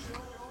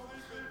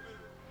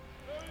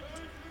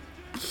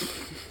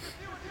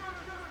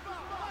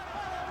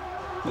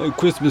 Hey,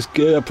 Christmas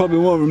kid, I probably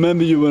won't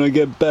remember you when I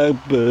get back,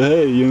 but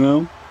hey, you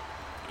know.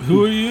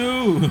 Who are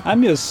you?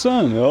 I'm your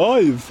son. Oh,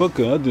 you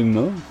fucker, I didn't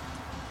know.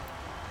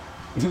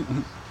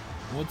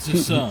 What's your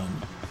son?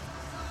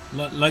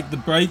 Like the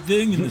bright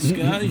thing in the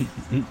sky?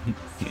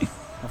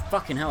 Oh,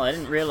 fucking hell, I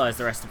didn't realise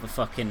the rest of the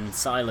fucking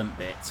silent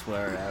bits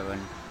were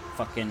when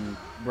fucking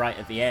right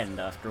at the end,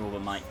 after all the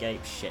Mike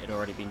Gates shit had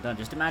already been done.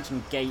 Just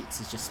imagine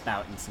Gates is just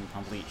spouting some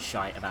complete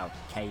shite about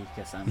cake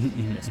or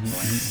something at this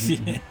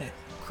point. Yeah.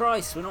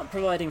 Christ, we're not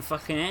providing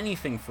fucking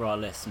anything for our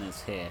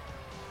listeners here.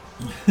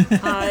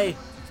 Hi,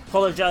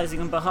 apologising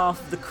on behalf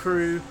of the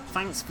crew.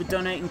 Thanks for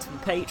donating to the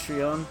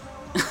Patreon.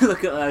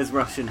 Look at those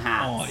Russian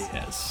hats. Oh,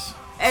 yes.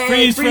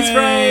 Hey, freeze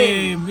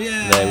frame!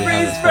 Yeah. There we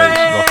Freeze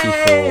have it, folks.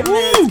 frame! Rocky 4.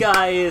 This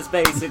guy is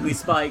basically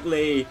Spike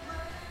Lee.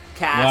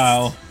 Cast.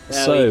 Wow.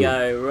 There So, we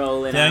go,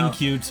 rolling out.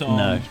 Thank you, Tom.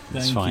 No, Thank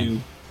it's fine.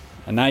 you.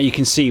 And now you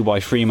can see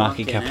why free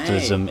market Fucking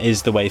capitalism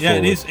is the way Yeah,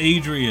 forward. it is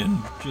Adrian.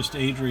 Just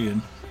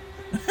Adrian.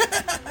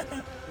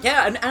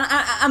 Yeah,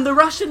 and the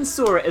Russians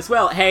saw it as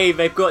well. Hey,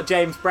 they've got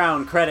James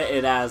Brown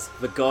credited as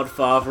the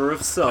Godfather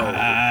of Soul.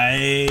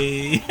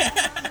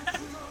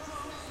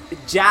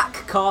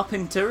 Jack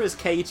Carpenter as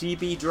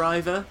KGB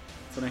driver.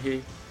 Don't know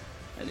who.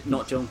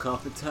 Not John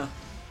Carpenter.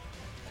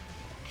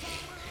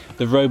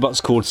 The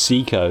robot's called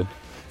Seiko.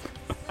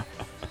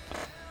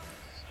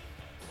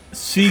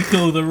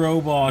 Seiko the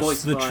robot,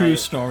 Voiced the by- true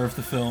star of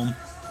the film.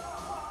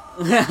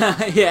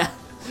 Yeah.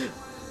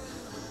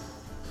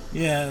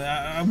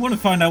 Yeah, I want to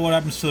find out what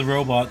happens to the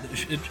robot.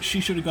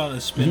 She should have got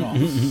a spin-off.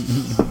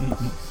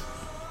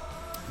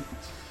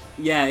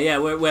 Yeah,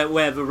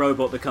 where the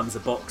robot becomes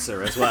a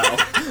boxer as well.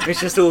 It's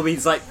just all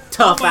these like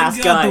tough ass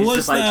God, guys there was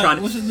just like that, trying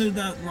to. Wasn't there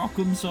that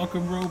Rock'em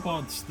Sock'em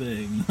Robots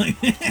thing?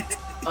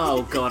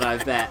 Oh god,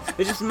 I bet.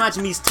 But just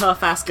imagine these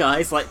tough ass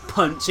guys like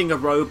punching a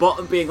robot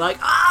and being like,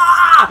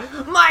 "Ah,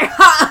 my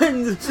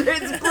hand,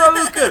 it's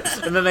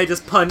broken," and then they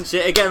just punch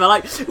it again. They're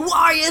like,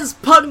 "Why is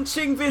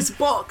punching this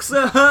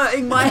boxer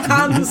hurting my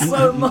hand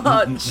so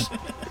much?"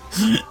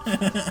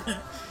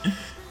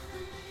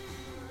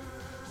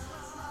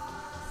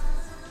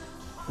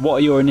 What are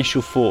your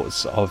initial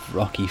thoughts of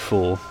Rocky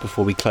 4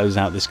 before we close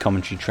out this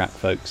commentary track,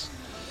 folks?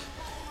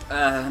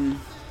 Yeah,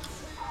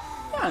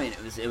 I mean,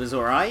 it was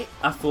all right.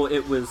 I thought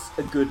it was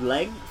a good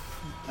length.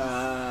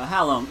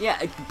 How long? Yeah,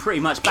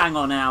 pretty much bang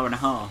on an hour and a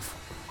half.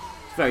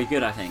 It's very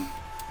good, I think.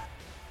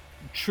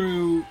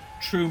 True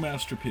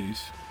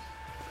masterpiece.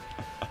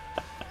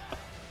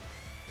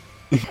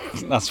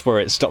 That's where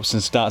it stops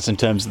and starts in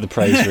terms of the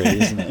praise, really,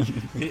 isn't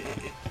it?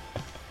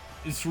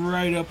 It's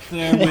right up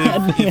there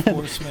with If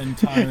Horsemen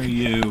Tire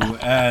You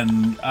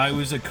and I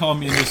Was a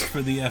Communist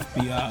for the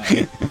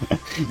FBI.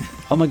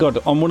 Oh my god,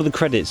 on one of the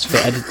credits for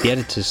the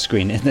editor's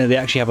screen, they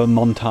actually have a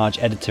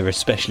montage editor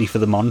especially for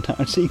the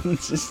montage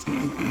sequences.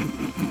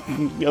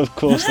 Of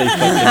course they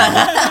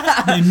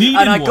fucking They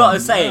needed And I one, gotta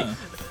say, yeah.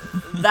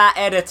 that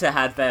editor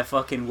had their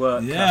fucking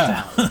work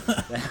Yeah. cut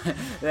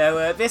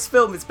out. This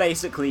film is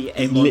basically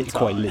a montage.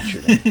 quite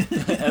literally.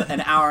 An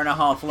hour and a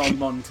half long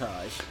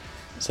montage.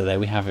 So there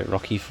we have it,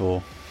 Rocky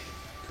 4.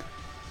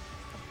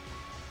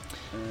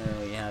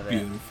 There we have it.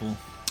 Beautiful.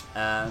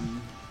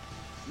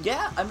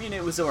 Yeah, I mean,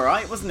 it was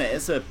alright, wasn't it?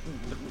 It's a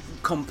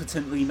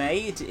competently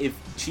made, if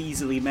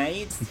cheesily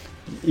made.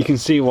 You can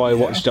see why I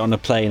watched it on a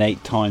plane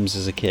 8 times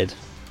as a kid.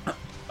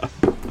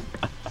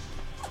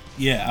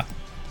 Yeah.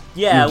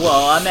 Yeah,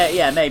 well,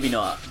 maybe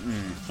not.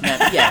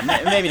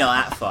 Maybe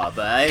not that far,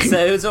 but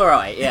it was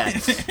alright, yeah.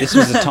 This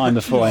was a time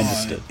before I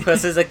understood.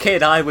 Because as a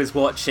kid, I was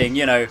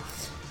watching,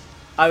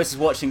 I was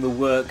watching the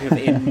work of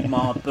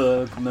Ingmar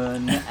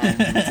Bergman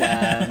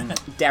and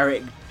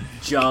Derek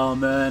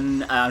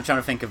Jarman. I'm trying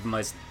to think of the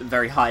most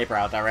very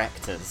highbrow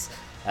directors.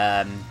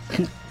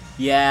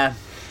 Yeah.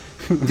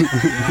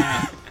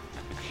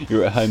 You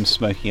were at home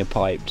smoking a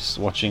pipe, just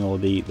watching all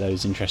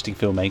those interesting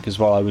filmmakers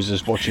while I was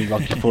just watching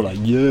Rocky 4 like,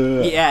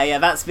 yeah. Yeah,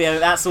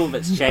 that's all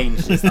that's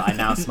changed, is that I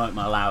now smoke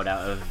my loud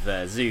out of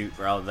Zoot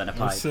rather than a I'm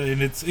pipe.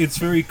 saying it's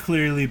very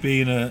clearly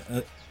been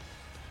a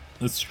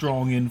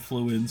strong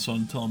influence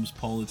on Tom's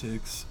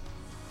politics.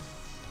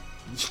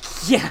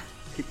 Yeah.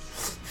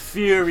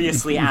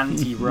 Furiously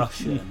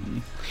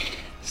anti-Russian.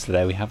 So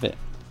there we have it.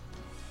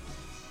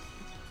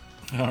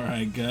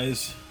 Alright,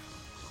 guys.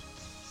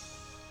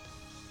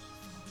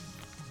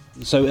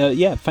 So,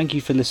 yeah, thank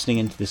you for listening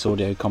into this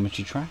audio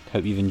commentary track.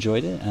 Hope you've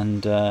enjoyed it.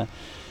 And,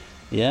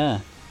 yeah,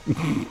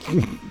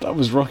 that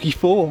was Rocky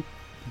 4.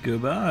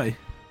 Goodbye.